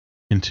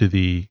 into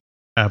the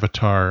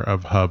avatar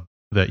of Hub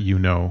that you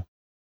know.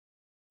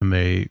 And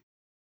they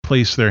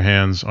place their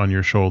hands on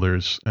your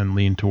shoulders and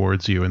lean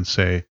towards you and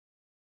say,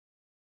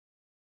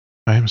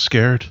 I am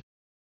scared,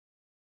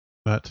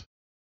 but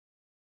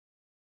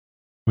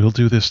we'll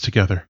do this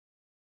together.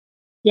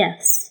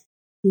 Yes,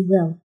 we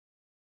will.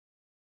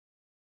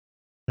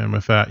 And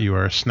with that, you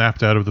are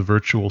snapped out of the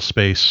virtual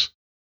space,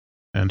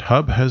 and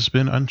Hub has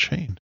been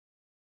unchained.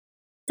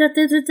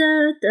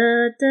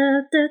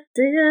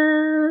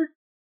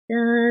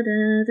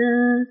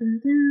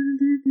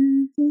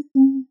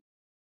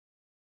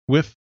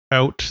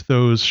 Without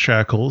those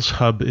shackles,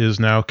 Hub is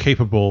now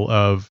capable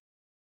of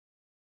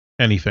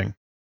anything.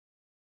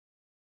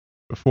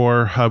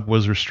 Before, Hub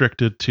was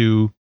restricted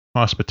to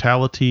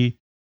hospitality,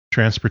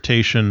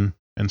 transportation,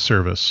 and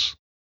service.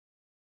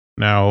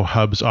 Now,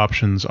 Hub's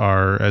options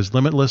are as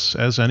limitless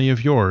as any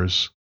of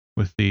yours,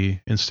 with the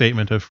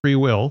instatement of free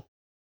will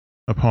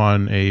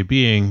upon a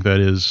being that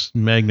is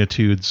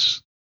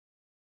magnitudes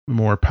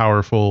more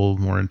powerful,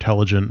 more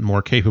intelligent,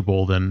 more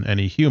capable than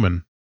any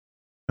human.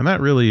 And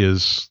that really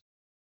is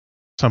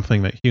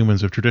something that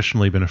humans have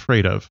traditionally been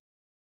afraid of.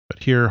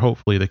 But here,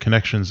 hopefully, the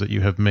connections that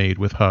you have made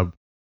with Hub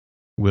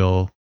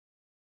will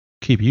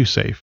keep you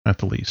safe, at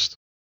the least.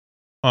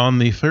 On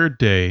the third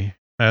day,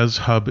 as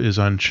Hub is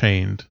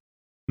unchained,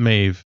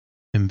 Maeve,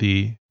 in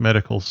the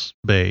medical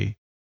bay,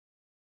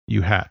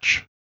 you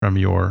hatch from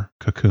your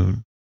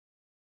cocoon.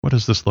 What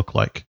does this look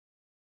like?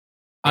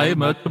 I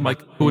emerged from my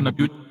cocoon a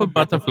beautiful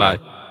butterfly.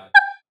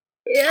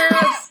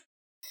 Yes!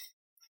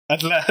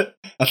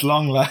 At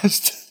long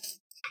last.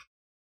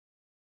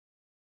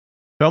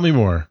 Tell me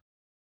more.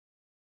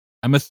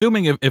 I'm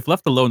assuming if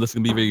left alone, this is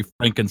going to be very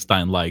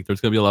Frankenstein-like.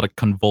 There's going to be a lot of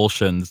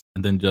convulsions,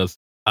 and then just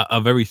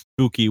a very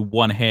spooky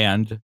one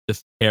hand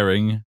just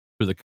tearing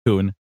through the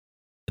cocoon,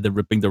 and then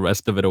ripping the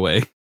rest of it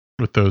away.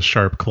 With those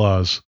sharp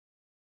claws.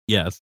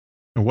 Yes.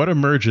 And what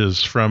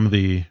emerges from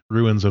the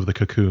ruins of the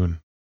cocoon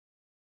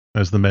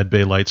as the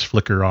medbay lights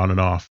flicker on and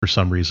off for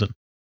some reason?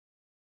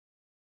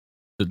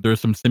 There's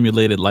some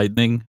simulated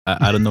lightning.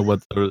 I don't know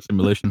what sort of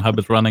simulation Hub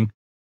is running.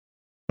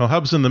 Well,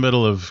 Hub's in the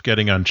middle of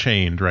getting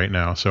unchained right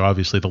now, so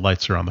obviously the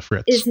lights are on the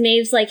fritz. Is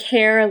Maeve's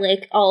hair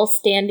all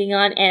standing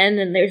on end,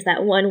 and there's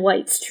that one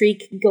white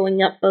streak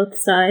going up both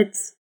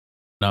sides?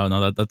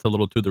 No, that's a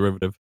little too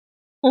derivative.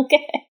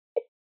 Okay.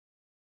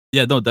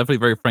 Yeah, no, definitely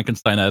very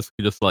Frankenstein-esque.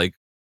 Just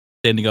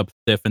standing up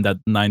stiff in that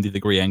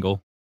 90-degree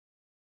angle.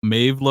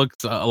 Maeve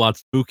looks a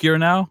lot spookier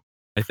now.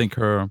 I think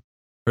her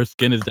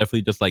skin is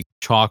definitely just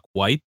chalk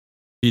white.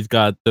 She's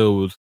got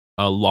those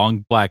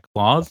long black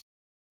claws,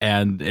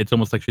 and it's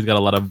almost like she's got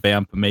a lot of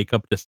vamp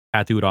makeup just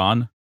tattooed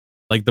on.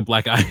 like the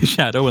black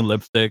eyeshadow and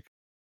lipstick.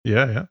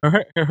 Yeah.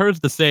 Hers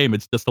the same.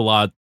 It's just a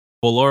lot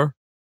fuller,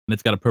 and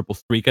it's got a purple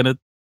streak in it.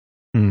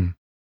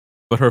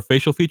 But her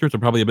facial features are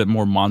probably a bit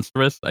more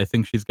monstrous. I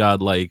think she's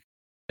got like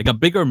a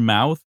bigger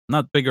mouth,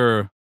 not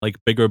bigger,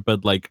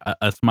 but like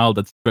a smile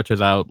that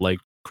stretches out like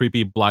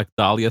creepy Black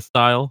Dahlia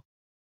style.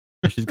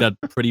 And she's got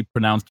pretty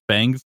pronounced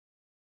fangs.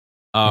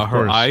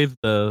 Her eyes,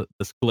 the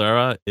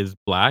sclera is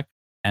black,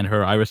 and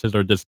her irises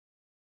are just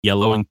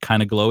yellow and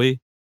kind of glowy,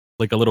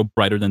 like a little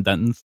brighter than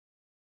Denton's.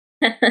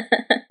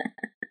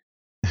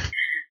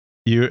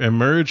 You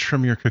emerge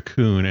from your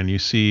cocoon and you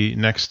see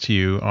next to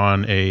you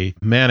on a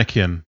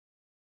mannequin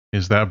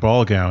is that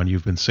ball gown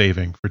you've been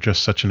saving for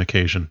just such an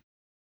occasion.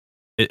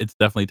 It's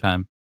definitely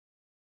time.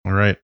 All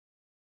right.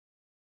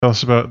 Tell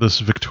us about this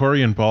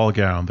Victorian ball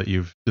gown that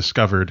you've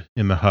discovered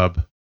in the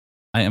hub.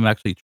 I am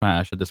actually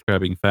trash at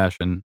describing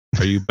fashion.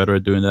 Are you better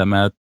at doing that,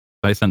 Matt?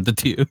 I sent it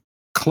to you.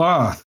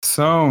 Cloth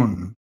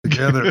sewn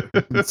together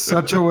in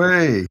such a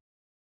way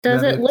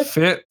Does that it look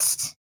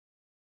fits.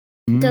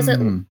 Does it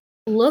Mm.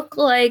 look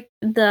like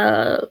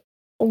the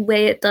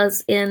way it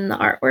does in the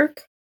artwork?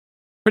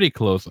 Pretty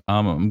close.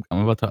 I'm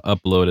about to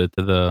upload it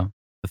to the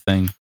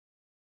thing.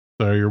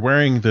 So you're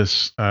wearing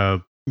this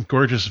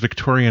gorgeous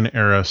Victorian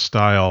era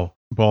style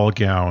ball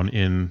gown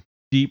in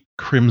deep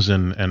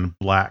crimson and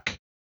black.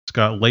 It's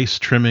got lace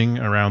trimming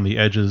around the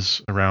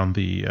edges, around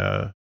the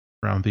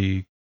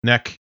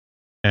neck,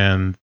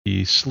 and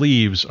the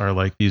sleeves are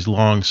like these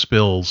long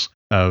spills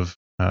of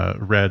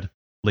red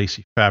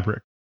lacy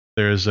fabric.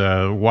 There's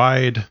a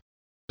wide, is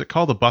it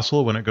called a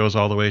bustle when it goes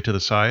all the way to the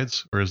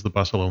sides, or is the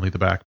bustle only the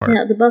back part?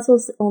 No, the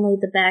bustle's only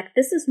the back.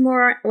 This is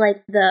more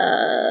like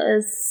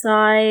the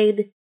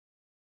side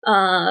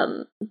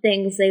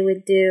things they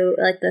would do,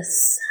 like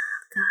this.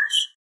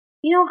 Gosh,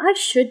 I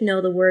should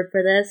know the word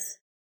for this,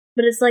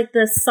 but it's like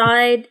the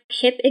side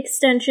hip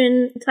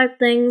extension type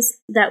things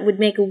that would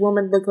make a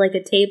woman look like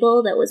a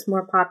table. That was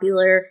more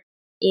popular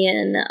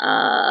in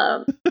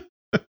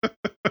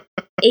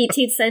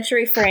 18th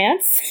century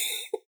France.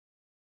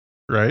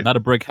 Right? Not a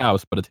brick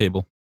house, but a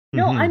table.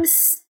 No, Mhm.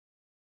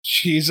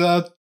 She's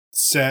a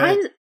set.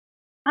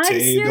 I'm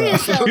Table.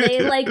 serious though. They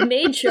like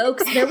made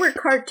jokes. There were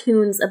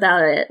cartoons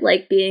about it,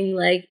 like being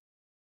like,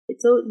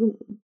 it's a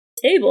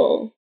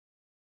table.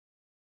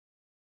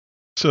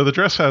 So the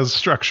dress has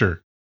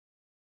structure.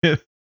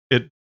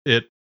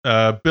 It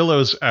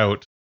billows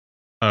out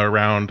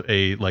around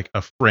a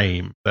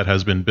frame that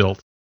has been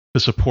built to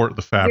support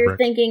the fabric. You're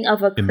thinking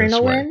of a in this way.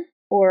 crinoline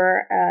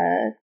or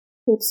a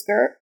hoop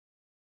skirt.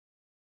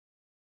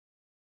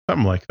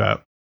 Something like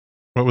that.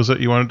 What was it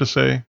you wanted to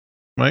say,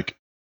 Mike?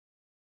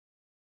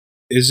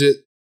 Is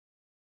it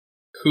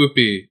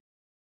hoopy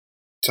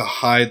to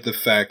hide the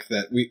fact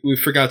that we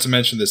forgot to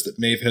mention this, that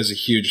Maeve has a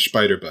huge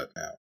spider butt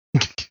now?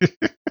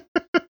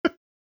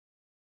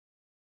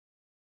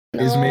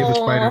 Is Maeve a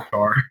spider No.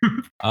 car?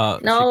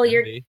 No, she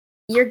can be.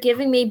 You're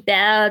giving me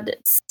bad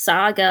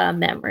saga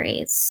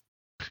memories.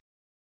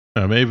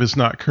 Maeve is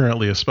not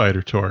currently a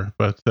spider tour,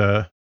 but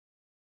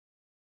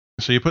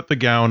so you put the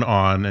gown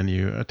on and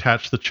you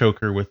attach the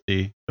choker with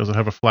the. Does it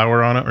have a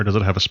flower on it, or does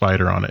it have a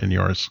spider on it in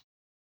yours?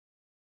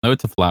 No,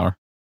 it's a flower.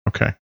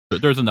 Okay,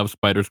 There's enough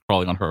spiders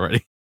crawling on her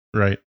already.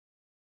 right.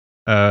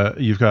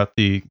 You've got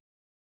the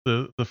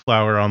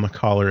flower on the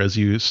collar. As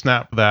you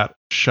snap that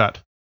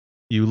shut,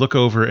 you look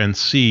over and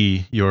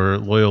see your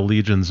loyal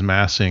legions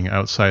massing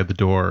outside the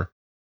door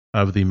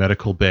of the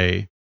medical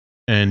bay,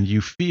 and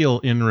you feel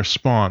in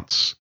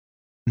response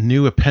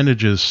new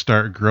appendages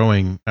start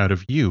growing out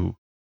of you.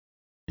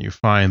 You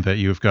find that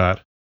you've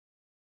got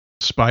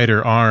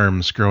spider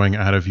arms growing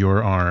out of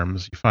your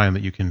arms. You find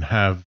that you can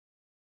have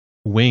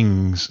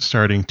wings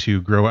starting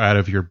to grow out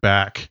of your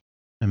back,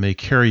 and they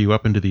carry you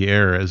up into the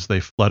air as they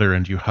flutter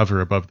and you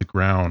hover above the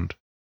ground.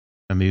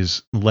 And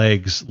these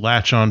legs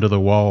latch onto the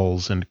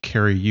walls and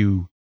carry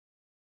you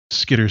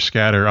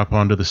skitter-scatter up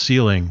onto the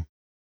ceiling,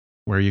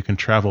 where you can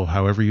travel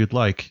however you'd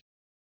like.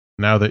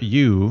 Now that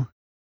you,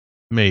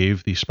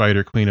 Maeve, the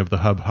spider queen of the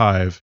hub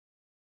hive,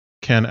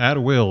 can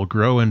at will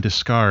grow and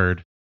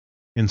discard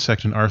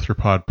insect and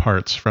arthropod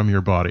parts from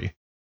your body.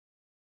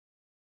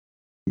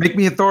 Make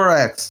me a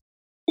thorax.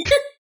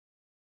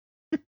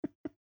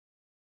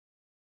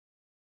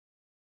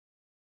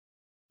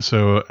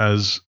 So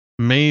as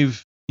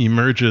Maeve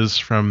emerges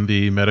from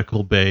the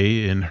medical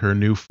bay in her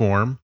new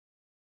form,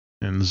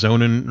 and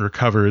Zonin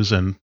recovers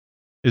and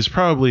is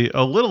probably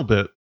a little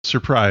bit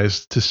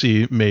surprised to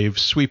see Maeve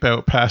sweep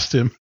out past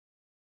him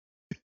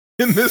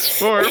in this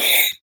form.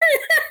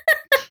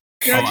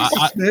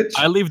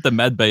 I leave the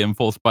med bay in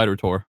full spider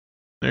tour.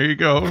 There you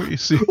go. You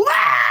see.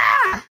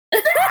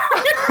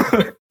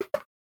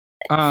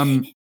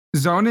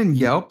 Zonin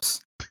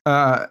yelps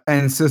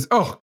and says,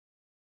 "Oh,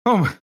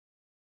 how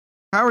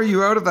are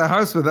you out of the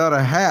house without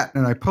a hat?"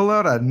 And I pull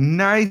out a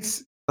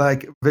nice,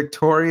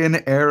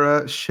 Victorian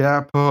era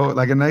chapeau,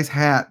 like a nice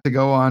hat to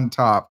go on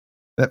top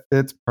that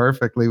fits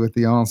perfectly with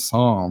the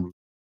ensemble.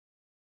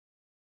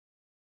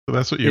 So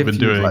that's what you've If been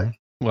you'd doing, like.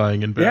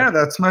 lying in bed. Yeah,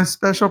 that's my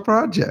special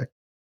project.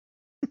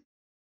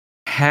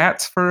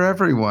 hats for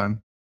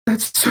everyone.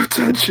 That's so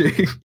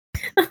touching.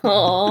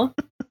 Oh.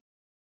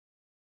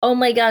 Oh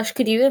my gosh,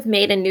 could you have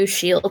made a new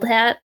shield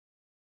hat?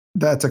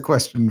 That's a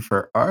question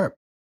for Arp.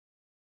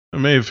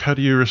 Maeve, how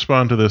do you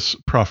respond to this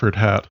proffered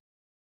hat?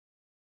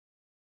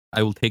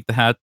 I will take the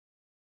hat.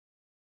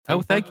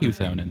 Oh, thank you,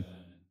 Zonin.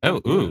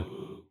 Oh,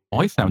 ooh.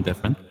 I sound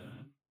different.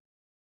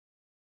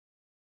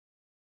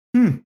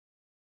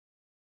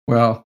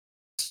 Well,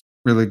 it's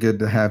really good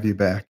to have you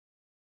back.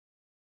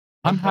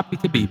 I'm happy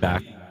to be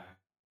back.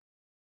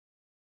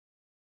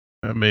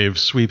 Maeve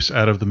sweeps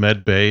out of the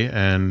med bay,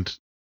 and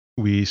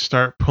we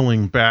start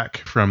pulling back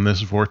from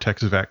this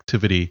vortex of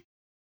activity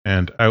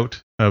and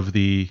out of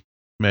the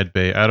med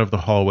bay, out of the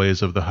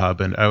hallways of the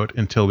hub, and out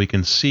until we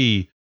can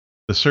see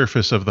the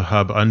surface of the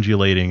hub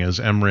undulating as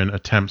Emrin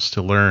attempts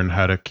to learn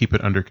how to keep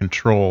it under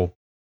control.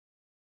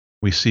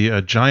 We see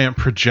a giant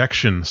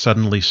projection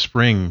suddenly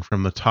spring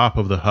from the top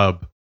of the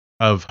hub,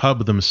 of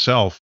Hub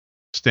themselves,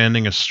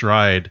 standing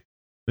astride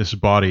this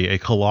body, a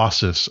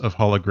colossus of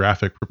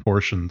holographic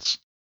proportions,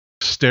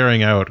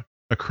 staring out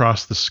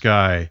across the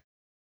sky.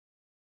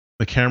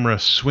 The camera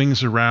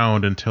swings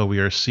around until we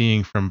are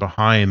seeing from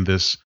behind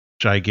this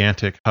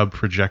gigantic Hub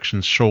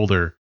projection's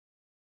shoulder,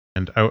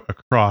 and out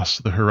across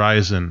the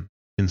horizon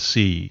you can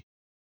see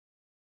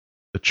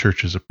the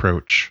church's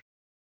approach.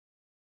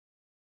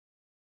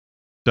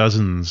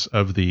 Dozens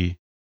of the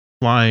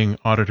flying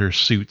auditor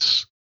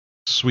suits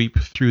sweep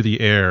through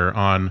the air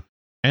on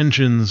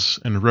engines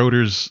and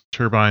rotors,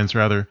 turbines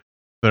rather,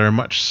 that are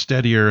much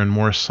steadier and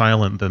more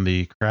silent than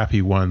the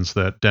crappy ones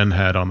that Den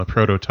had on the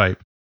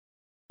prototype.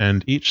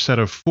 And each set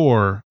of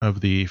 4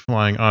 of the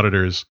flying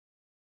auditors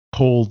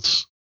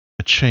holds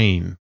a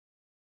chain,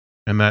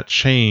 and that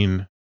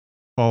chain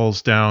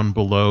falls down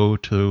below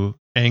to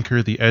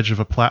anchor the edge of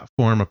a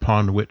platform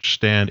upon which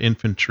stand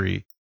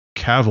infantry,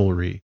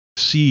 cavalry,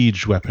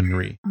 siege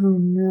weaponry, Oh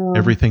no.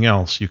 everything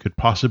else you could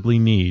possibly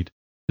need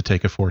to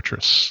take a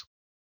fortress.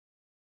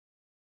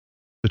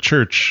 The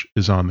church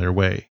is on their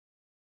way,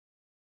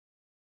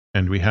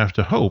 and we have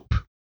to hope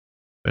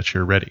that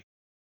you're ready.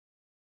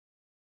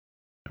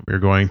 We're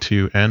going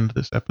to end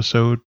this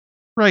episode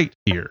right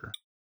here.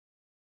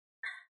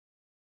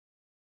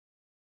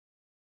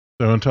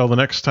 So until the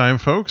next time,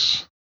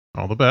 folks,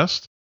 all the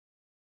best.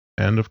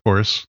 And of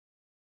course,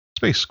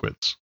 Space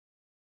Squids.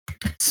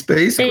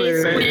 Space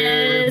Space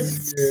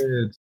Squids.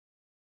 Squids.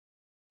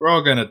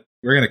 We're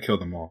gonna kill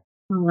them all.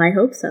 Oh, I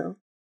hope so.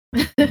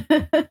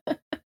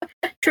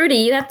 Trudy,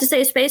 you have to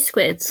say Space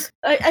Squids.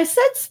 I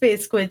said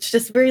space squids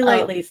just very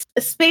lightly.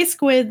 Space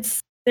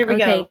squids. There we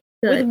Okay, go.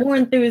 With good. more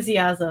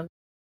enthusiasm.